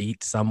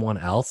beat someone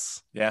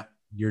else, yeah,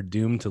 you're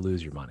doomed to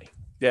lose your money.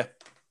 Yeah.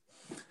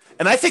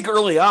 And I think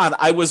early on,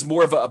 I was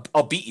more of a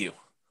I'll beat you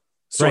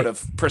sort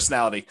of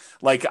personality.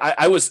 Like I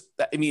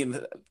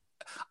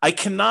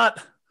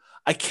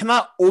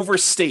cannot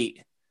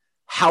overstate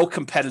how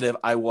competitive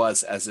I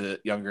was as a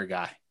younger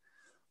guy.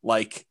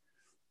 Like,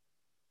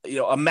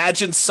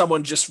 imagine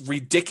someone just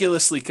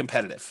ridiculously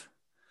competitive.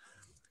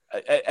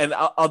 And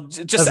I'll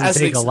just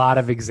doesn't take a lot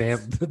of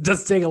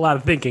doesn't take a lot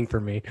of thinking for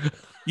me.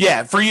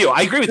 Yeah, for you,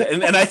 I agree with it,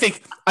 and I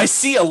think I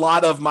see a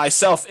lot of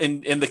myself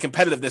in the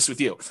competitiveness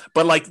with you.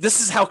 But like, this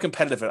is how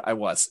competitive I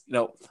was.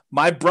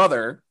 My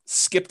brother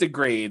skipped a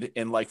grade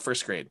in like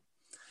first grade,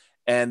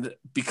 and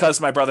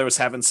because my brother was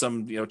having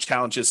some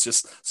challenges,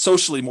 just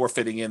socially more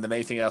fitting in than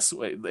anything else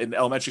in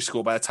elementary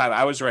school. By the time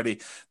I was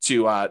ready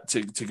to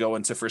go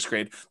into first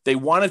grade, they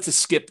wanted to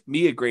skip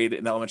me a grade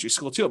in elementary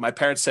school too. My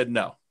parents said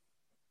no.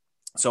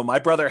 So my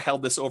brother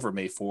held this over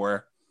me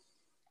for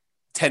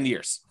 10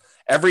 years.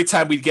 Every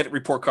time we'd get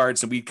report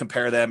cards and we'd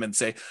compare them and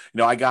say,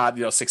 I got,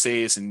 6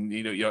 A's and,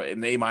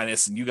 an A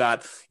minus, and you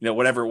got,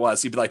 whatever it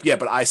was. He'd be like, yeah,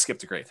 but I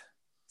skipped a grade.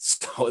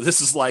 So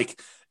this is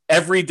like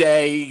every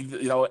day,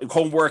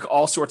 homework,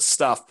 all sorts of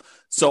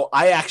stuff. So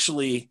I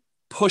actually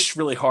pushed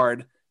really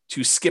hard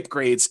to skip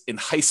grades in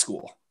high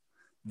school.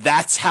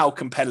 That's how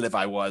competitive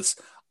I was.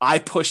 I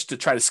pushed to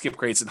try to skip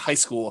grades in high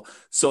school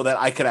so that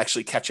I could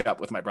actually catch up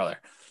with my brother.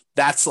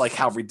 That's like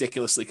how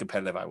ridiculously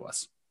competitive I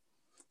was.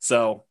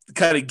 So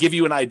kind of give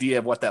you an idea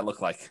of what that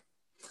looked like.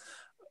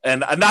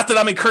 And not that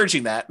I'm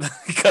encouraging that,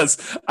 because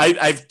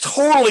I've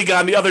totally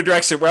gone the other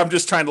direction where I'm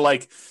just trying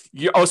to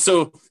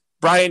so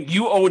Brian,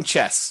 you own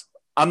chess.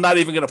 I'm not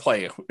even going to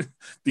play you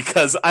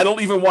because I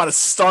don't even want to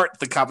start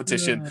the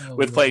competition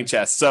with playing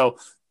chess. So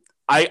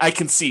I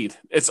concede.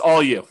 It's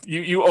all you.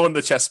 You own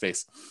the chess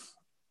space.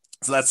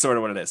 So that's sort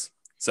of what it is.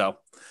 So,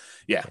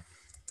 yeah.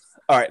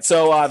 All right.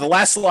 So the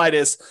last slide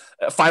is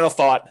final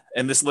thought.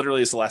 And this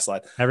literally is the last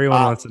slide.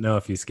 Everyone wants to know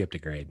if you skipped a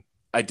grade.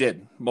 I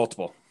did.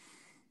 Multiple.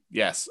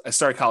 Yes. I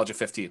started college at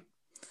 15.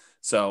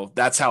 So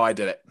that's how I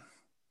did it.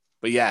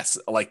 But yes,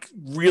 like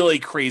really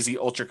crazy,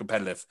 ultra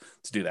competitive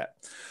to do that.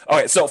 All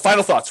right. So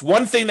final thoughts.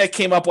 One thing that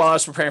came up while I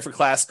was preparing for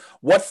class,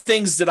 what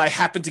things did I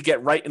happen to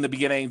get right in the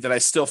beginning that I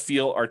still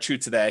feel are true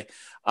today?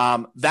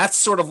 That's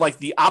sort of like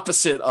the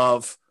opposite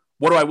of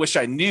what do I wish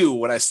I knew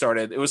when I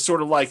started. It was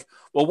sort of like,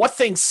 well, what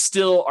things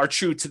still are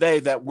true today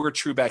that were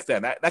true back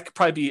then? That could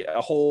probably be a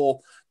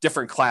whole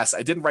different class.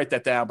 I didn't write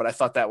that down, but I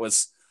thought that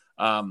was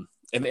an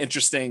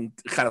interesting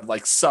kind of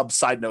like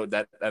side note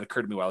that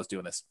occurred to me while I was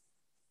doing this.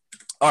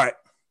 All right.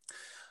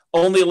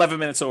 Only 11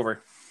 minutes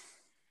over.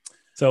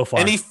 So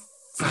far.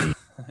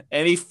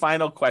 Any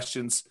final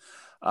questions?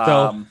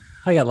 So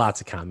I got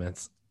lots of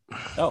comments.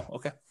 Oh,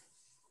 okay.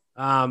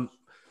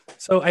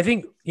 So I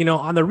think,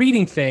 on the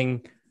reading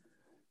thing,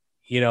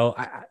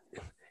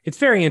 it's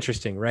very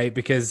interesting, right?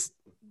 Because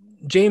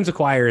James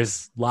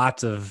acquires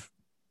lots of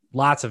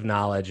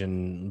knowledge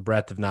and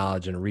breadth of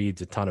knowledge and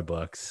reads a ton of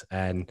books.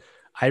 And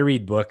I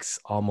read books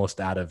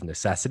almost out of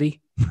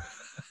necessity.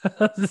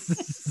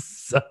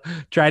 So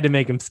tried to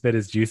make him spit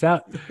his juice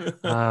out.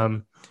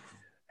 But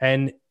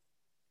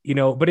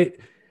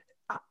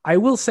I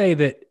will say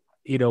that,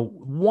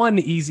 one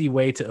easy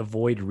way to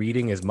avoid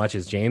reading as much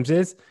as James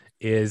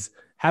is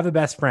have a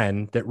best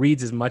friend that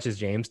reads as much as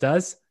James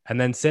does, and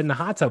then sit in a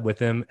hot tub with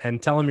him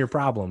and tell him your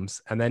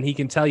problems. And then he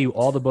can tell you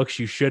all the books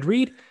you should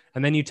read.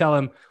 And then you tell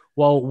him,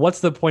 well,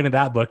 what's the point of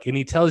that book? And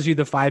he tells you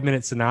the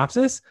 5-minute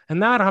synopsis, and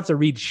now I don't have to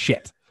read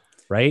shit.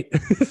 Right.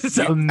 It's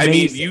amazing. I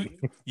mean,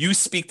 you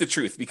speak the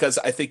truth, because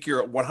I think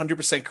you're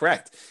 100%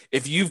 correct.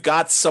 If you've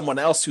got someone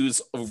else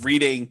who's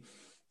reading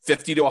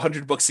 50 to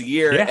 100 books a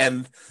year, Yeah.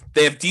 and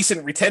they have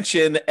decent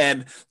retention,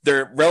 and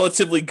they're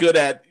relatively good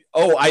at,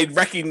 oh, I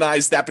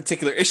recognize that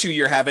particular issue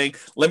you're having.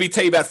 Let me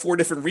tell you about 4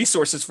 different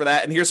resources for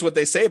that, and here's what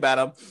they say about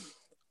them.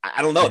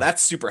 I don't know.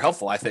 That's super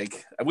helpful, I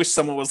think. I wish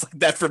someone was like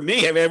that for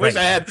me. I mean, I wish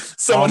I had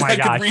someone my that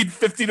gosh. could read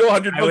 50 to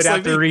 100 I books would have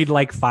like to me. read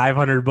like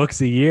 500 books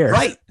a year.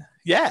 Right.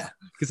 Yeah.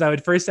 Because I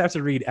would first have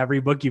to read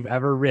every book you've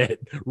ever read,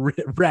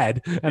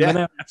 and then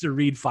I would have to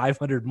read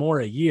 500 more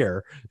a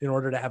year in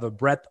order to have a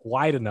breadth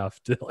wide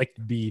enough to like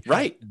be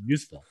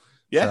useful.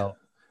 Yeah. So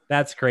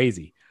that's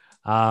crazy.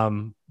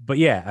 But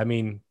yeah, I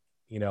mean,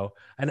 you know,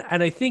 and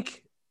I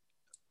think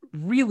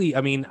really,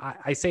 I mean,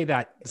 I say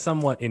that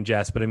somewhat in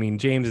jest, but I mean,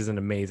 James is an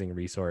amazing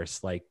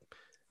resource, like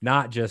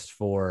not just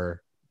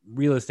for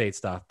real estate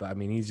stuff, but I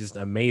mean, he's just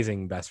an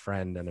amazing best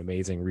friend and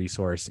amazing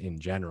resource in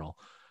general.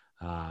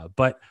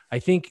 But I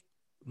think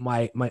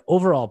my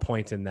overall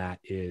point in that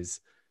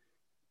is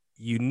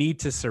you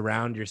need to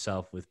surround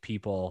yourself with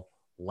people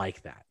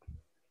like that.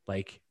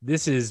 Like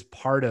this is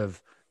part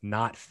of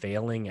not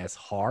failing as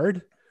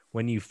hard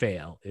when you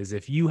fail, is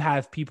if you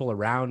have people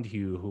around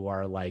you who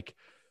are like,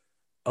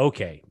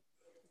 okay,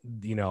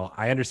 you know,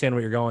 I understand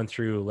what you're going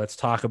through. Let's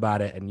talk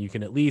about it. And you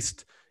can at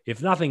least,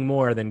 if nothing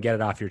more, than get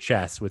it off your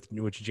chest,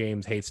 which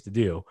James hates to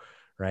do.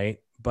 Right.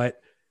 But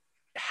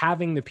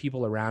having the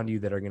people around you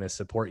that are going to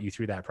support you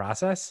through that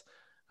process.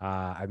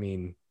 I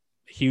mean,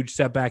 huge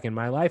setback in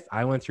my life.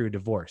 I went through a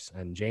divorce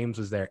and James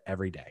was there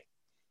every day.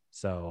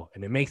 So,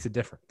 and it makes a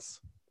difference.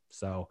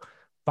 So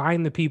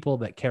find the people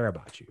that care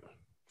about you.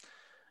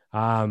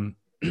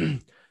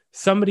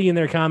 Somebody in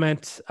their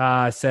comment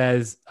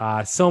says,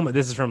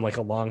 this is from like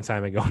a long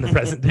time ago in the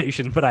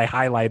presentation, but I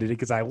highlighted it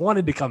because I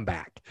wanted to come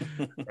back,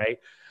 right?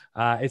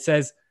 It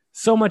says,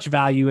 so much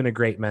value in a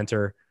great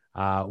mentor,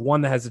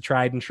 one that has a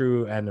tried and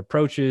true and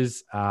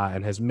approaches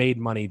and has made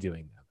money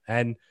doing them.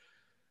 And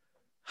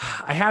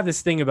I have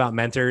this thing about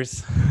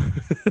mentors.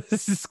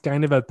 This is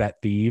kind of a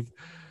pet peeve.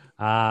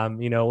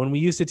 You know, when we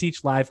used to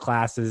teach live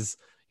classes,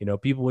 you know,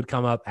 people would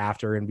come up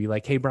after and be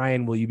like, hey,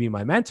 Brian, will you be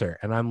my mentor?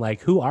 And I'm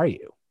like, who are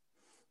you?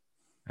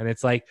 And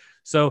it's like,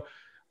 so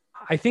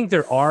I think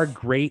there are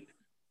great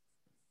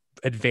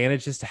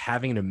advantages to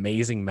having an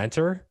amazing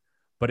mentor.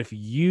 But if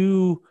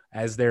you,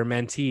 as their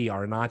mentee,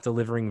 are not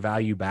delivering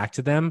value back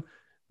to them,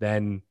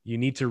 then you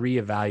need to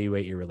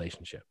reevaluate your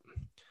relationship.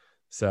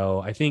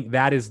 So I think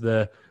that is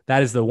the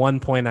one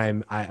point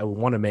I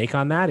want to make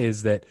on that,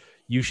 is that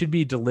you should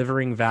be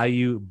delivering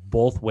value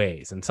both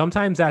ways. And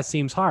sometimes that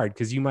seems hard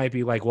because you might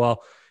be like,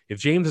 well, if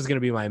James is going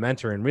to be my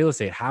mentor in real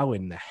estate, how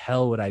in the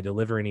hell would I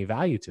deliver any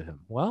value to him?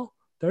 Well,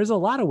 there's a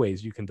lot of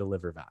ways you can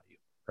deliver value,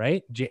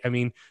 right? I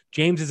mean,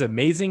 James is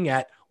amazing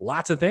at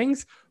lots of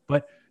things,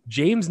 but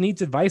James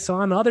needs advice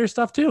on other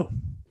stuff too.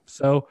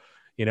 So,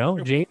 you know,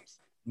 James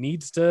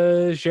needs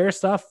to share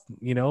stuff,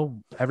 you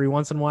know, every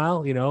once in a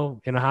while, you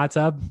know, in a hot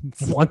tub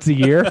once a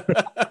year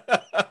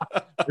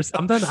or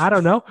something. I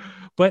don't know.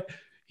 But,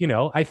 you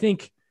know, I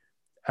think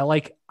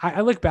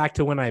I look back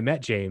to when I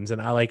met James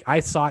and I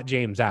sought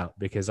James out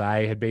because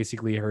I had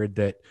basically heard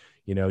that,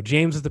 you know,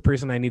 James is the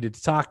person I needed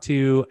to talk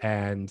to.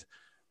 And,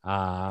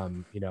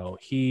 you know,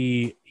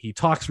 he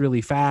talks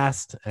really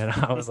fast. And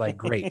I was like,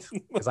 great,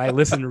 because I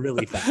listen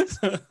really fast.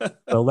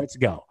 So let's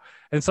go.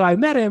 And so I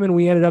met him and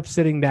we ended up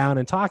sitting down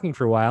and talking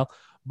for a while.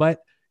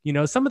 But, you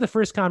know, some of the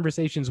first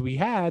conversations we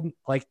had,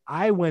 like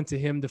I went to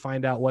him to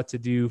find out what to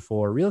do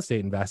for real estate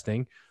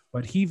investing,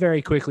 but he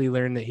very quickly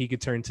learned that he could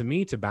turn to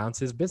me to bounce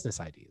his business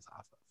ideas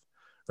off of.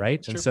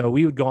 Right. And so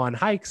we would go on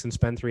hikes and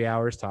spend 3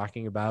 hours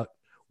talking about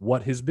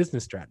what his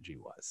business strategy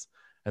was.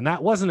 And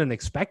that wasn't an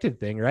expected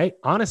thing, right?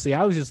 Honestly,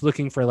 I was just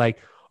looking for like,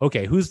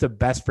 okay, who's the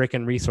best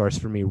freaking resource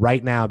for me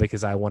right now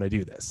because I want to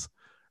do this.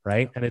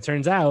 Right. And it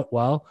turns out,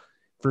 well,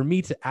 for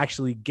me to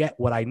actually get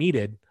what I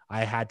needed,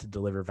 I had to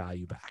deliver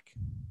value back.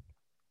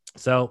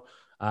 So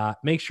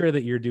make sure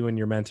that you're doing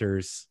your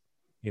mentors,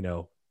 you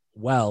know,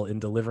 well in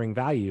delivering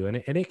value. And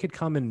it could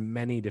come in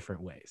many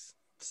different ways.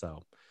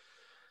 So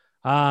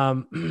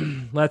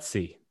let's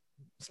see.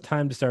 It's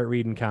time to start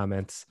reading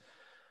comments.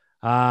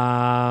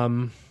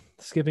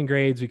 Skipping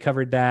grades, we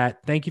covered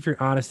that. Thank you for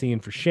your honesty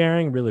and for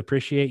sharing. Really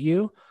appreciate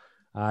you.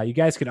 You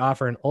guys could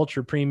offer an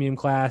ultra premium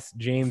class,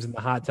 James in the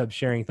hot tub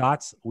sharing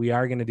thoughts. We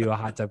are going to do a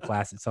hot tub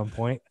class at some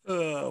point.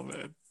 Oh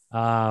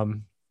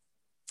man.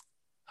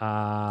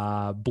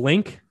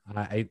 Blink.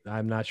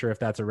 I'm not sure if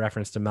that's a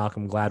reference to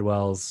Malcolm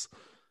Gladwell's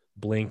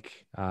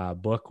Blink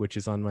book, which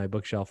is on my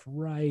bookshelf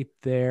right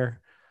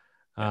there.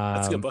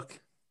 That's a good book.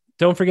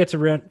 Don't forget to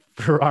rent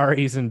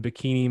Ferraris and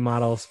bikini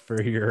models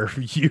for your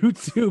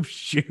YouTube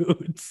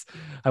shoots.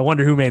 I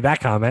wonder who made that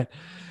comment.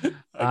 I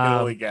can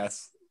only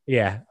guess.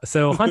 Yeah.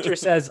 So Hunter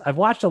says, I've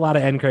watched a lot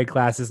of NCREG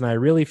classes and I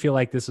really feel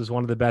like this was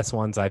one of the best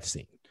ones I've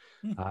seen.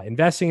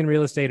 Investing in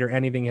real estate or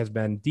anything has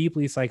been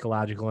deeply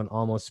psychological and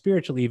almost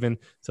spiritual even.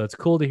 So it's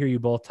cool to hear you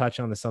both touch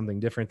on something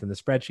different than the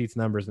spreadsheets,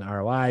 numbers, and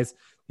ROIs.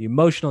 The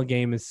emotional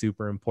game is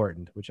super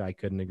important, which I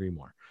couldn't agree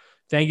more.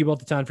 Thank you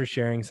both a ton for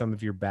sharing some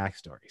of your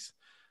backstories.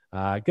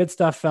 Good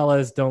stuff,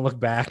 fellas. Don't look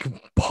back.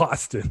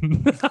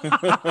 Boston.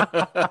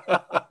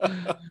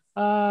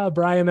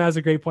 Brian has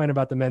a great point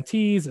about the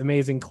mentees.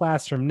 Amazing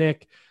class from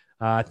Nick.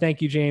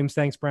 Thank you, James.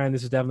 Thanks, Brian.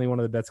 This is definitely one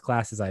of the best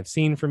classes I've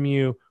seen from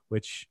you,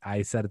 which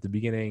I said at the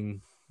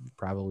beginning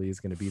probably is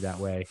going to be that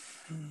way.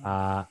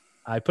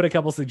 I put a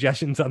couple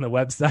suggestions on the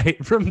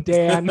website from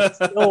Dan.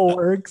 Still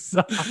works.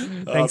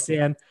 Thanks,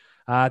 Dan.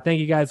 Thank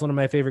you guys. One of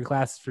my favorite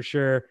classes for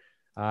sure.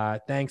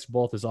 Thanks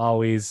both as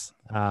always.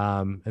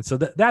 And so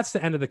that's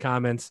the end of the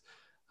comments.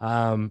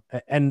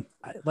 And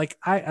like,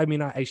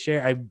 I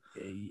share,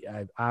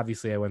 I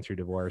obviously I went through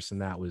divorce,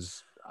 and that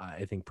was,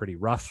 I think, pretty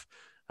rough,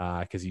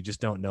 cause you just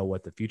don't know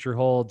what the future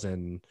holds.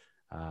 And,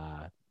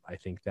 I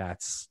think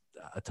that's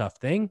a tough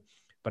thing,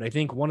 but I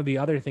think one of the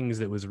other things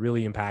that was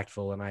really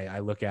impactful, and I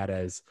look at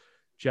as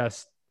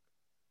just,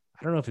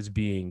 I don't know if it's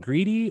being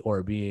greedy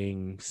or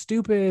being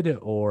stupid,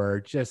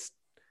 or just,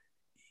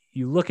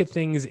 you look at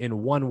things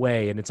in one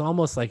way, and it's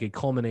almost like a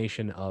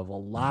culmination of a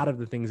lot of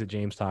the things that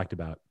James talked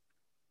about.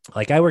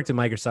 Like, I worked at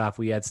Microsoft,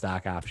 we had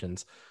stock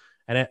options.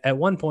 And at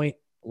one point,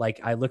 like,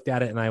 I looked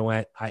at it and I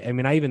went, I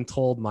even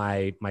told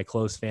my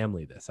close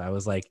family this. I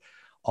was like,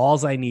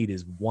 alls I need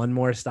is one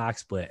more stock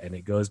split and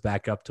it goes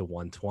back up to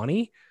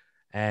 120.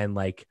 And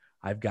like,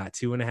 I've got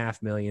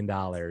 $2.5 million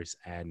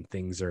and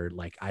things are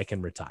like, I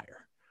can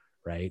retire.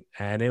 Right.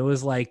 And it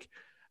was like,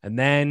 and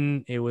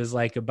then it was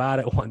like about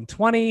at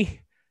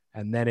 120.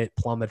 And then it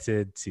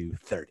plummeted to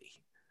 30,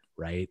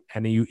 right?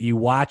 And you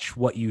watch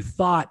what you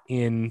thought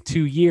in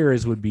 2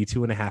 years would be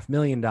 $2.5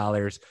 million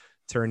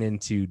turn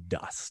into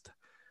dust.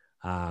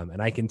 And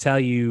I can tell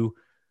you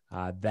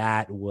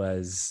that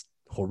was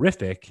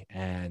horrific.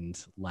 And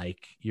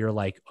like, you're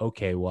like,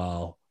 okay,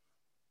 well,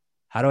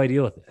 how do I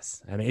deal with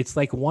this? And it's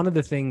like one of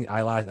the things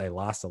I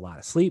lost a lot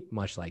of sleep,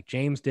 much like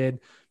James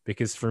did,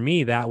 because for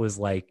me, that was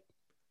like,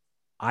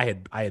 I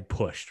had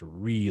pushed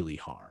really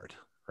hard,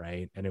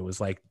 right? And it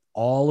was like,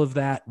 all of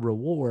that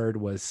reward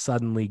was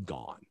suddenly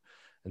gone.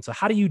 And so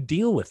how do you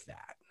deal with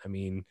that? I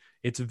mean,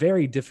 it's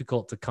very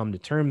difficult to come to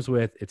terms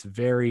with. It's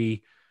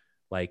very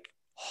like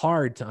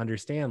hard to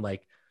understand,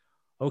 like,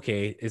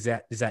 okay, is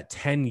that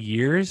 10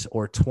 years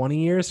or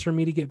 20 years for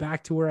me to get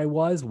back to where I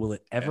was? Will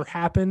it ever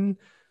happen?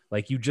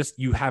 Like,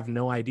 you have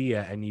no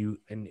idea. And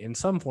in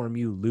some form,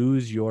 you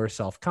lose your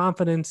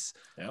self-confidence.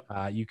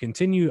 Yep. You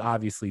continue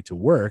obviously to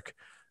work,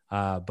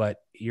 but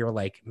you're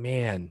like,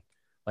 man,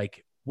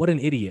 like, what an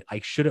idiot. I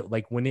should have,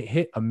 like, when it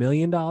hit $1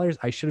 million,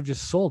 I should have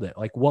just sold it.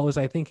 Like, what was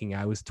I thinking?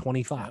 I was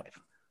 25. Yep.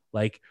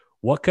 Like,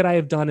 what could I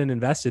have done and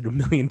invested $1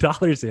 million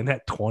in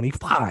at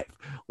 25?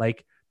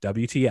 Like,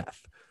 WTF.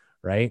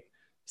 Right.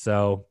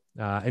 So,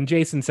 and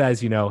Jason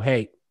says,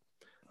 hey,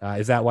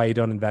 is that why you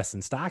don't invest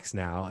in stocks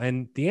now?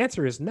 And the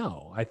answer is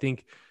no. I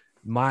think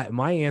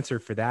my answer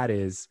for that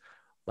is,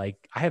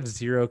 like, I have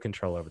zero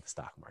control over the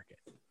stock market.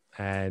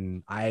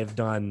 And I've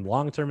done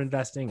long-term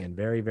investing and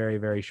very, very,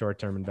 very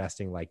short-term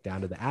investing, like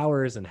down to the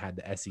hours, and had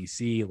the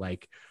SEC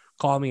like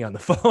call me on the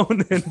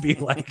phone and be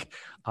like,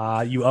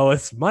 you owe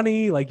us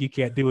money. Like, you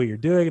can't do what you're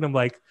doing. And I'm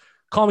like,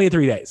 call me in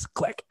 3 days,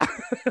 click.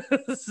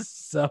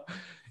 So,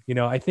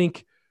 I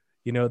think,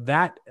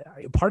 that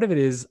part of it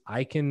is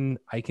I can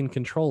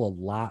control a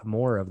lot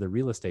more of the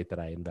real estate that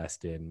I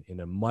invest in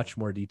a much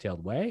more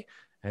detailed way.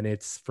 And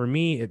it's, for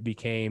me, it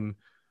became,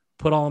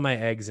 put all of my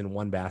eggs in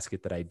one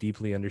basket that I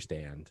deeply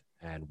understand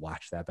and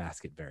watch that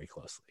basket very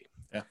closely.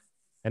 Yeah.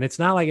 And it's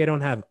not like I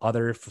don't have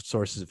other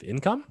sources of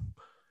income,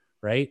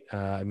 right?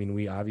 I mean,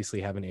 we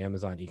obviously have an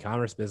Amazon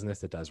e-commerce business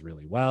that does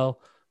really well,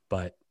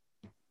 but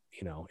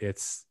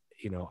it's,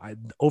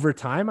 over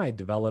time I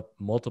develop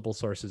multiple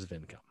sources of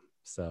income.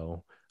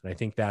 So, and I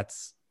think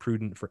that's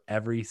prudent for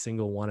every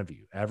single one of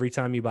you. Every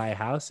time you buy a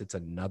house, it's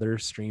another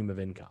stream of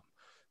income.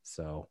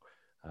 So,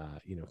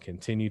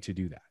 continue to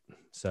do that.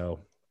 So,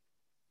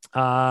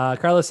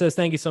 Carlos says,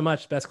 thank you so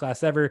much. Best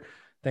class ever.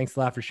 Thanks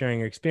a lot for sharing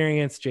your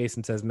experience.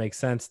 Jason says, makes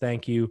sense.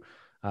 Thank you.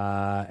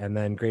 And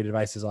then great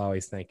advice as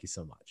always. Thank you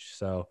so much.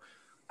 So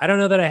I don't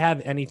know that I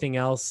have anything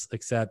else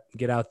except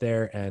get out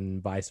there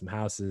and buy some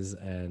houses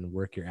and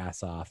work your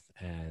ass off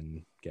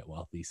and get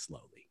wealthy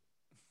slowly.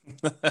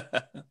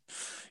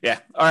 Yeah.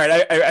 All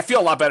right. I feel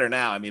a lot better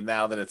now. I mean,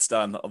 now that it's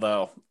done,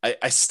 although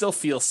I still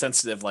feel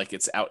sensitive, like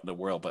it's out in the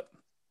world, but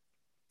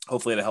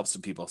hopefully it helps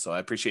some people. So I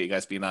appreciate you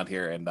guys being on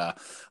here and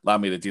allow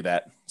me to do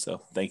that. So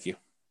thank you.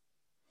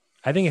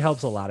 I think it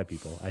helps a lot of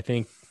people. I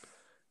think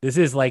this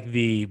is like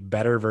the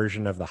better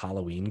version of the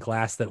Halloween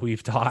class that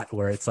we've taught,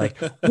 where it's like,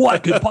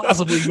 what could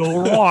possibly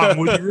go wrong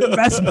with your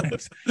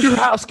investments? Your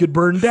house could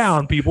burn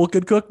down. People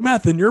could cook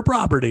meth in your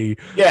property.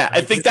 Yeah,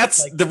 I think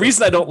that's like the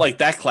reason I don't like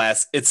that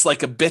class. It's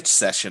like a bitch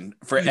session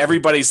for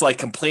everybody's like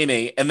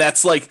complaining. And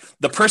that's like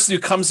the person who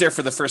comes there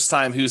for the first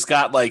time, who's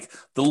got like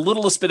the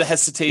littlest bit of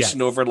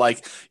hesitation over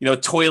like,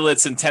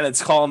 toilets and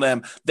tenants calling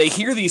them. They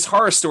hear these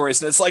horror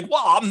stories and it's like,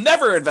 well, I'm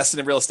never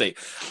invested in real estate.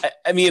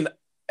 I mean,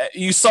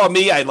 you saw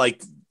me, I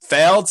like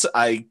failed.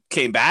 I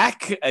came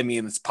back. I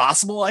mean, it's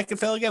possible I could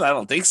fail again. I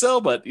don't think so,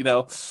 but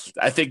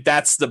I think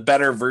that's the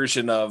better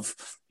version of,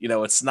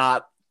 it's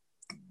not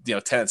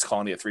tenants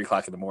calling you at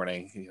 3:00 in the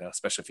morning,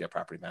 especially if you have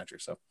property manager.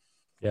 So,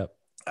 Yep.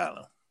 I don't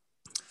know.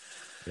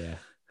 Yeah.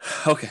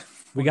 Okay.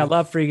 We got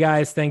love for you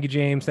guys. Thank you,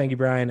 James. Thank you,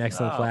 Brian.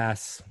 Excellent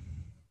class.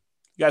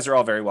 You guys are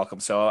all very welcome.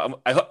 So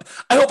I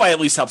hope I at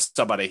least helped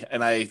somebody.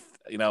 And I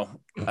don't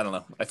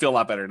know. I feel a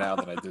lot better now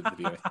than I did at the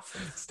beginning.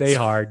 Stay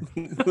hard.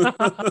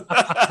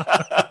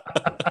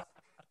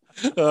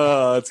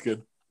 Oh, that's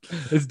good.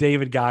 It's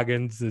David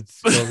Goggins.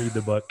 It's go read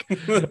the book.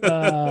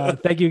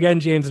 Thank you again,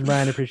 James and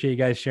Brian. I appreciate you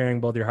guys sharing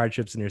both your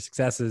hardships and your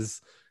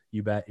successes.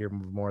 You bet. You're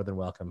more than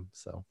welcome.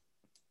 So,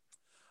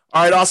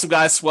 all right, awesome,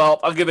 guys. Well,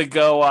 I'm gonna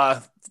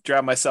go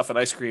grab myself an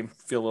ice cream.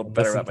 Feel a little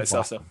better about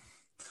myself. So,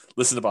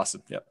 listen to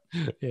Boston. Yep.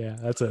 Yeah,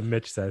 that's what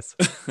Mitch says.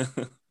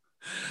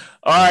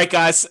 All right,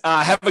 guys.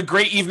 Have a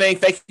great evening.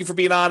 Thank you for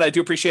being on. I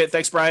do appreciate it.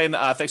 Thanks, Brian.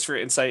 Thanks for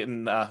your insight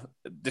and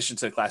addition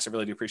to the class. I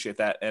really do appreciate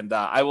that. And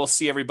I will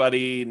see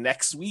everybody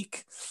next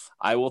week.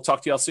 I will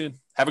talk to you all soon.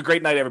 Have a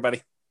great night,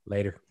 everybody.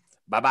 Later.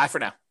 Bye-bye for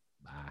now.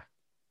 Bye.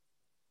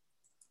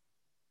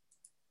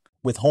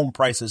 With home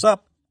prices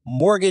up,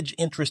 mortgage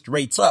interest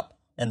rates up,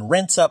 and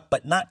rents up,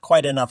 but not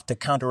quite enough to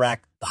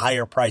counteract the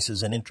higher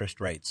prices and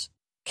interest rates.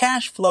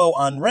 Cash flow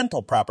on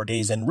rental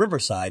properties in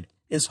Riverside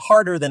is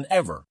harder than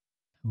ever.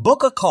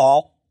 Book a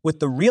call with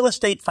the Real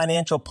Estate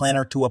Financial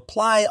Planner to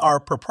apply our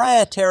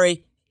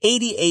proprietary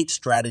 88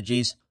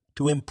 strategies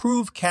to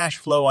improve cash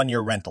flow on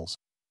your rentals.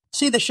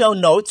 See the show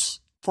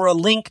notes for a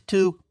link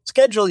to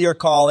schedule your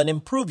call and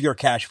improve your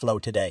cash flow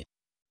today.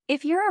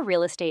 If you're a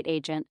real estate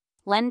agent,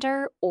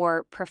 lender,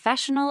 or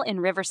professional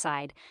in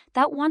Riverside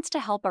that wants to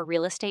help our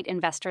real estate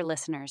investor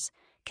listeners,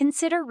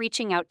 consider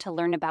reaching out to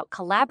learn about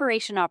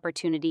collaboration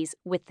opportunities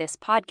with this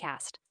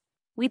podcast.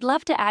 We'd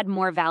love to add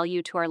more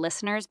value to our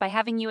listeners by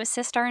having you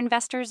assist our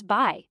investors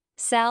buy,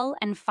 sell,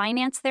 and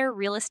finance their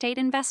real estate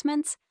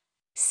investments.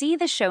 See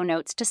the show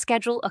notes to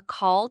schedule a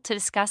call to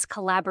discuss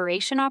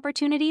collaboration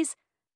opportunities